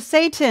synagogue of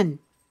Satan.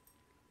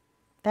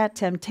 That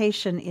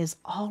temptation is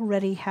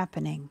already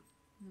happening.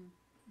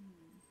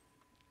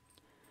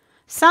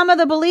 Some of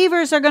the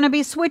believers are going to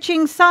be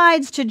switching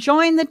sides to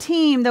join the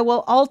team that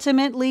will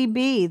ultimately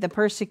be the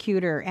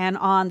persecutor and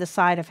on the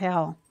side of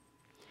hell.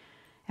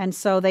 And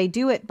so they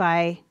do it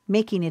by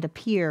making it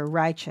appear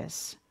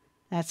righteous.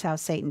 That's how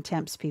Satan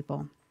tempts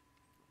people.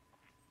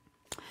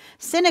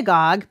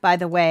 Synagogue, by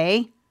the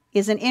way,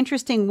 is an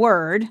interesting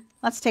word.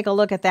 Let's take a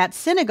look at that.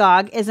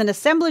 Synagogue is an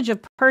assemblage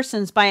of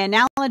persons, by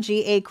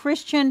analogy, a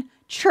Christian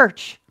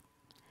church,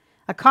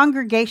 a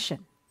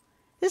congregation.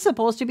 This is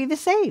supposed to be the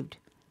saved.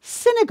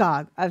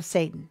 Synagogue of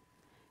Satan.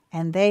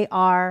 And they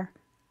are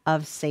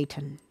of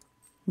Satan,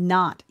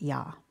 not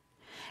Yah.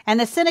 And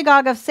the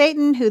synagogue of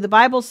Satan, who the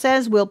Bible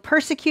says will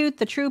persecute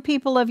the true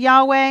people of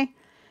Yahweh,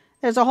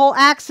 there's a whole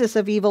axis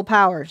of evil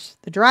powers.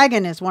 The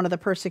dragon is one of the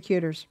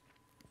persecutors.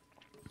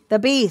 The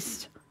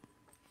beast,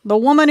 the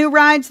woman who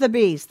rides the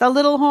beast, the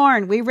little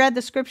horn. We read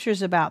the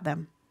scriptures about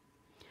them.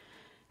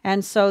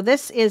 And so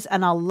this is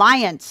an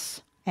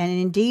alliance, and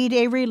indeed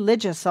a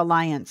religious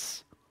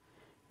alliance,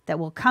 that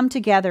will come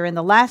together in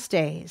the last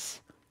days.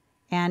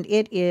 And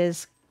it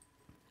is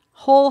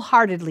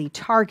wholeheartedly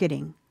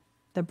targeting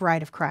the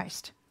bride of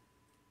Christ.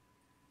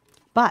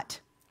 But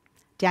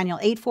Daniel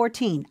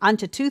 8:14,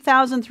 unto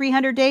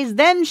 2,300 days,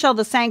 then shall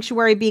the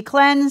sanctuary be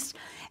cleansed.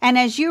 And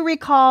as you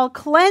recall,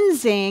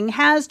 cleansing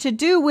has to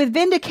do with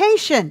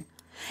vindication,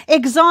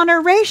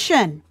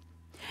 exoneration.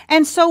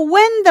 And so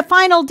when the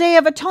final day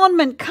of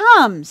atonement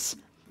comes,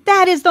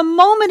 that is the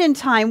moment in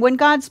time when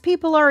God's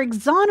people are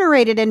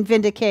exonerated and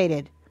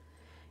vindicated.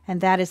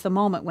 And that is the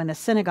moment when the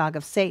synagogue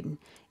of Satan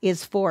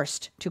is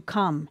forced to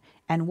come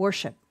and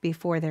worship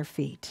before their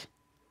feet.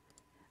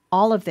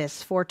 All of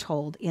this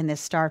foretold in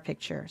this star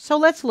picture. So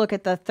let's look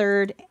at the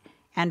third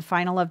and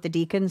final of the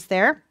deacons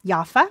there,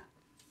 Yapha.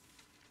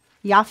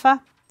 Yapha,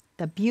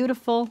 the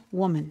beautiful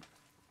woman,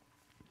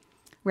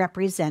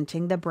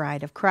 representing the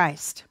bride of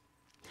Christ.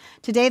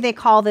 Today they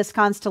call this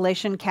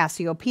constellation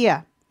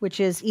Cassiopeia,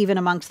 which is even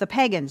amongst the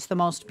pagans the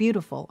most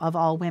beautiful of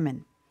all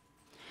women.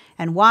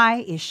 And why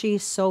is she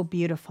so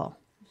beautiful?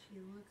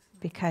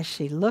 Because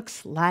she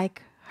looks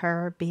like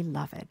her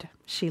beloved.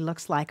 She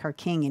looks like her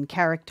king in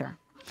character.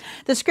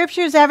 The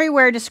scriptures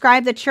everywhere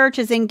describe the church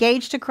as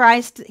engaged to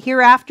Christ,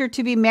 hereafter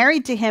to be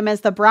married to him as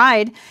the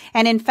bride.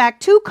 And in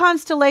fact, 2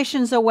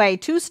 constellations away,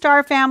 2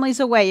 star families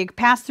away, you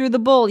pass through the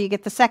bull, you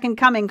get the second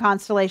coming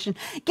constellation.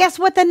 Guess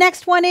what the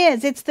next one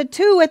is? It's the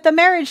 2 at the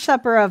marriage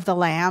supper of the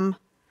Lamb.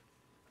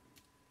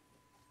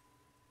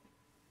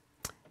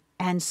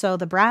 And so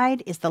the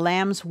bride is the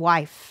Lamb's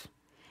wife.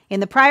 In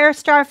the prior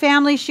star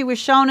family, she was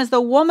shown as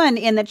the woman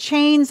in the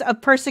chains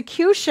of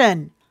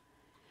persecution.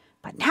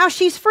 But now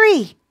she's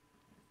free.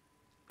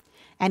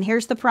 And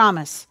here's the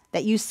promise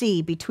that you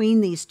see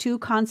between these 2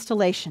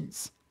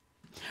 constellations.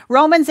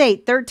 Romans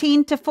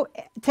 8:13 to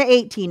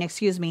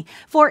 18,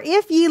 For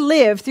if ye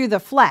live through the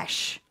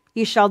flesh,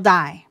 ye shall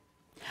die.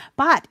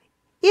 But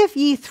if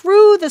ye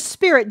through the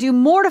Spirit do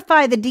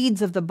mortify the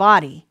deeds of the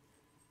body,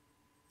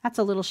 that's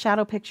a little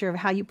shadow picture of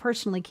how you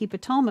personally keep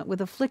atonement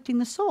with afflicting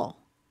the soul.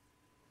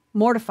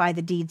 Mortify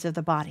the deeds of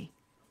the body.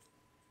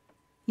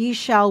 Ye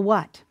shall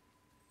what?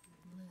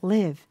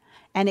 Live.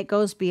 And it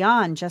goes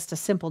beyond just a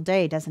simple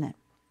day, doesn't it?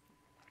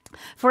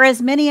 For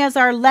as many as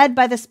are led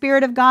by the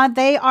Spirit of God,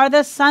 they are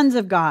the sons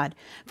of God.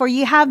 For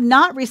ye have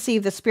not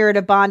received the spirit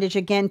of bondage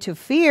again to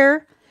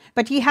fear,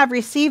 but ye have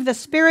received the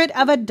spirit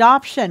of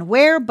adoption,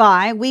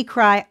 whereby we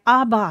cry,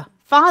 Abba,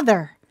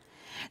 Father.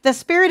 The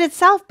Spirit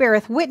itself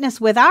beareth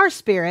witness with our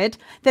spirit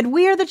that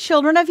we are the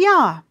children of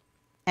Yah.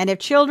 And if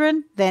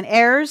children, then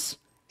heirs,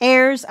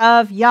 heirs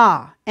of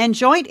Yah, and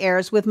joint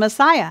heirs with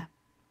Messiah.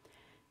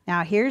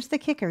 Now here's the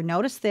kicker.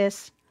 Notice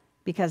this,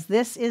 because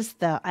this is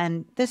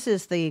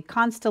the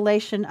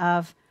constellation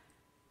of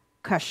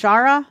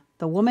Kashara,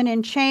 the woman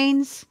in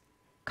chains,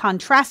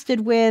 contrasted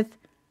with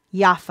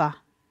Yapha,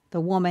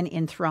 the woman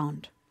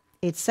enthroned.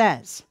 It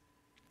says,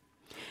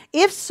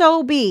 if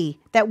so be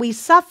that we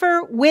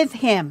suffer with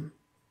him,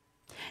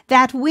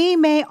 that we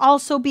may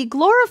also be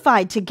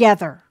glorified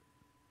together.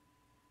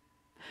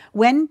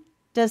 When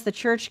does the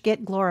church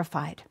get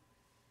glorified?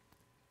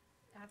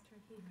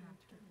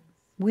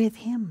 With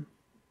him.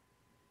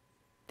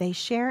 They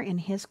share in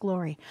his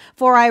glory.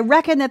 For I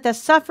reckon that the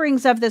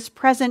sufferings of this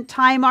present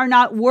time are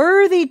not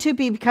worthy to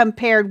be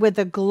compared with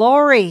the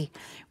glory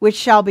which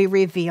shall be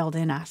revealed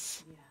in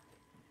us. Yeah.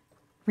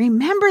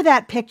 Remember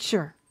that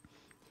picture.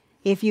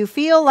 If you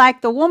feel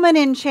like the woman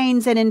in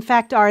chains and in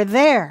fact are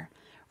there,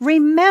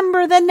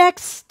 remember the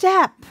next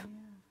step.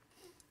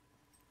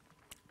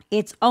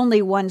 It's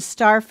only 1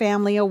 star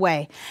family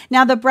away.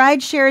 Now the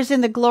bride shares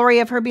in the glory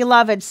of her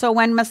beloved. So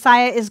when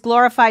Messiah is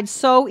glorified,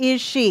 so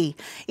is she.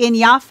 In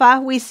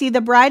Yapha, we see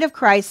the bride of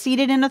Christ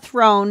seated in a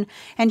throne,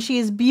 and she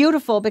is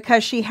beautiful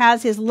because she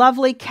has his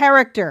lovely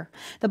character.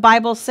 The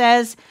Bible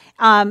says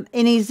in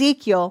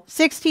Ezekiel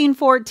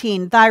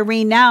 16:14, thy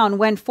renown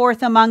went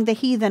forth among the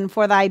heathen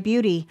for thy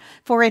beauty,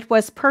 for it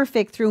was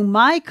perfect through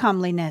my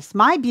comeliness,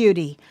 my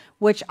beauty,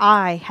 which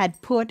I had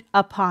put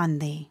upon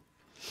thee.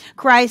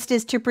 Christ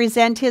is to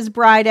present his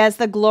bride as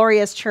the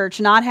glorious church,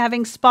 not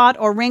having spot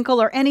or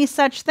wrinkle or any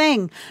such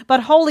thing,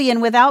 but holy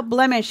and without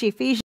blemish,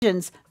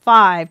 Ephesians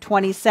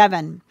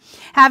 5:27.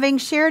 Having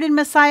shared in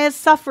Messiah's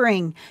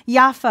suffering,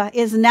 Yapha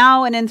is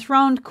now an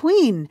enthroned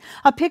queen,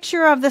 a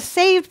picture of the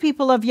saved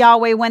people of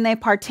Yahweh when they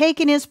partake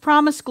in his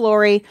promised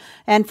glory.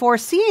 And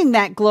foreseeing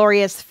that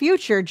glorious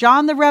future,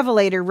 John the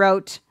Revelator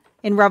wrote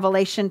in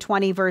Revelation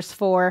 20, verse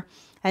 4,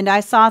 "And I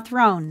saw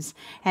thrones,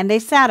 and they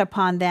sat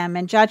upon them,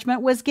 and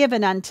judgment was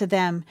given unto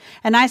them.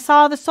 And I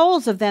saw the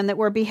souls of them that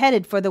were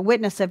beheaded for the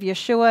witness of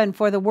Yeshua and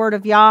for the word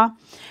of Yah,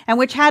 and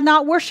which had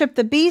not worshipped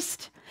the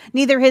beast,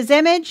 neither his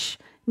image,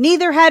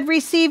 neither had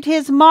received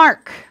his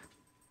mark.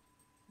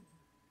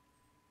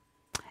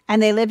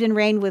 And they lived and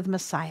reigned with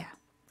Messiah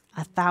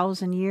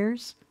 1,000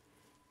 years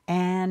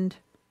and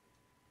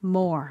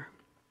more."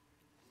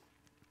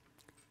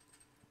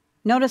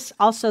 Notice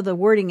also the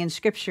wording in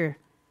Scripture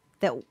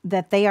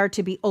that they are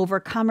to be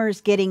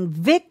overcomers, getting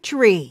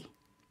victory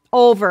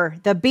over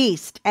the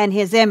beast and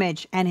his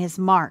image and his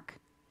mark.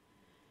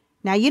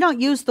 Now, you don't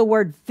use the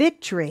word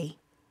victory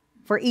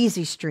for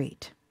easy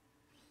street.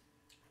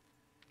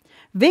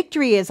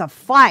 Victory is a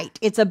fight.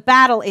 It's a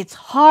battle. It's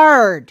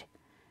hard.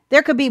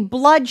 There could be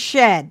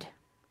bloodshed.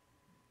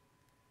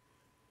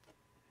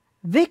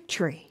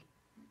 Victory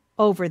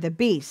over the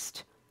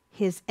beast,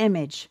 his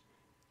image,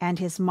 and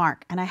his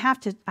mark. And I have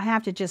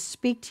to just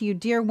speak to you,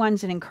 dear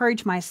ones, and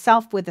encourage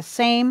myself with the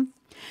same.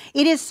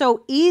 It is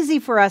so easy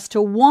for us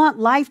to want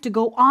life to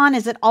go on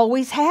as it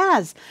always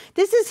has.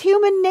 This is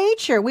human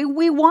nature.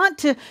 We want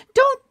to,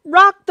 don't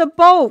rock the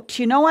boat.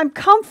 I'm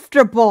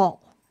comfortable,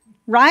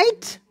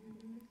 right?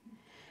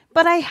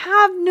 But I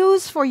have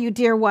news for you,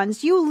 dear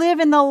ones. You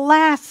live in the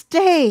last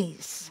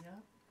days.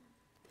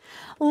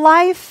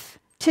 Life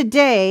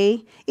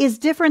today is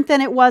different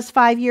than it was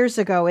 5 years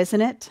ago,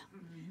 isn't it?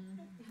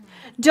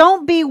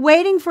 Don't be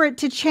waiting for it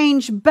to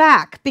change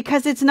back,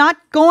 because it's not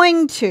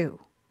going to.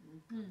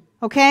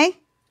 Okay?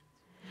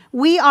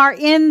 We are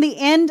in the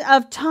end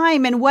of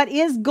time, and what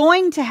is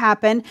going to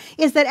happen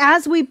is that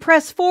as we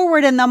press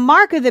forward and the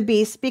mark of the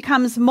beast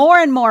becomes more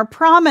and more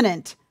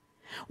prominent,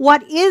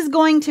 what is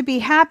going to be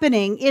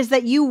happening is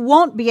that you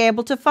won't be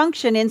able to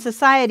function in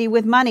society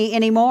with money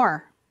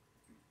anymore.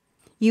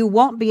 You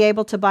won't be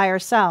able to buy or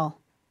sell.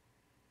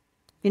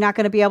 You're not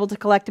going to be able to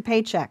collect a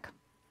paycheck.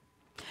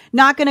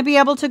 Not going to be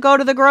able to go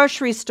to the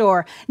grocery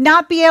store.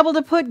 Not be able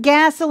to put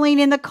gasoline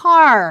in the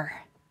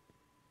car.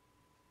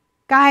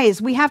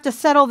 Guys, we have to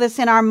settle this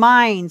in our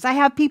minds. I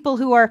have people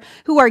who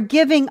are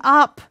giving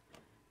up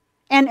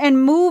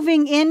and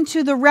moving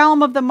into the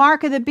realm of the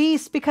mark of the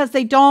beast because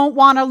they don't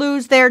want to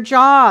lose their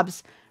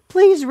jobs.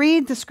 Please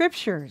read the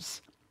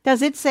scriptures.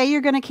 Does it say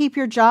you're going to keep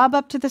your job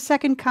up to the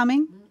second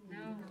coming? No.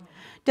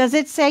 Does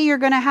it say you're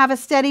going to have a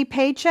steady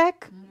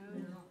paycheck?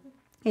 No.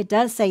 It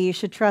does say you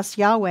should trust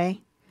Yahweh.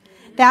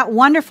 That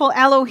wonderful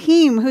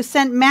Elohim who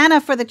sent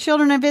manna for the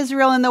children of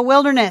Israel in the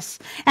wilderness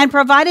and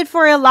provided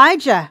for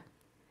Elijah.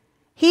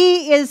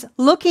 He is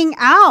looking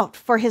out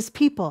for his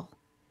people.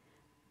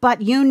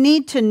 But you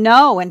need to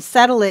know and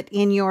settle it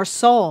in your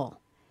soul.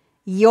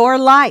 Your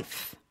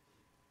life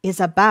is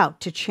about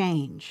to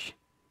change.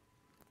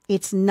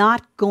 It's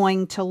not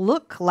going to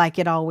look like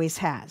it always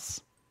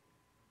has.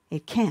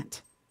 It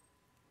can't.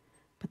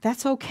 But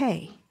that's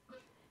okay,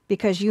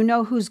 because you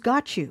know who's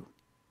got you,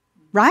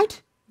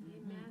 right?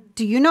 Amen.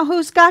 Do you know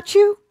who's got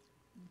you?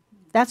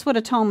 That's what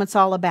atonement's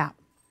all about,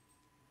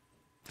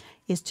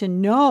 is to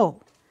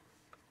know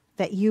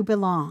that you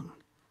belong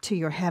to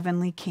your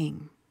heavenly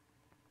King.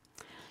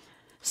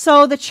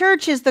 So the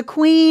church is the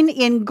queen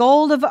in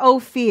gold of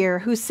Ophir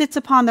who sits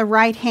upon the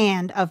right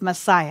hand of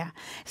Messiah.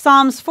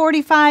 Psalms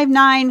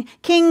 45:9,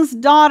 King's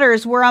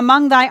daughters were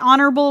among thy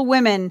honorable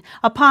women.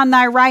 Upon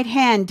thy right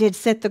hand did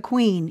sit the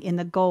queen in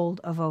the gold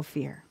of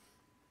Ophir.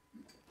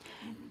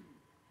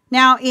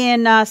 Now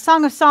in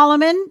Song of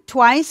Solomon,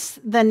 twice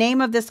the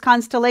name of this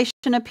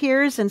constellation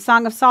appears, and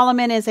Song of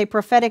Solomon is a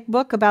prophetic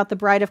book about the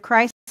bride of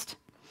Christ.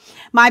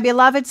 My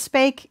beloved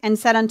spake and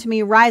said unto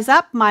me, Rise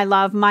up, my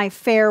love, my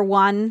fair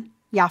one,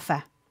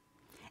 Yapha,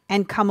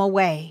 and come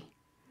away.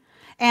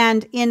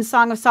 And in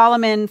Song of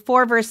Solomon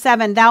 4 verse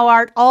 7, Thou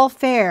art all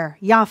fair,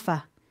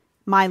 Yapha,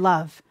 my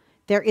love.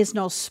 There is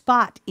no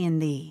spot in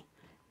thee,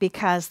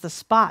 because the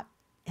spot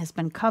has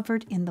been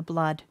covered in the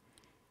blood,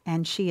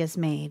 and she is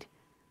made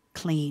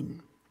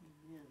clean.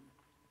 Amen.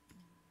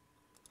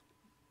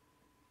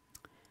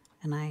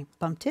 And I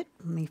bumped it.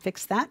 Let me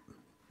fix that.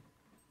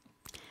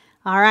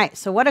 All right,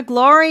 so what a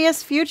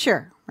glorious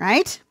future,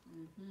 right?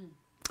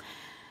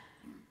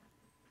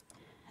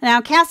 Now,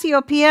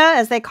 Cassiopeia,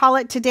 as they call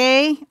it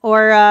today,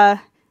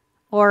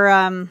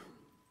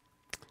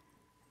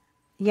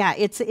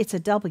 it's a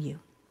W.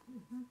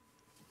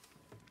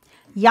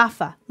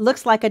 Yapha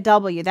looks like a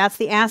W. That's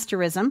the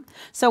asterism.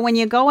 So when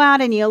you go out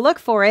and you look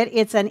for it,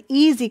 it's an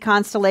easy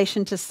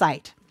constellation to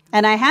sight.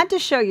 And I had to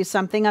show you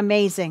something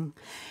amazing.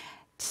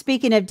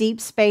 Speaking of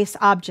deep space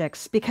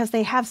objects, because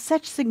they have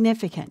such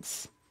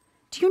significance.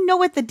 Do you know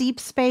what the deep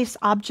space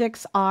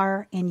objects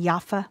are in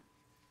Yapha?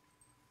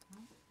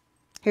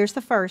 Here's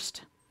the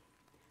first,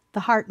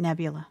 the Heart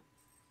Nebula.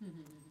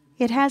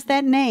 It has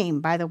that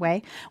name, by the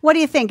way. What do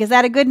you think? Is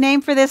that a good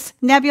name for this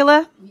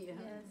nebula? Yes.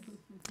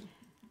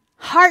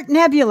 Heart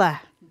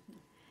Nebula.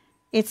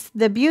 It's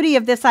the beauty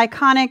of this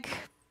iconic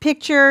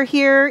picture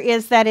here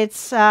is that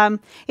it's a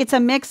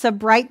mix of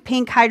bright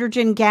pink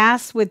hydrogen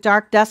gas with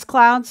dark dust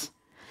clouds.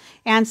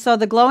 And so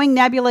the glowing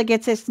nebula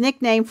gets its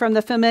nickname from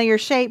the familiar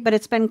shape, but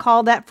it's been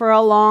called that for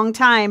a long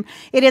time.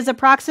 It is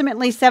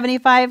approximately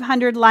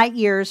 7,500 light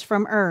years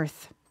from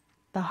Earth,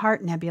 the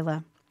Heart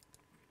Nebula.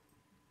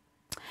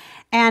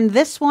 And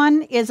this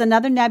one is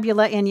another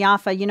nebula in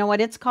Jaffa. You know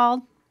what it's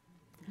called?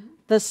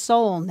 The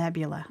Soul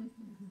Nebula.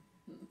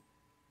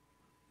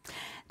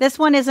 This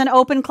one is an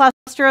open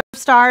cluster of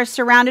stars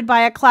surrounded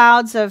by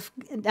clouds of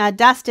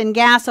dust and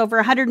gas over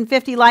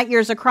 150 light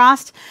years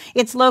across.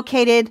 It's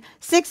located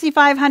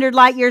 6,500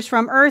 light years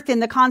from Earth in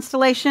the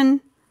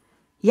constellation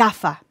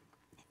Jaffa,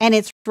 and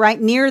it's right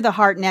near the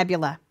Heart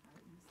Nebula.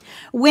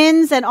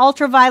 Winds and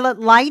ultraviolet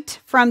light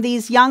from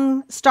these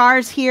young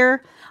stars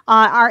here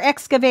are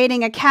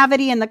excavating a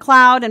cavity in the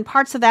cloud, and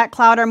parts of that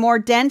cloud are more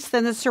dense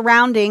than the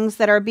surroundings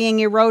that are being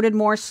eroded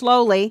more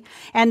slowly,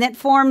 and that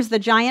forms the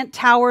giant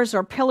towers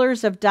or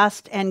pillars of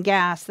dust and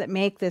gas that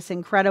make this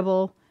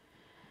incredible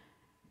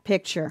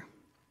picture.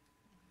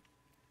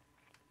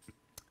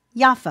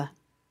 Jaffa.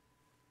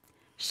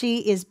 She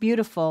is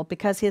beautiful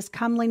because his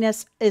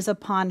comeliness is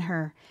upon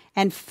her,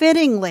 and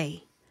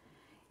fittingly,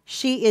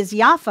 she is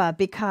Jaffa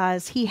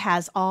because he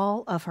has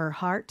all of her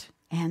heart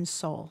and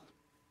soul.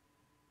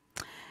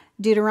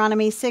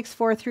 Deuteronomy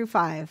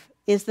 6:4-5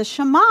 is the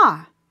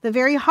Shema, the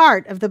very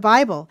heart of the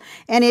Bible.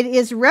 And it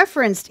is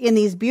referenced in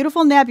these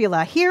beautiful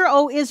nebula. Hear,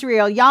 O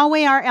Israel,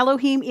 Yahweh our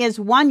Elohim is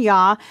one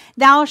Yah.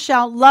 Thou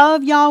shalt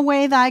love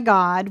Yahweh thy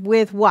God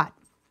with what?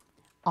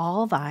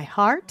 All thy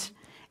heart,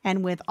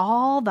 and with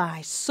all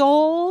thy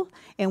soul,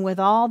 and with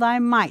all thy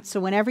might. So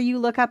whenever you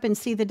look up and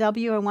see the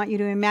W, I want you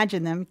to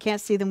imagine them. You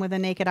can't see them with a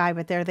naked eye,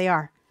 but there they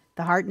are.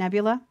 The Heart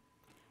Nebula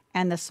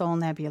and the Soul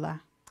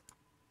Nebula.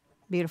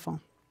 Beautiful.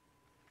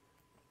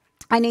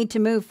 I need to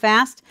move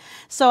fast,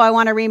 so I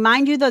want to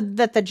remind you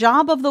that the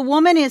job of the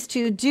woman is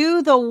to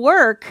do the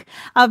work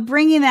of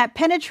bringing that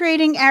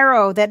penetrating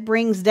arrow that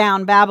brings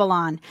down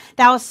Babylon.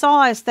 Thou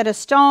sawest that a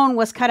stone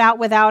was cut out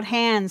without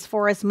hands,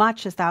 for as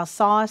much as thou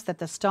sawest that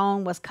the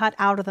stone was cut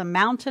out of the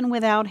mountain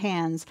without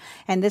hands.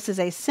 And this is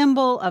a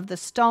symbol of the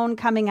stone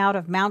coming out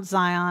of Mount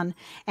Zion,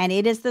 and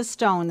it is the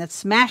stone that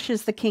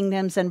smashes the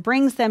kingdoms and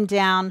brings them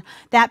down,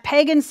 that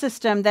pagan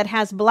system that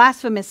has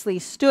blasphemously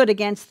stood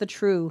against the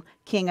true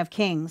King of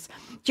Kings.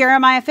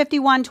 Jeremiah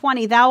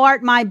 51:20, thou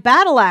art my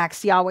battle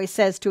axe, Yahweh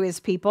says to his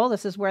people.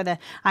 This is where the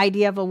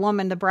idea of a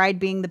woman, the bride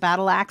being the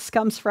battle axe,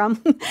 comes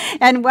from.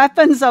 And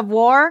weapons of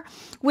war.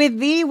 With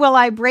thee will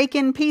I break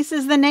in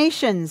pieces the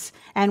nations,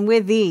 and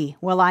with thee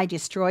will I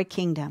destroy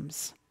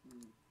kingdoms.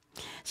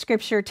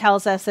 Scripture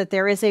tells us that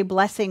there is a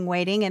blessing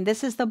waiting, and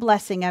this is the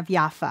blessing of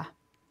Jaffa.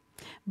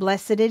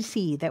 Blessed is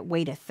he that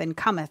waiteth and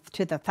cometh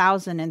to the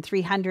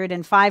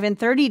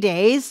 1,305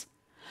 days.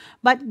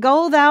 But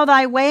go thou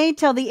thy way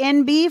till the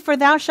end be, for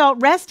thou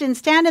shalt rest and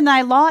stand in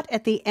thy lot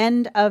at the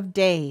end of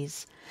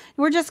days.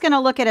 We're just going to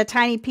look at a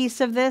tiny piece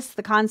of this,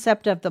 the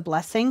concept of the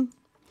blessing.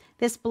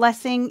 This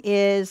blessing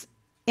is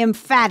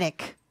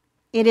emphatic.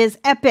 It is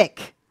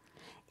epic.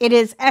 It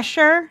is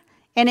Esher,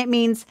 and it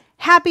means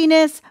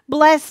happiness,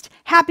 blessed,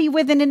 happy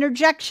with an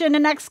interjection,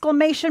 an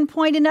exclamation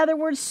point. In other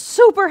words,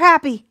 super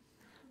happy.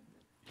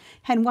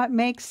 And what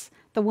makes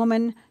the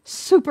woman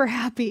super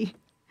happy?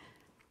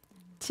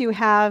 To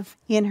have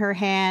in her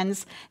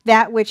hands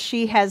that which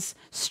she has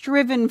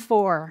striven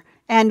for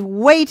and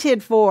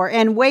waited for.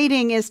 And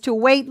waiting is to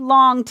wait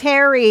long,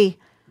 tarry,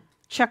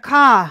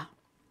 chakah.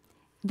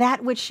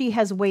 That which she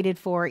has waited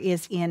for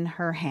is in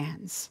her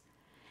hands.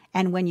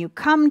 And when you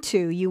come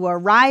to, you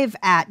arrive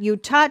at, you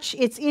touch,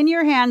 it's in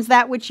your hands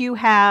that which you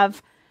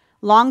have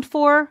longed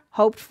for,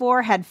 hoped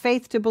for, had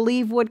faith to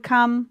believe would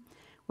come.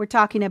 We're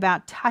talking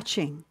about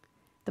touching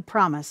the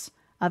promise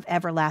of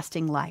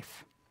everlasting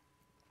life.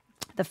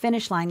 The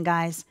finish line,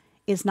 guys,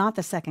 is not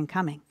the second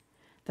coming.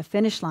 The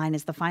finish line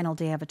is the final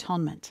day of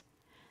atonement.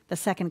 The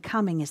second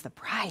coming is the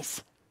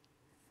prize.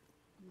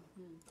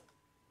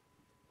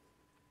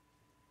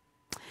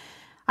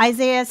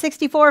 Isaiah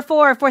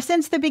 64:4, for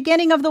since the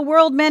beginning of the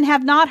world men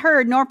have not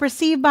heard, nor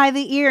perceived by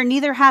the ear,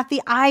 neither hath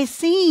the eye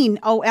seen,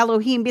 O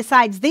Elohim,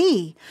 besides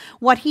thee,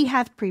 what he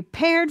hath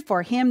prepared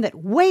for him that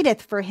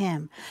waiteth for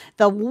him.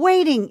 The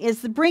waiting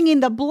is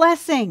bringing the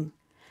blessing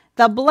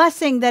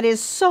that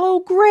is so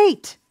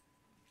great.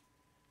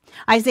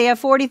 Isaiah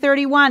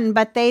 40:31,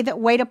 but they that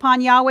wait upon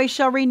Yahweh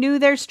shall renew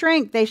their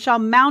strength. They shall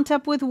mount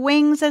up with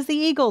wings as the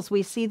eagles.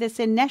 We see this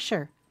in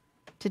Nesher,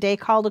 today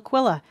called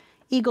Aquila.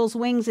 Eagle's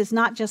wings is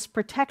not just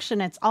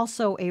protection, it's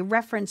also a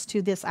reference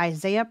to this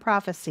Isaiah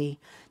prophecy.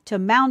 To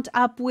mount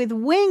up with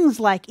wings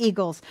like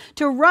eagles,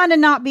 to run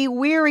and not be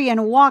weary,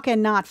 and walk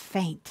and not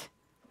faint.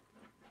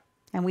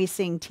 And we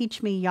sing,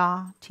 teach me,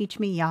 Yah,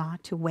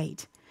 to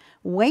wait.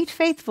 Wait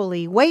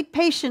faithfully, wait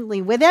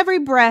patiently, with every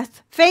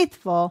breath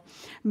faithful,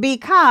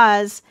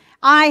 because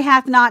eye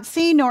hath not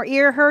seen nor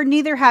ear heard,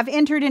 neither have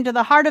entered into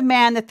the heart of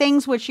man the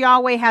things which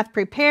Yahweh hath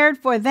prepared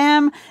for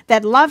them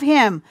that love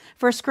him.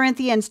 1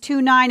 Corinthians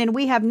 2:9, and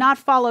we have not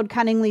followed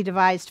cunningly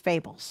devised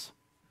fables.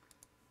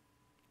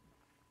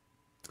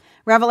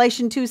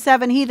 Revelation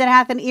 2:7, he that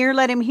hath an ear,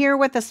 let him hear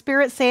what the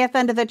Spirit saith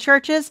unto the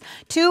churches.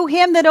 To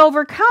him that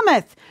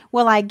overcometh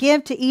will I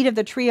give to eat of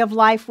the tree of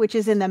life, which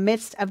is in the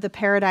midst of the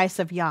paradise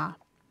of Yah.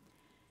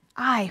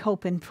 I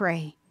hope and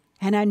pray,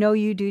 and I know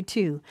you do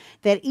too,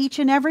 that each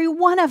and every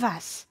one of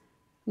us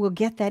will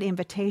get that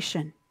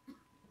invitation.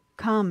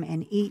 Come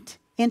and eat.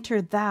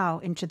 Enter thou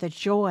into the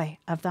joy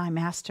of thy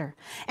master.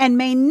 And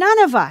may none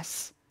of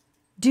us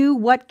do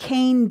what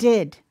Cain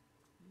did,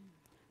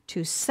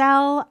 to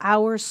sell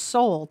our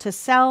soul, to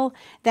sell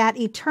that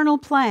eternal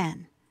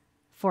plan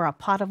for a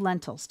pot of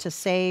lentils, to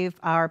save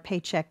our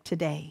paycheck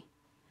today,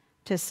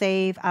 to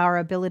save our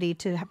ability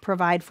to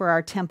provide for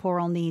our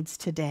temporal needs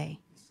today.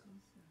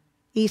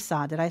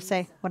 Esau, did I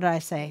say? What did I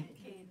say?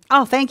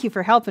 Oh, thank you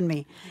for helping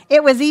me.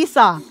 It was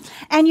Esau.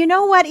 And you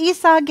know what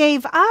Esau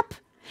gave up?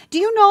 Do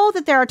you know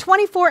that there are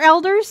 24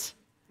 elders?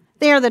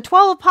 They are the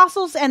 12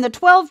 apostles and the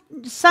 12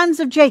 sons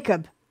of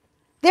Jacob.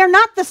 They're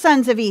not the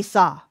sons of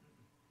Esau.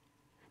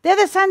 They're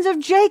the sons of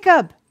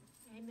Jacob.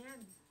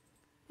 Amen.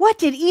 What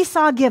did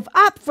Esau give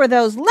up for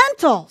those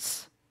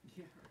lentils?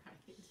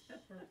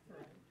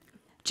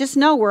 Just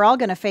know we're all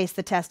going to face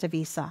the test of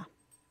Esau.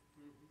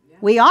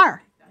 We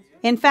are.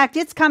 In fact,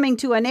 it's coming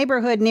to a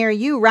neighborhood near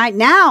you right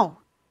now.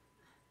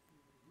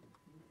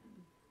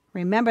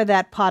 Remember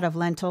that pot of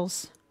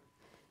lentils.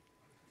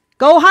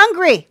 Go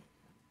hungry.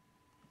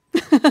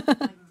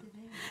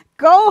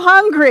 Go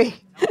hungry.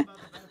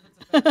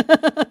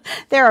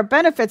 There are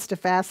benefits to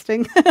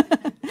fasting.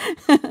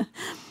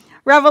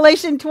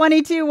 Revelation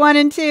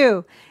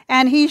 22:1-2.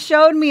 And he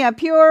showed me a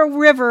pure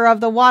river of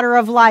the water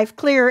of life,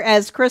 clear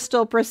as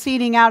crystal,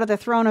 proceeding out of the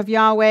throne of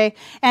Yahweh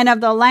and of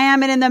the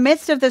Lamb. And in the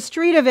midst of the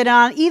street of it,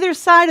 on either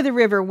side of the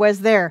river, was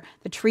there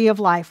the tree of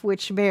life,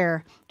 which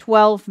bare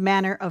 12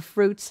 manner of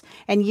fruits,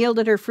 and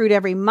yielded her fruit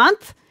every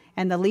month.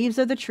 And the leaves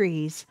of the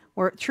tree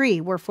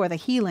were for the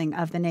healing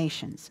of the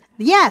nations.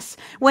 Yes,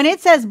 when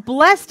it says,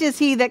 blessed is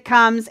he that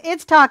comes,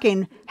 it's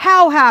talking,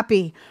 how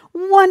happy,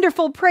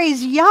 wonderful,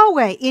 praise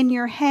Yahweh in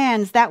your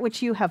hands, that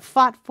which you have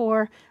fought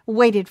for,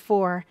 waited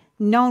for,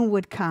 known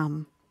would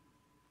come.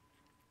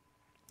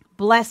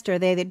 Blessed are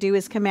they that do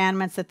his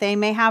commandments, that they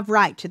may have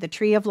right to the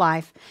tree of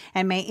life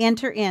and may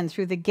enter in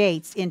through the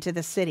gates into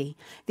the city.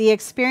 The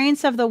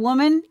experience of the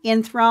woman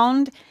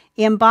enthroned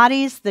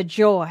embodies the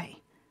joy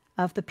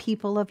of the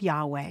people of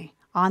Yahweh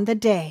on the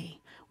day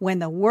when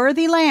the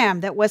worthy lamb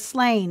that was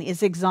slain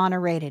is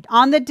exonerated,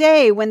 on the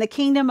day when the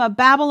kingdom of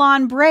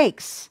Babylon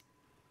breaks.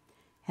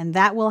 And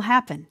that will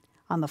happen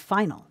on the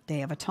final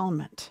Day of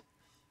Atonement.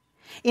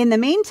 In the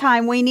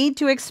meantime, we need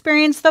to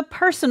experience the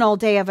personal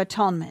Day of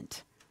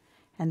Atonement.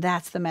 And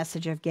that's the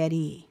message of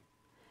Gedi,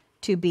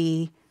 to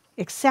be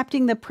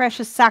accepting the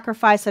precious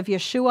sacrifice of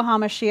Yeshua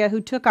HaMashiach, who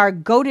took our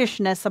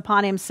goatishness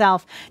upon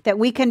himself, that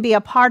we can be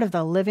a part of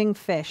the living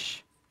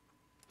fish.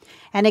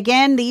 And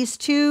again, these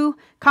two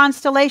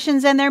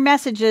constellations and their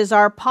messages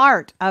are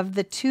part of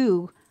the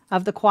two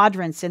of the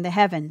quadrants in the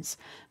heavens.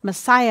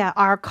 Messiah,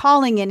 our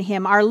calling in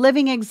him, our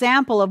living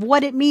example of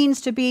what it means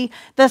to be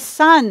the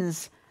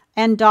sons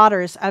and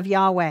daughters of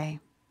Yahweh.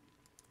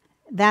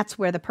 That's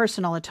where the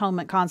personal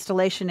atonement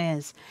constellation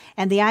is.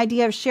 And the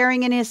idea of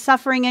sharing in his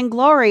suffering and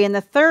glory in the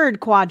third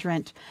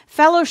quadrant,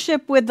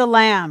 fellowship with the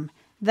Lamb,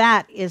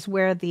 that is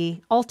where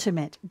the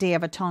ultimate Day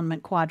of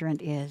Atonement quadrant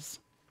is.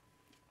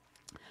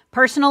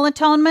 Personal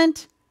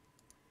atonement,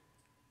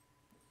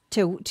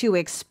 to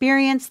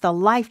experience the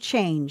life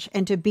change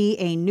and to be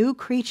a new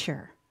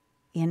creature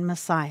in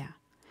Messiah.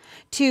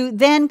 To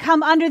then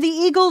come under the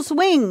eagle's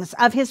wings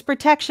of his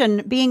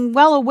protection, being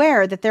well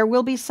aware that there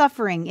will be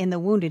suffering in the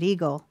wounded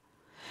eagle.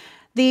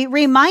 The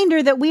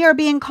reminder that we are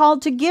being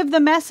called to give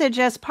the message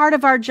as part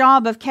of our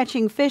job of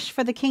catching fish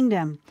for the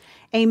kingdom.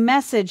 A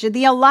message,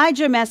 the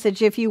Elijah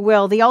message, if you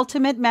will, the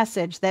ultimate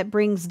message that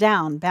brings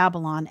down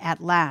Babylon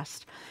at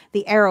last.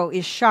 The arrow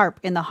is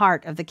sharp in the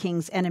heart of the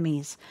king's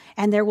enemies,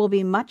 and there will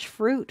be much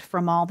fruit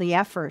from all the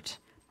effort.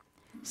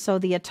 So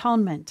the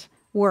atonement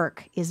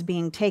work is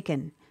being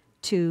taken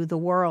to the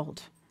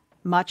world.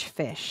 Much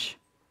fish.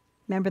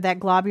 Remember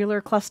that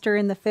globular cluster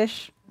in the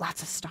fish?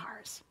 Lots of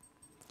stars.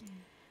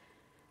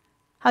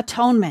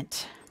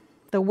 Atonement.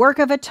 The work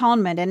of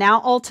atonement, and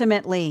now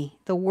ultimately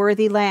the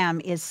worthy lamb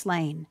is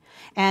slain.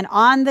 And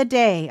on the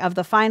day of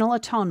the final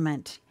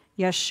atonement,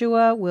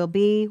 Yeshua will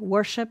be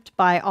worshipped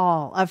by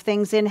all. Of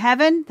things in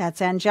heaven,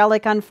 that's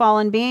angelic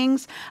unfallen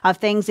beings. Of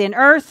things in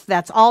earth,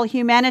 that's all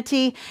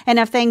humanity. And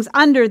of things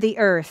under the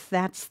earth,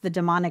 that's the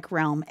demonic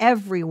realm.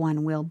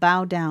 Everyone will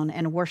bow down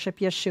and worship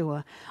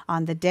Yeshua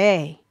on the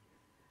day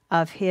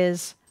of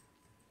his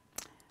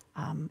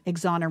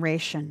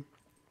exoneration,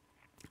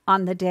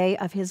 on the day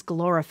of his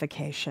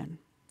glorification.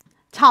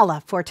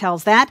 Tala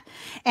foretells that.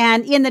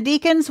 And in the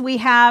deacons, we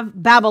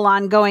have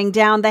Babylon going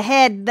down. The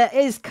head that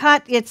is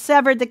cut, it's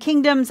severed. The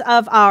kingdoms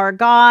of our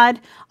God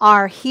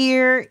are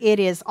here. It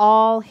is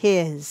all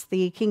his.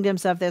 The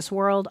kingdoms of this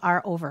world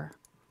are over.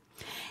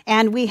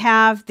 And we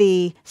have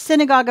the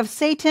synagogue of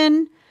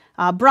Satan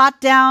brought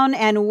down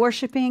and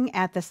worshiping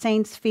at the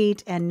saints'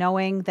 feet and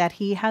knowing that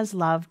he has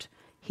loved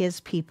his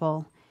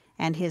people.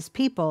 And his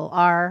people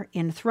are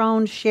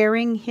enthroned,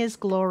 sharing his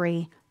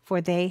glory,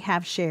 for they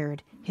have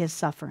shared his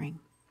suffering.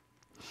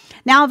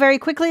 Now, very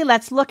quickly,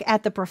 let's look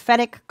at the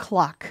prophetic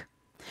clock.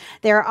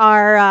 There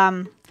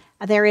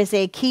is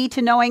a key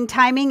to knowing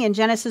timing in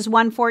Genesis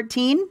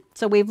 1:14.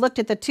 So we've looked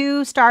at the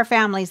two star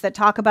families that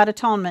talk about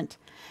atonement.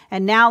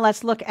 And now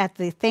let's look at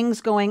the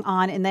things going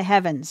on in the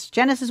heavens.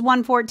 Genesis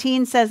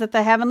 1:14 says that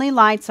the heavenly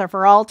lights are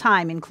for all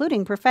time,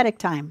 including prophetic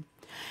time.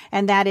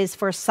 And that is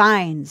for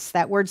signs.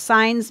 That word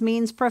signs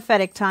means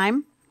prophetic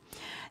time.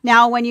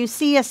 Now, when you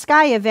see a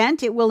sky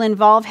event, it will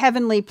involve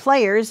heavenly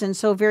players. And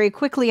so very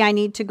quickly, I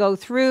need to go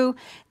through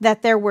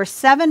that there were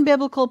 7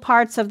 biblical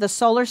parts of the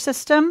solar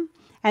system.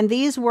 And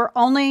these were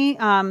only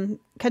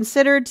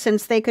considered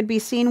since they could be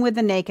seen with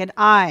the naked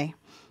eye.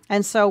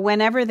 And so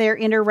whenever they're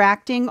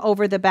interacting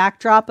over the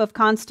backdrop of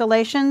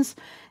constellations,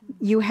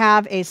 you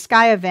have a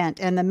sky event.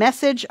 And the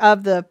message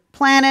of the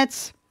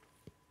planets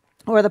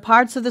or the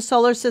parts of the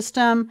solar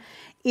system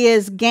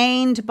is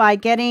gained by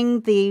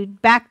getting the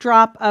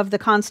backdrop of the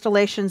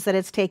constellations that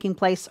it's taking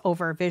place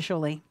over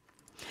visually.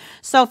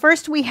 So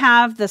first we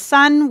have the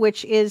sun,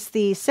 which is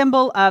the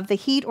symbol of the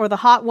heat or the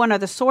hot one or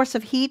the source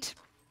of heat.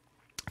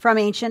 From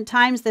ancient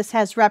times, this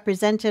has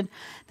represented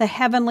the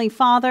Heavenly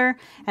Father,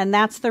 and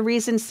that's the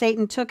reason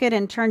Satan took it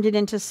and turned it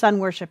into sun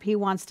worship. He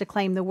wants to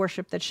claim the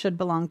worship that should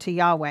belong to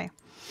Yahweh.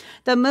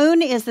 The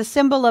moon is the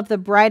symbol of the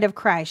bride of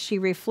Christ. She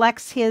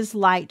reflects his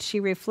light. She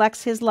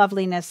reflects his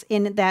loveliness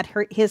in that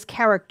his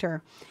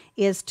character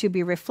is to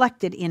be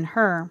reflected in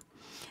her.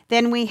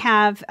 Then we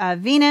have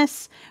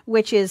Venus,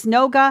 which is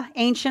Noga,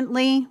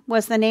 anciently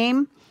was the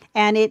name,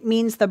 and it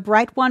means the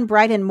bright one,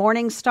 bright and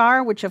morning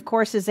star, which of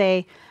course is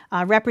a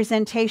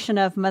representation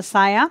of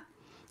Messiah.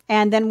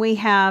 And then we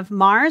have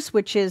Mars,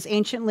 which is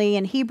anciently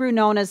in Hebrew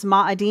known as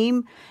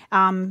Ma'adim,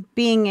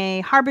 being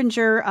a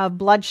harbinger of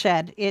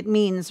bloodshed. It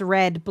means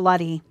red,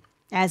 bloody,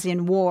 as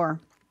in war.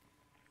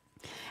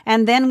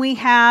 And then we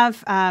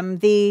have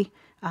what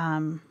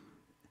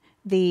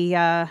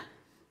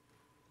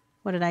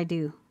did I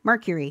do?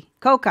 Mercury,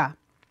 Coca.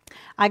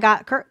 I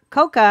got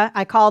Coca,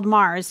 I called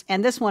Mars,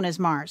 and this one is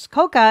Mars.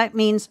 Coca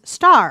means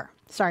star.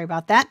 Sorry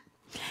about that.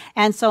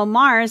 And so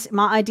Mars,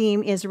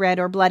 Ma'adim, is red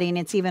or bloody, and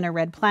it's even a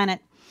red planet.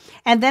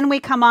 And then we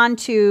come on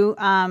to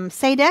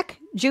Sadek,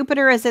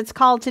 Jupiter as it's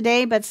called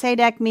today, but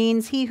Sadek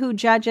means he who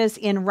judges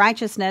in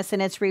righteousness,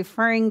 and it's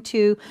referring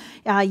to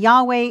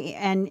Yahweh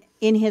and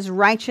in his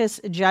righteous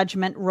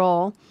judgment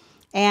role.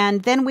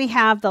 And then we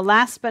have the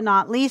last but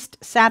not least,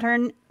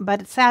 Saturn,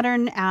 but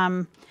Saturn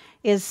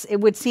it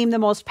would seem the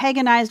most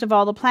paganized of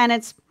all the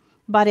planets,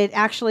 but it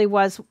actually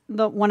was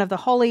one of the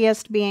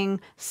holiest,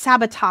 being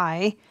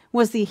Sabbatai,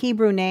 was the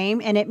Hebrew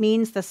name, and it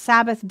means the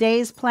Sabbath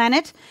day's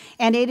planet,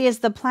 and it is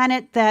the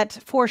planet that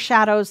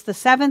foreshadows the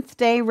seventh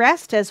day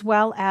rest as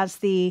well as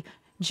the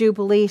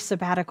Jubilee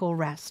sabbatical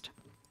rest.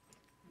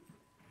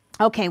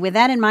 Okay, with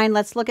that in mind,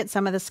 let's look at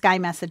some of the sky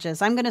messages.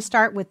 I'm going to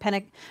start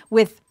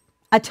with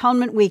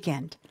Atonement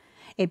Weekend.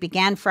 It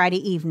began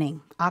Friday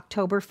evening,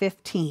 October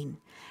 15.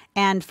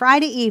 And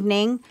Friday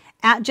evening,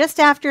 just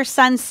after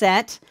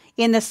sunset,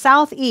 in the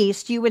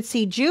southeast, you would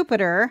see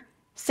Jupiter,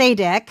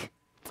 Sadek.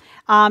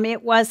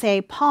 It was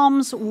a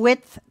palm's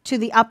width to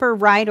the upper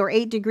right, or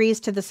 8 degrees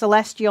to the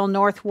celestial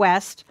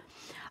northwest.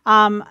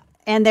 And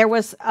there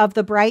was of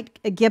the bright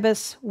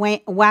gibbous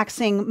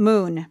waxing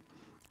moon.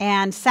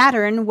 And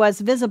Saturn was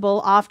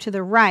visible off to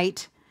the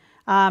right.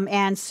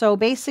 And so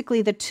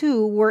basically the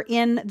two were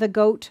in the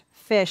goat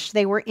fish.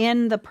 They were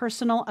in the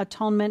personal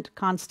atonement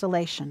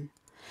constellation.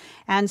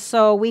 And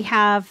so we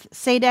have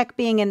Sadek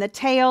being in the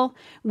tail.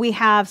 We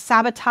have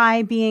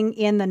Sabbatai being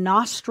in the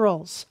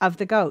nostrils of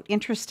the goat.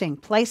 Interesting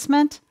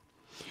placement,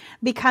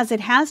 because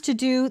it has to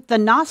do, the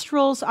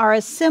nostrils are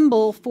a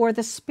symbol for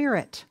the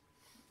spirit.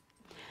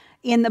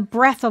 In the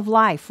breath of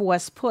life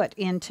was put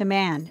into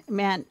man.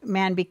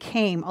 Man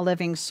became a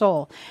living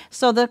soul.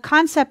 So the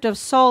concept of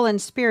soul and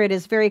spirit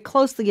is very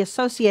closely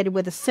associated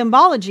with the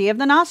symbology of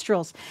the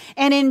nostrils.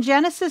 And in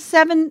Genesis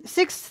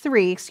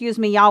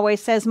 6:3, Yahweh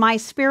says, "My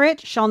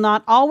spirit shall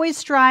not always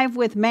strive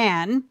with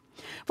man,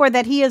 for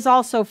that he is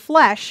also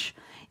flesh,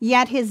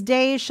 yet his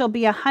days shall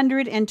be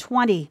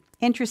 120.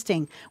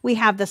 Interesting. We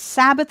have the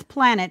Sabbath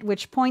planet,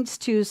 which points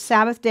to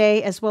Sabbath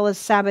day as well as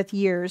Sabbath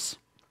years.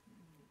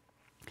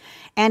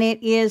 And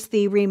it is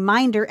the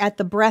reminder at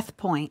the breath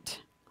point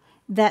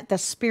that the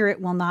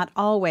spirit will not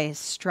always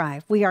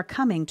strive. We are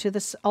coming to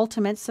this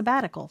ultimate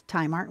sabbatical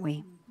time, aren't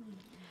we?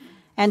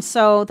 And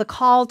so the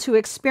call to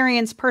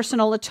experience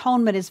personal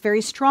atonement is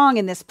very strong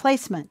in this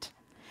placement.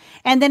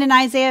 And then in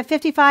Isaiah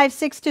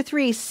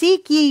 55:6-3,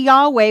 "Seek ye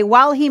Yahweh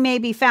while he may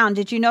be found."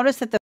 Did you notice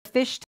that the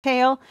fish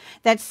tail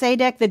that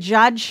Sadek, the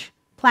judge,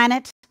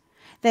 planet,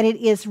 that it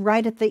is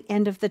right at the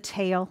end of the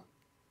tail.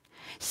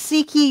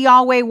 Seek ye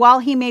Yahweh while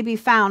he may be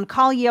found.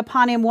 Call ye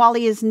upon him while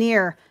he is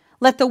near.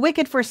 Let the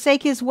wicked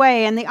forsake his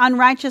way, and the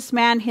unrighteous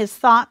man his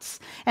thoughts,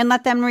 and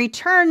let them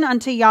return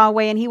unto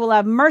Yahweh, and he will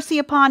have mercy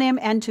upon him,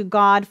 and to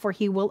God, for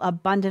he will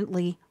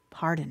abundantly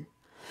pardon.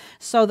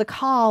 So the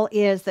call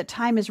is that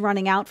time is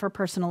running out for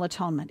personal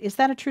atonement. Is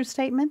that a true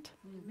statement?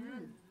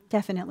 Amen.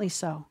 Definitely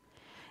so.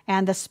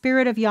 And the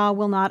Spirit of Yah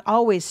will not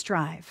always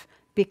strive,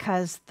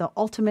 because the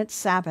ultimate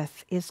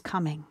Sabbath is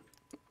coming.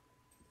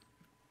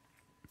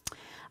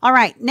 All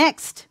right,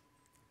 next,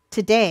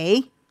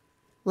 today,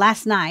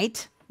 last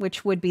night,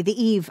 which would be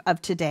the eve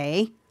of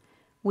today,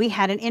 we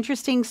had an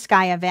interesting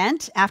sky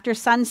event. After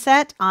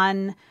sunset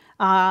on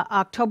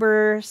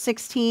October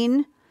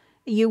 16,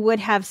 you would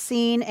have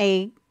seen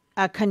a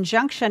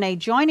conjunction, a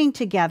joining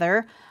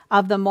together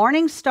of the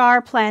morning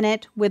star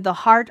planet with the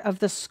heart of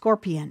the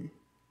scorpion.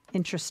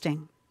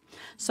 Interesting.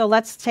 So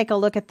let's take a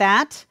look at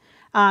that.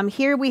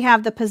 Here we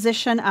have the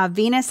position of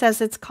Venus,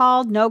 as it's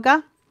called,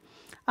 Noga,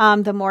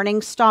 the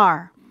morning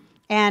star.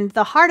 And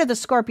the heart of the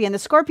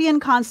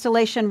scorpion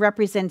constellation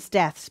represents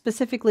death,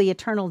 specifically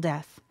eternal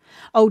death.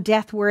 O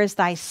death, where is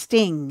thy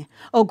sting?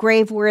 O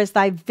grave, where is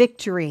thy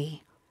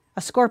victory?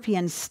 A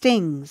scorpion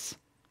stings,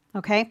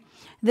 okay?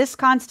 This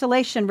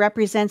constellation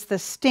represents the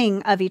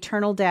sting of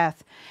eternal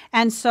death.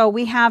 And so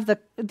we have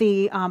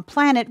the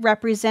planet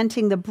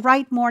representing the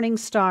bright morning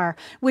star,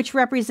 which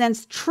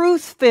represents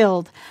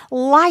truth-filled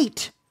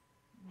light.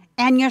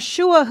 And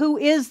Yeshua, who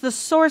is the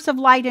source of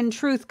light and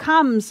truth,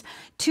 comes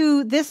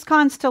to this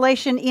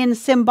constellation in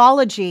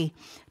symbology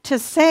to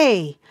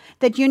say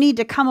that you need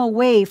to come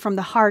away from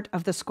the heart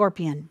of the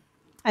scorpion.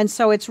 And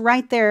so it's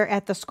right there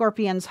at the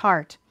scorpion's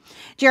heart.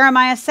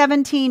 Jeremiah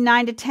 17,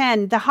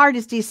 9-10, the heart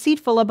is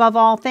deceitful above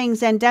all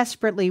things and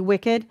desperately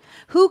wicked.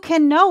 Who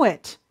can know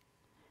it?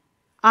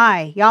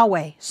 I,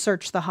 Yahweh,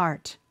 search the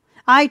heart.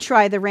 I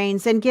try the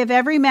reins and give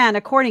every man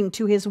according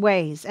to his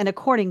ways and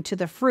according to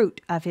the fruit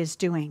of his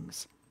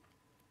doings.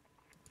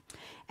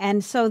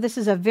 And so this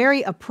is a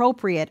very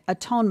appropriate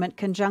atonement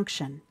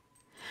conjunction.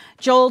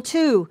 Joel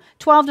 2,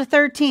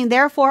 12-13,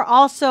 therefore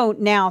also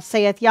now,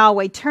 saith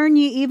Yahweh, turn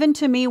ye even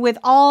to me with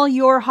all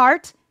your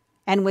heart,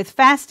 and with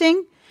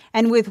fasting,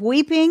 and with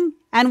weeping,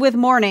 and with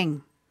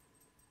mourning.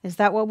 Is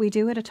that what we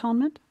do at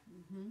atonement?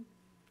 Mm-hmm.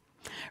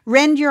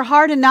 Rend your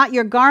heart and not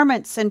your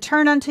garments, and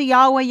turn unto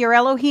Yahweh your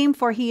Elohim,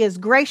 for he is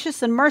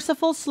gracious and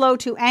merciful, slow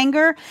to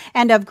anger,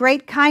 and of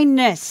great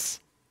kindness.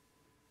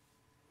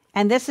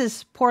 And this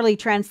is poorly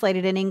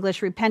translated in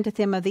English, repenteth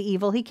him of the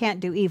evil. He can't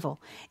do evil.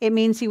 It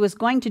means he was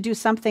going to do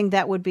something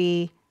that would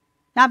be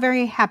not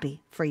very happy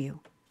for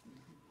you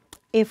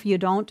if you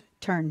don't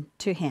turn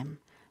to him,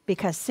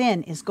 because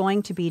sin is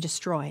going to be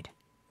destroyed.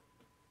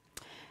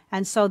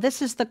 And so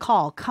this is the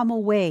call, come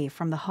away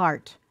from the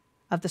heart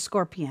of the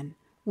scorpion,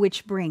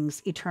 which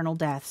brings eternal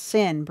death.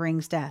 Sin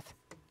brings death.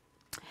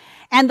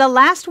 And the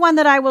last one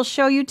that I will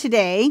show you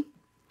today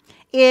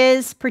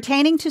is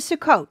pertaining to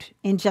Sukkot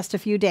in just a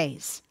few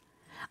days.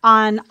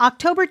 On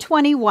October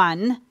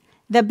 21,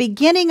 the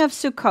beginning of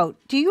Sukkot,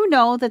 do you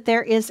know that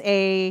there is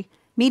a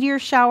meteor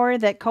shower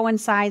that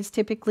coincides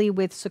typically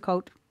with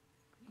Sukkot?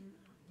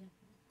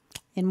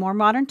 In more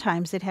modern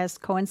times, it has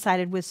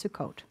coincided with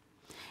Sukkot.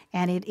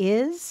 And it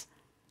is,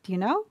 do you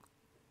know,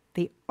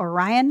 the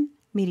Orion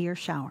meteor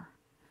shower,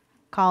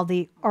 called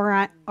the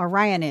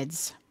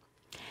Orionids.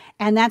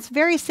 And that's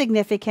very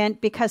significant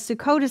because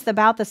Sukkot is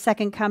about the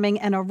second coming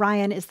and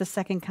Orion is the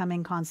second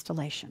coming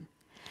constellation.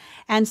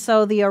 And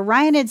so the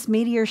Orionids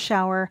meteor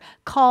shower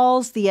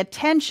calls the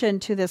attention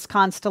to this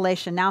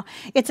constellation. Now,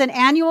 it's an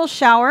annual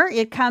shower.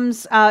 It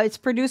comes, it's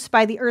produced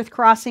by the Earth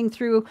crossing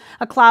through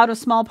a cloud of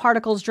small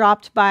particles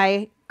dropped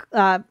by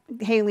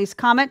Halley's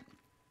Comet.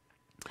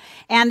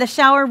 And the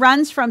shower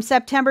runs from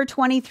September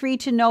 23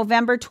 to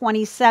November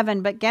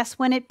 27. But guess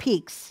when it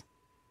peaks?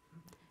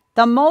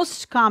 The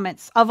most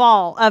comets of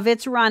all of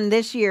its run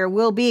this year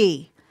will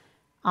be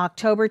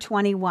October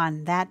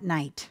 21, that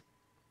night.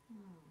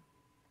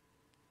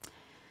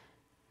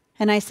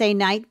 And I say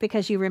night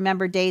because you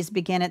remember days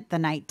begin at the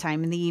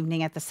nighttime, in the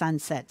evening at the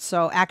sunset.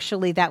 So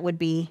actually that would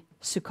be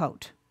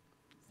Sukkot.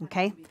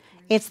 Okay?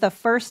 It's the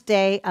first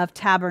day of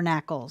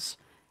Tabernacles,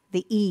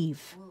 the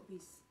eve. Will it be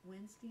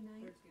Wednesday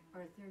night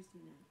or Thursday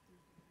night?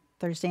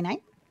 Thursday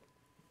night.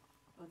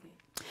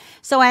 Okay.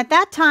 So at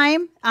that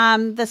time,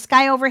 the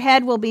sky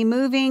overhead will be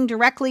moving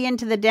directly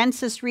into the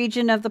densest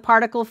region of the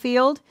particle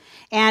field,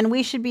 and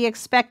we should be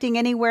expecting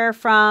anywhere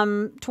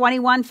from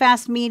 21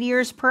 fast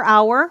meteors per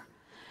hour.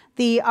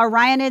 The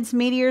Orionids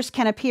meteors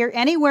can appear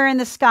anywhere in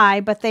the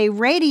sky, but they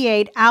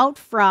radiate out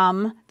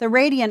from, the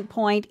radiant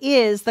point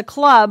is the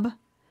club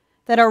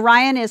that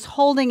Orion is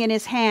holding in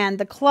his hand,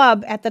 the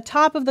club at the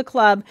top of the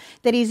club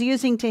that he's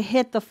using to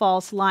hit the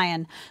false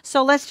lion.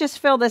 So let's just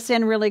fill this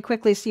in really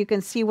quickly so you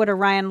can see what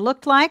Orion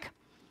looked like.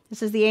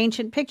 This is the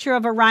ancient picture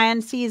of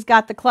Orion. See, he's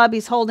got the club.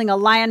 He's holding a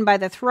lion by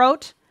the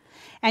throat.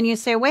 And you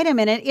say, wait a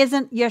minute,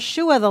 isn't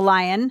Yeshua the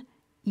lion?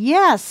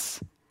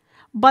 Yes.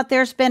 But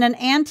there's been an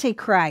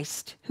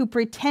antichrist who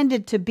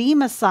pretended to be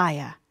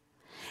Messiah.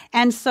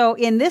 And so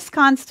in this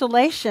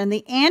constellation,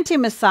 the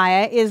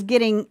anti-Messiah is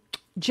getting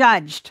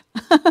judged.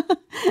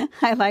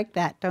 I like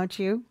that, don't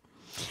you?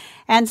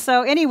 And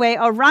so anyway,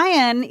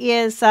 Orion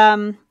is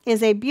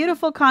a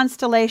beautiful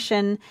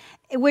constellation,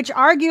 which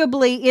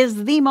arguably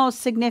is the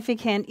most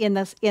significant in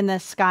the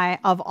sky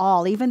of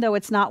all, even though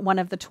it's not one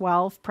of the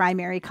 12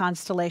 primary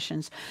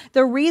constellations.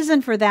 The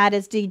reason for that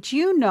is, did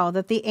you know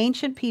that the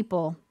ancient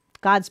people,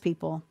 God's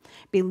people,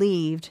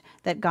 believed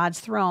that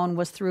God's throne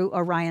was through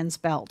Orion's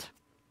belt?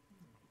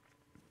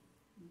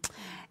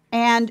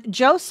 And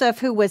Joseph,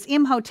 who was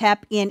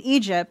Imhotep in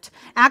Egypt,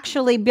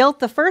 actually built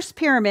the first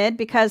pyramid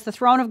because the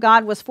throne of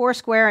God was four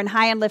square and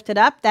high and lifted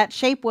up. That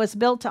shape was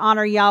built to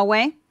honor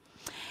Yahweh.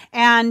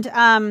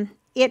 And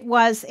it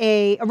was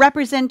a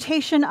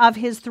representation of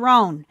his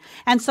throne.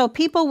 And so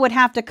people would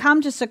have to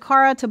come to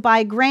Saqqara to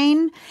buy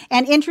grain.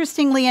 And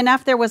interestingly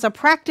enough, there was a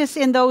practice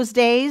in those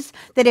days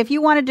that if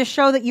you wanted to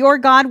show that your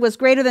God was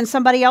greater than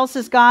somebody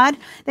else's God,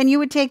 then you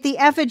would take the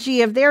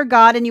effigy of their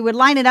God and you would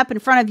line it up in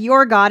front of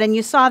your God. And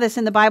you saw this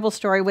in the Bible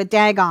story with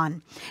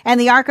Dagon. And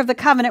the Ark of the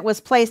Covenant was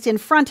placed in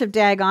front of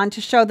Dagon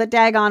to show that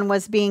Dagon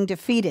was being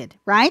defeated,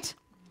 right?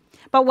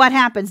 But what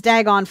happens?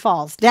 Dagon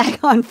falls.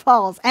 Dagon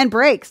falls and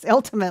breaks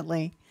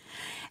ultimately.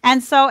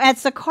 And so at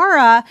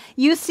Saqqara,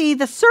 you see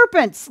the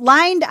serpents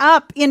lined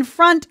up in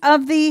front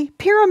of the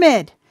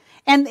pyramid.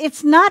 And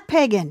it's not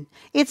pagan.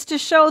 It's to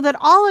show that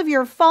all of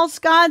your false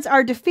gods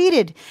are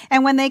defeated.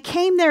 And when they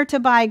came there to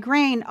buy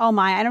grain, oh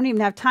my, I don't even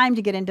have time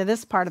to get into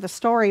this part of the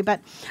story, but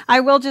I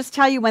will just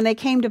tell you, when they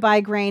came to buy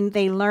grain,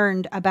 they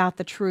learned about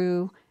the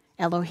true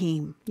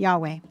Elohim,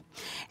 Yahweh.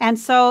 And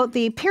so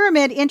the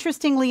pyramid,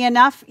 interestingly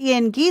enough,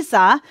 in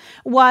Giza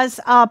was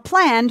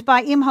planned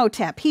by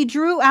Imhotep. He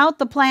drew out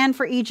the plan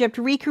for Egypt,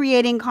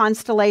 recreating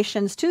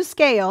constellations to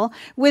scale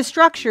with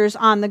structures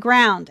on the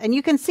ground. And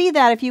you can see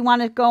that if you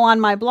want to go on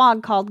my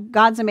blog called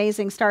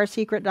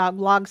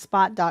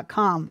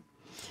godsamazingstarsecret.blogspot.com.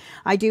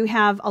 I do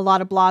have a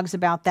lot of blogs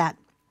about that.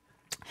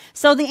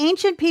 So the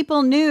ancient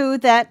people knew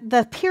that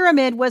the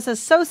pyramid was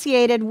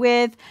associated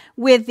with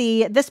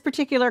this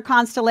particular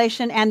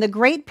constellation, and the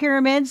great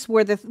pyramids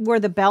were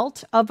the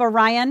belt of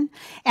Orion,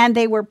 and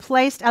they were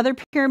placed, other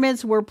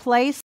pyramids were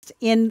placed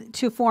in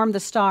to form the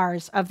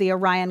stars of the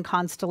Orion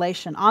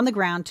constellation on the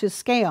ground to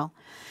scale.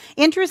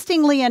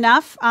 Interestingly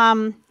enough,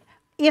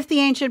 if the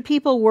ancient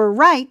people were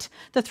right,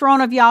 the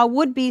throne of Yah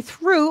would be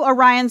through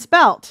Orion's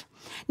belt.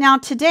 Now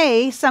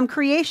today, some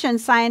creation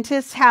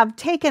scientists have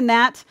taken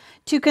that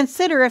to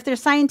consider if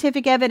there's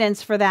scientific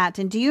evidence for that.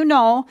 And do you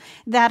know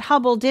that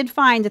Hubble did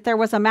find that there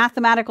was a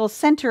mathematical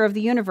center of the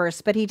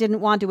universe, but he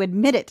didn't want to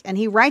admit it. And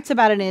he writes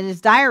about it in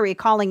his diary,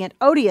 calling it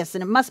odious,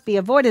 and it must be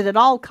avoided at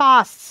all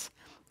costs.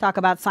 Talk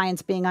about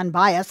science being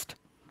unbiased.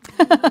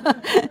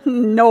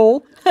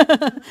 No.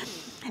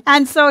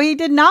 And so he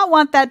did not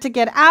want that to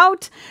get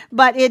out,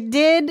 but it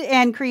did,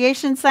 and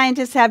creation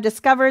scientists have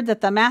discovered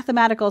that the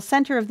mathematical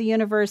center of the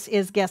universe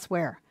is, guess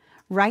where?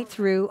 Right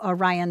through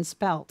Orion's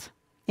belt,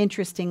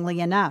 interestingly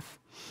enough.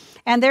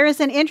 And there is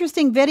an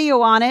interesting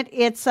video on it.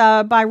 It's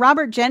by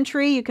Robert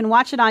Gentry. You can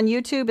watch it on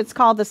YouTube. It's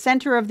called The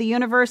Center of the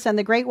Universe and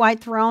the Great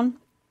White Throne.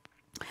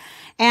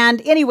 And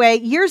anyway,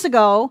 years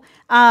ago,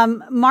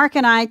 Mark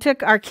and I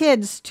took our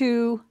kids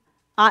to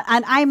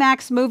an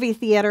IMAX movie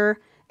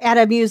theater at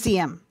a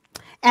museum.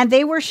 And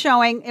they were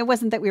showing, it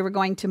wasn't that we were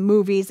going to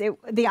movies, the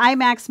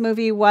IMAX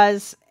movie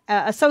was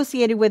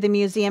associated with a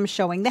museum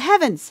showing the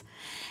heavens.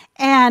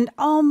 And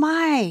oh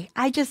my,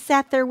 I just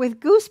sat there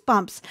with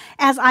goosebumps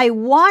as I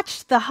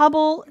watched the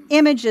Hubble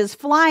images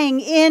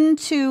flying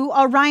into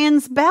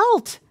Orion's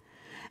belt.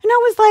 And I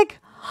was like,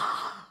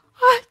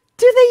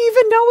 do they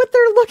even know what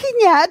they're looking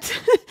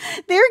at?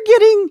 They're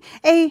getting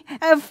a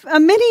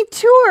mini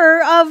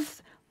tour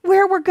of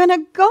where we're going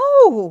to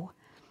go.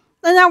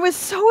 And I was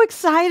so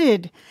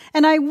excited.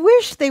 And I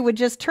wish they would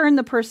just turn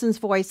the person's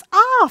voice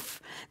off,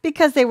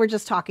 because they were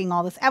just talking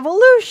all this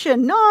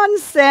evolution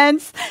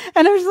nonsense.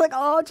 And I was like,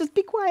 oh, just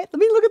be quiet. Let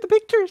me look at the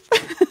pictures.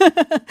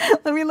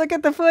 Let me look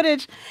at the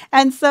footage.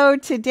 And so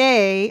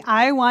today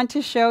I want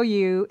to show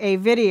you a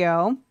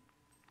video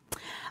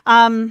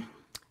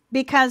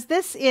because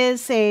this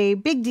is a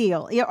big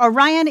deal.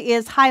 Orion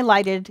is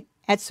highlighted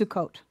at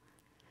Sukkot.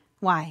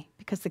 Why?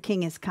 Because the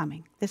king is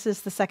coming. This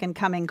is the second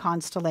coming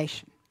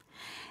constellation.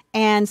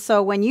 And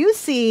so when you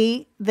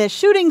see the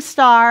shooting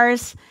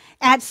stars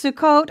at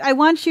Sukkot, I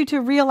want you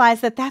to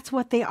realize that that's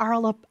what they are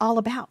all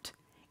about.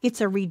 It's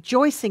a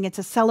rejoicing. It's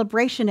a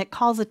celebration. It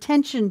calls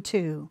attention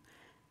to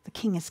the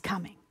king is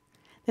coming.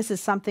 This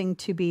is something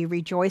to be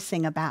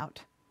rejoicing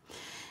about.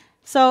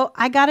 So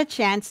I got a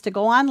chance to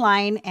go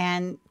online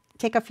and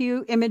take a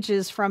few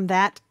images from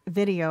that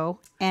video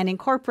and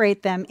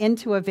incorporate them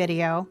into a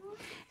video.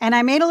 And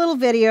I made a little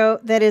video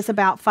that is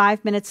about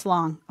 5 minutes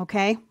long,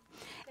 okay?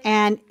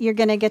 And you're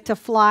going to get to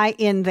fly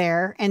in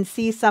there and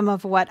see some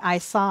of what I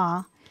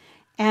saw.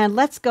 And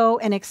let's go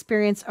and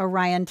experience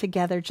Orion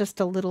together just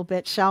a little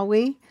bit, shall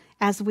we?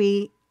 As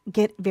we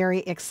get very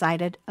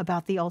excited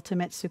about the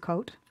ultimate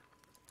Sukkot.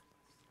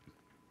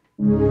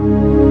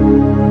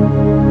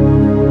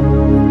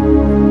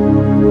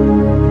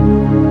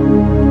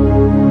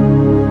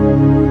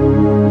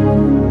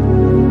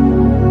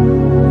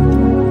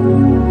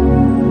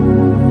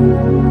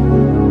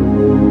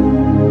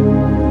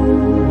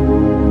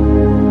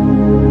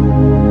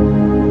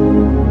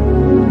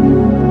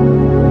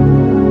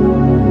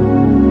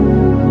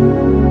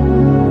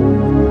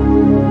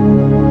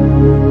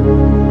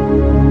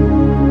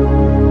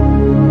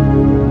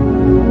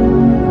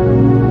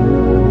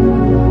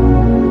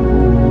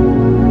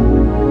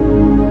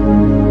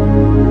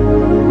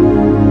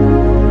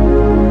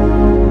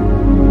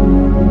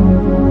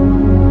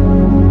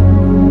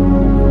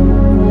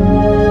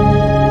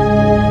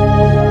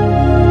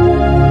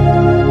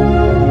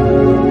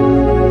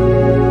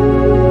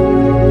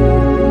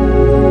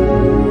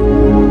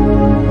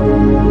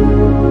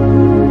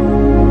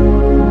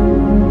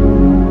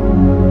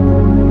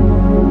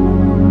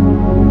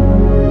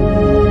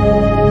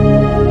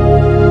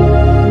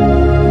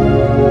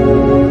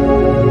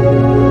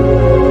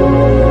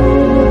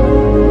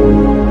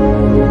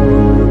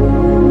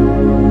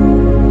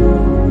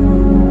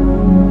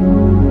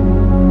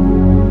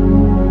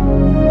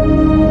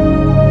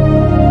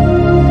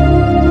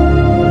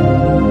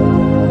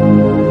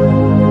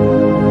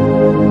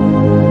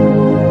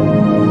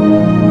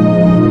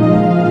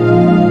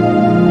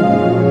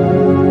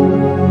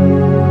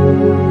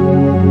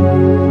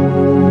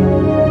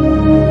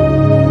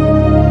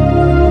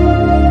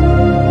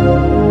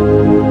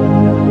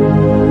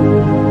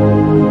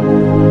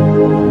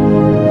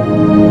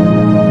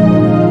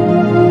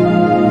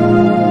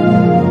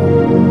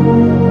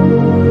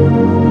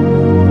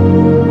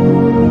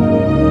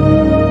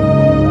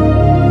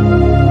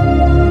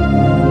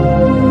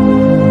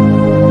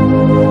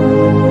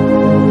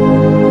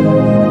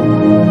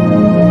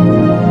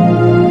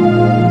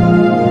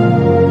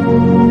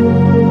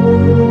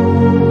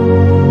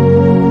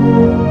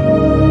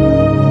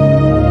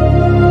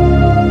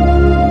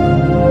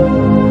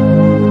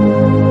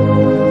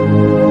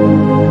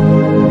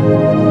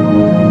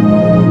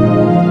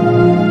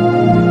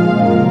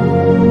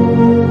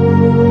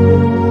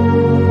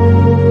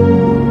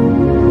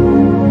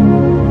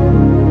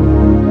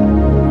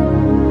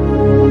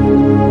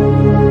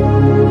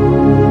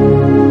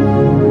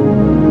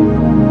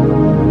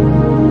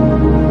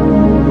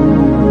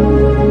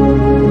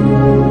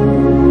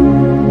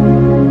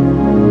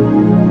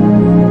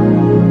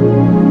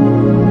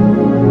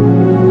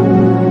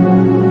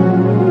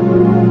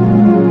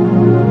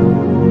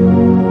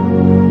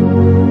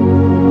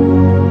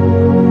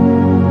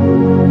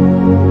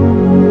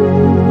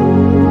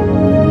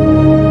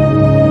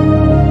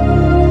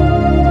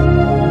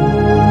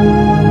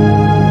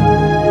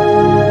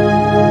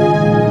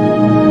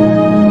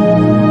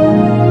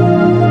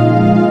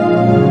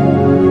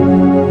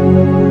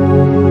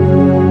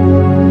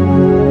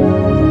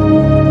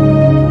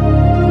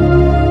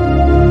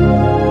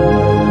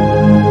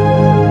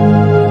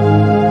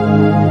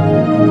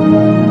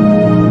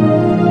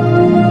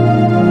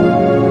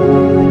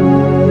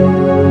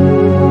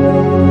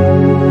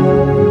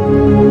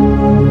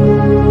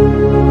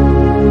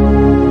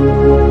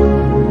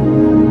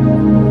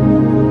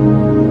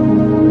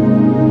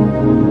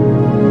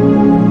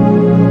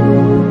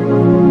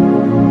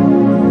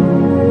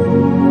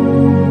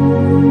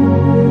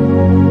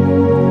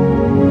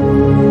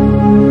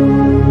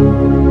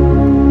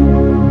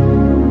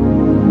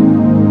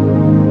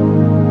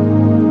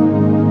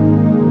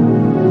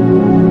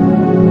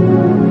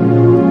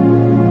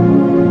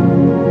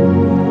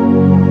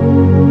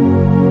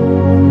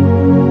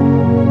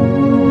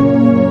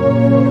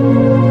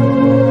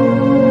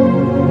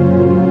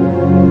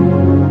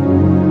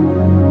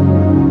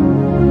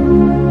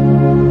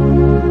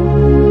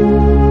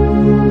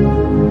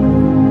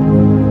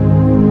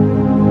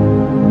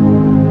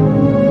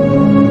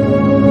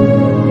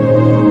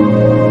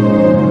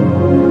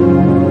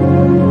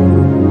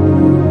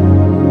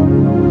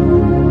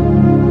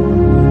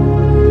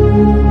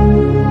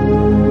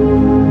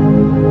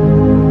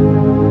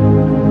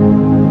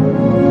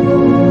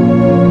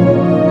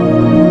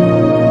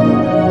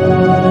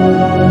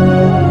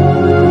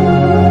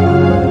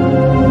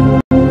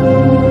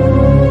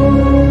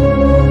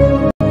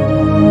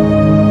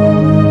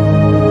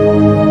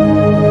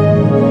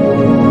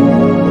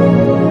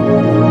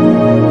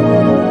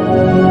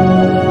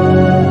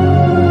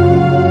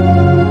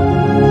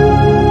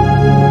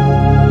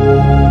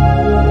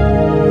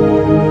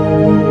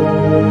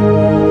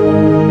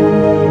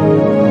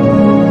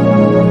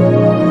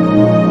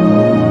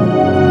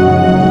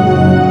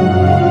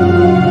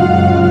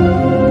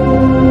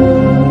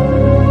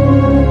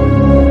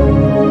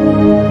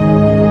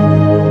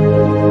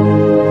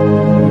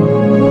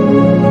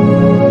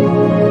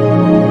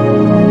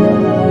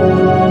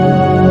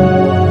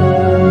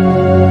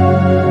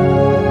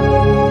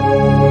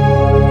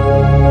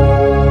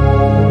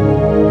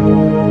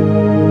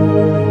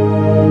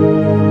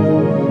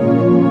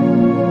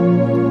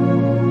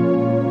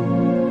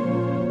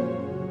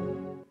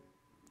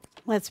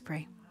 Let's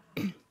pray.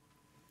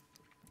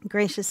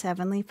 Gracious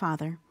Heavenly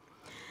Father,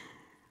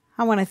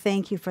 I want to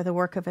thank you for the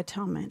work of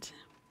atonement.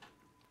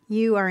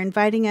 You are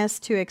inviting us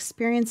to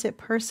experience it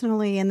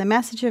personally in the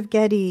message of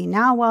Gedi,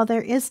 now while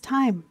there is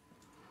time.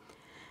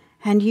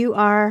 And you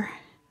are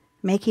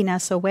making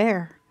us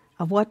aware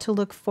of what to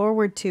look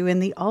forward to in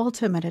the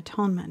ultimate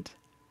atonement,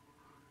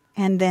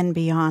 and then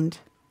beyond.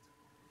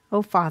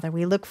 Oh, Father,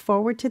 we look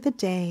forward to the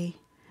day.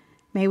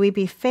 May we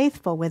be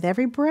faithful with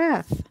every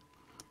breath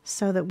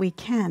so that we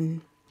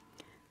can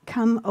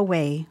come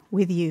away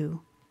with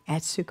you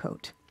at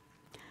Sukkot.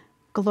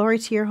 Glory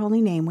to your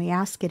holy name. We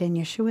ask it in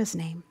Yeshua's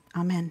name.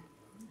 Amen.